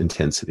tireless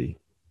intensity,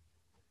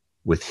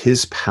 with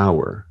his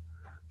power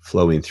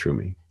flowing through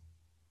me,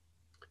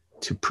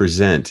 to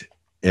present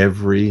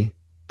every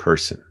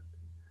person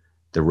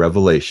the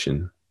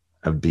revelation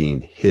of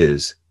being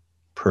his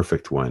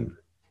perfect one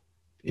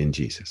in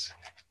Jesus.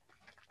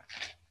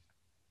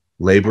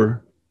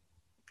 Labor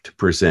to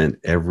present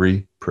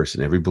every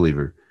person, every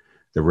believer,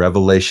 the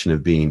revelation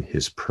of being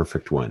his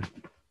perfect one.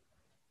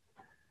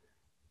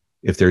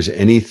 If there's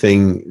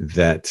anything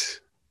that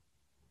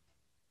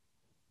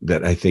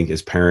I think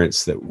as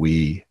parents that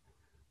we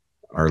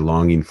are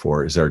longing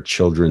for is our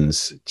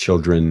children's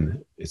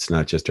children. It's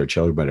not just our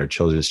children, but our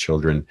children's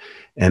children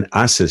and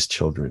us as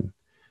children,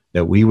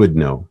 that we would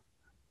know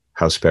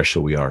how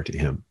special we are to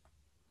him,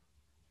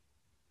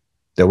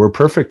 that we're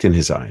perfect in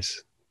his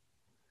eyes.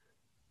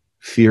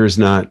 Fear is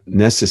not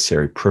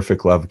necessary.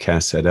 Perfect love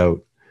casts that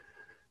out.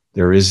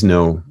 There is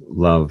no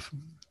love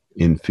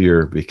in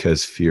fear,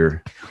 because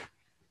fear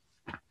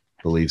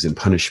believes in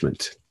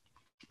punishment.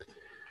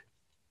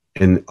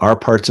 And our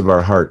parts of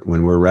our heart,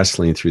 when we're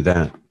wrestling through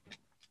that,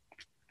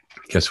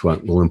 guess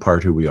what? We'll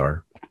impart who we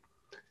are.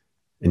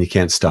 And you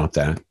can't stop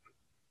that.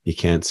 You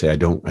can't say, I'm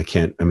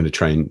going to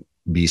try and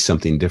be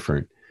something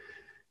different.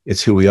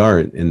 It's who we are.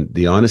 And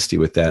the honesty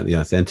with that, the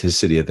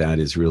authenticity of that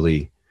is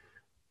really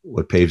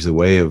what paves the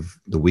way of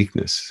the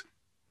weakness.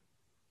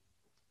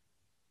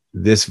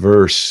 This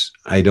verse,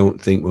 I don't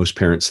think most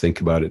parents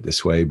think about it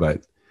this way,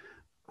 but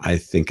I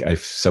think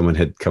someone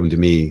had come to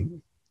me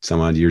some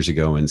odd years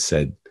ago and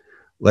said,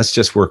 let's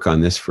just work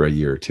on this for a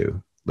year or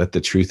two. Let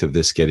the truth of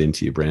this get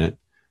into you, Brant.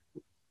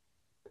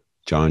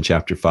 John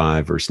chapter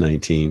 5, verse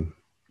 19.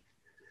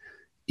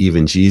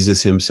 Even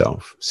Jesus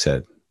himself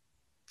said,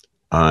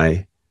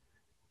 I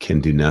can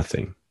do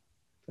nothing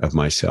of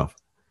myself.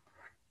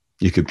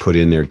 You could put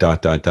in there ...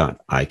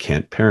 I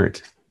can't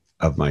parent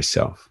of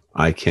myself.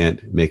 I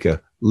can't make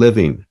a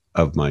living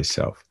of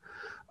myself.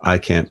 I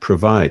can't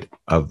provide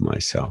of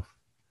myself.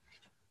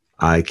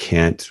 I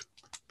can't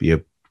be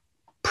a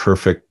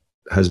perfect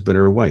husband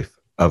or wife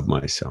of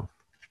myself.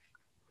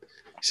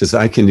 He says,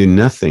 I can do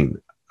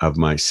nothing of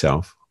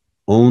myself,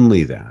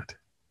 only that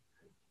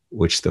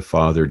which the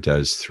Father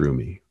does through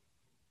me.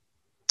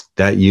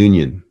 That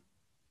union,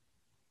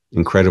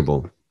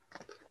 incredible.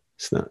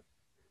 It's not.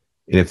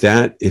 And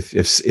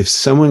if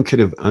someone could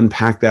have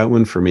unpacked that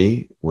one for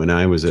me when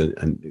I was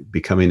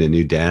becoming a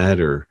new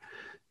dad or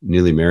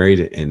newly married,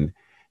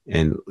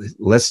 and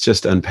let's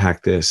just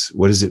unpack this.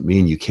 What does it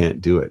mean you can't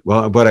do it?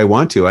 Well, but I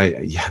want to.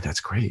 Yeah,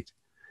 that's great.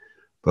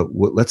 But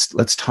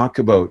let's talk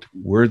about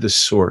where the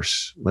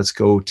source. Let's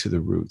go to the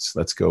roots.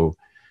 Let's go.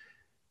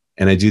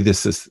 And I do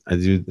this.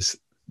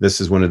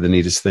 This is one of the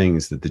neatest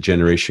things, that the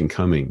generation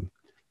coming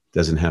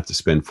doesn't have to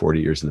spend 40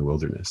 years in the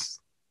wilderness,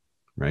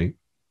 right?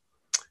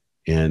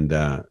 And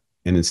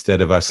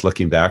instead of us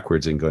looking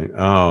backwards and going,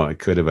 oh, I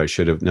could have, I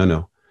should have.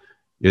 No,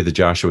 you're the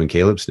Joshua and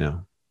Caleb's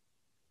now.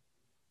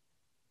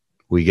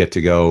 We get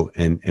to go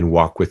and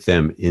walk with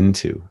them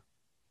into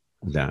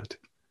that.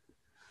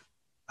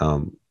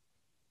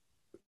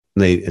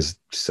 As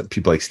some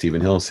people like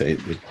Stephen Hill say,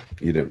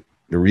 the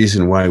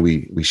reason why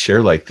we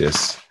share like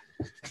this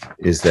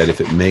is that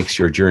if it makes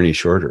your journey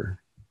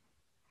shorter,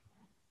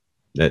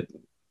 that,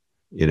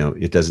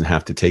 it doesn't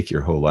have to take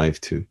your whole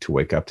life to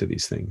wake up to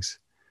these things.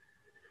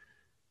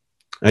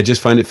 I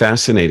just find it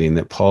fascinating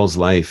that Paul's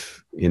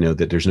life,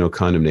 that there's no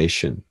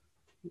condemnation.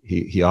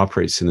 He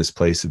operates in this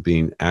place of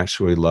being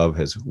actually love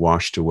has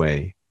washed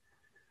away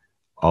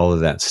all of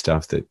that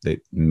stuff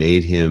that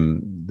made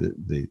him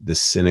the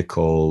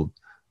cynical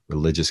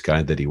religious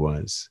guy that he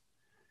was.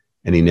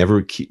 And you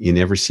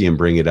never see him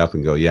bring it up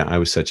and go, yeah, I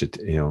was such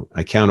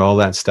I count all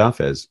that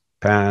stuff as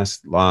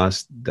past,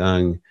 lost,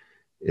 done.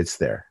 It's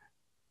there.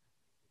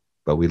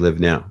 But we live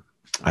now.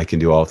 I can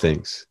do all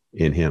things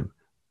in him.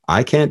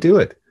 I can't do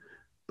it,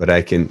 but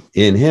I can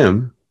in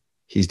him.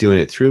 He's doing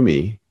it through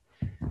me.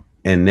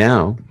 And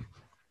now,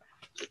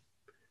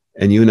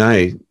 and you and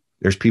I,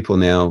 there's people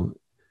now,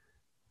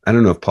 I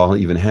don't know if Paul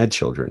even had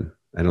children.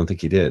 I don't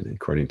think he did,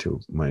 according to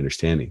my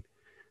understanding.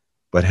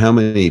 But how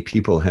many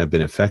people have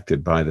been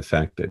affected by the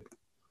fact that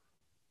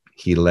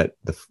he let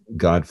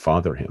God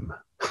father him?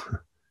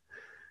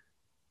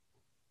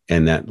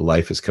 And that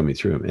life is coming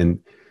through him. And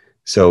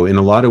so in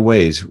a lot of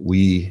ways,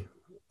 we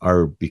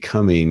are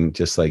becoming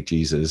just like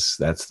Jesus.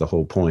 That's the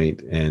whole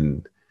point.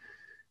 And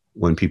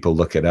when people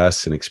look at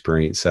us and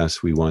experience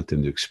us, we want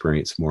them to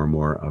experience more and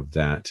more of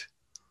that.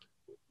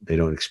 They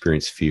don't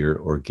experience fear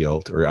or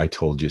guilt or I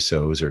told you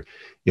so's, or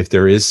if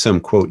there is some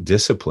quote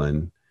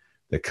discipline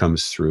that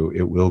comes through,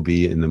 it will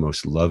be in the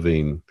most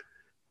loving.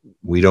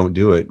 We don't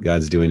do it.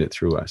 God's doing it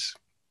through us.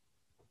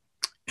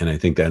 And I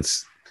think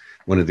that's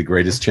one of the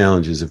greatest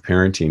challenges of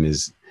parenting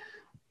is,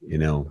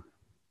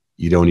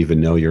 you don't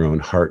even know your own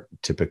heart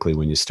typically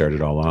when you start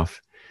it all off.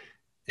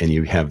 And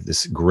you have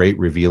this great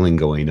revealing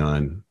going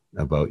on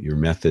about your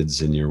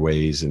methods and your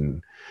ways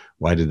and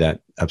why did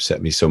that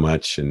upset me so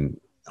much and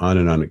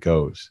on it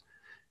goes.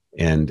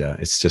 And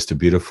it's just a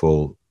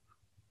beautiful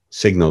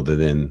signal to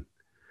then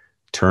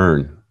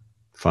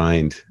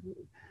find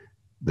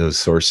those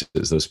sources,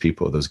 those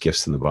people, those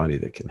gifts in the body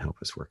that can help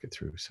us work it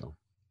through. So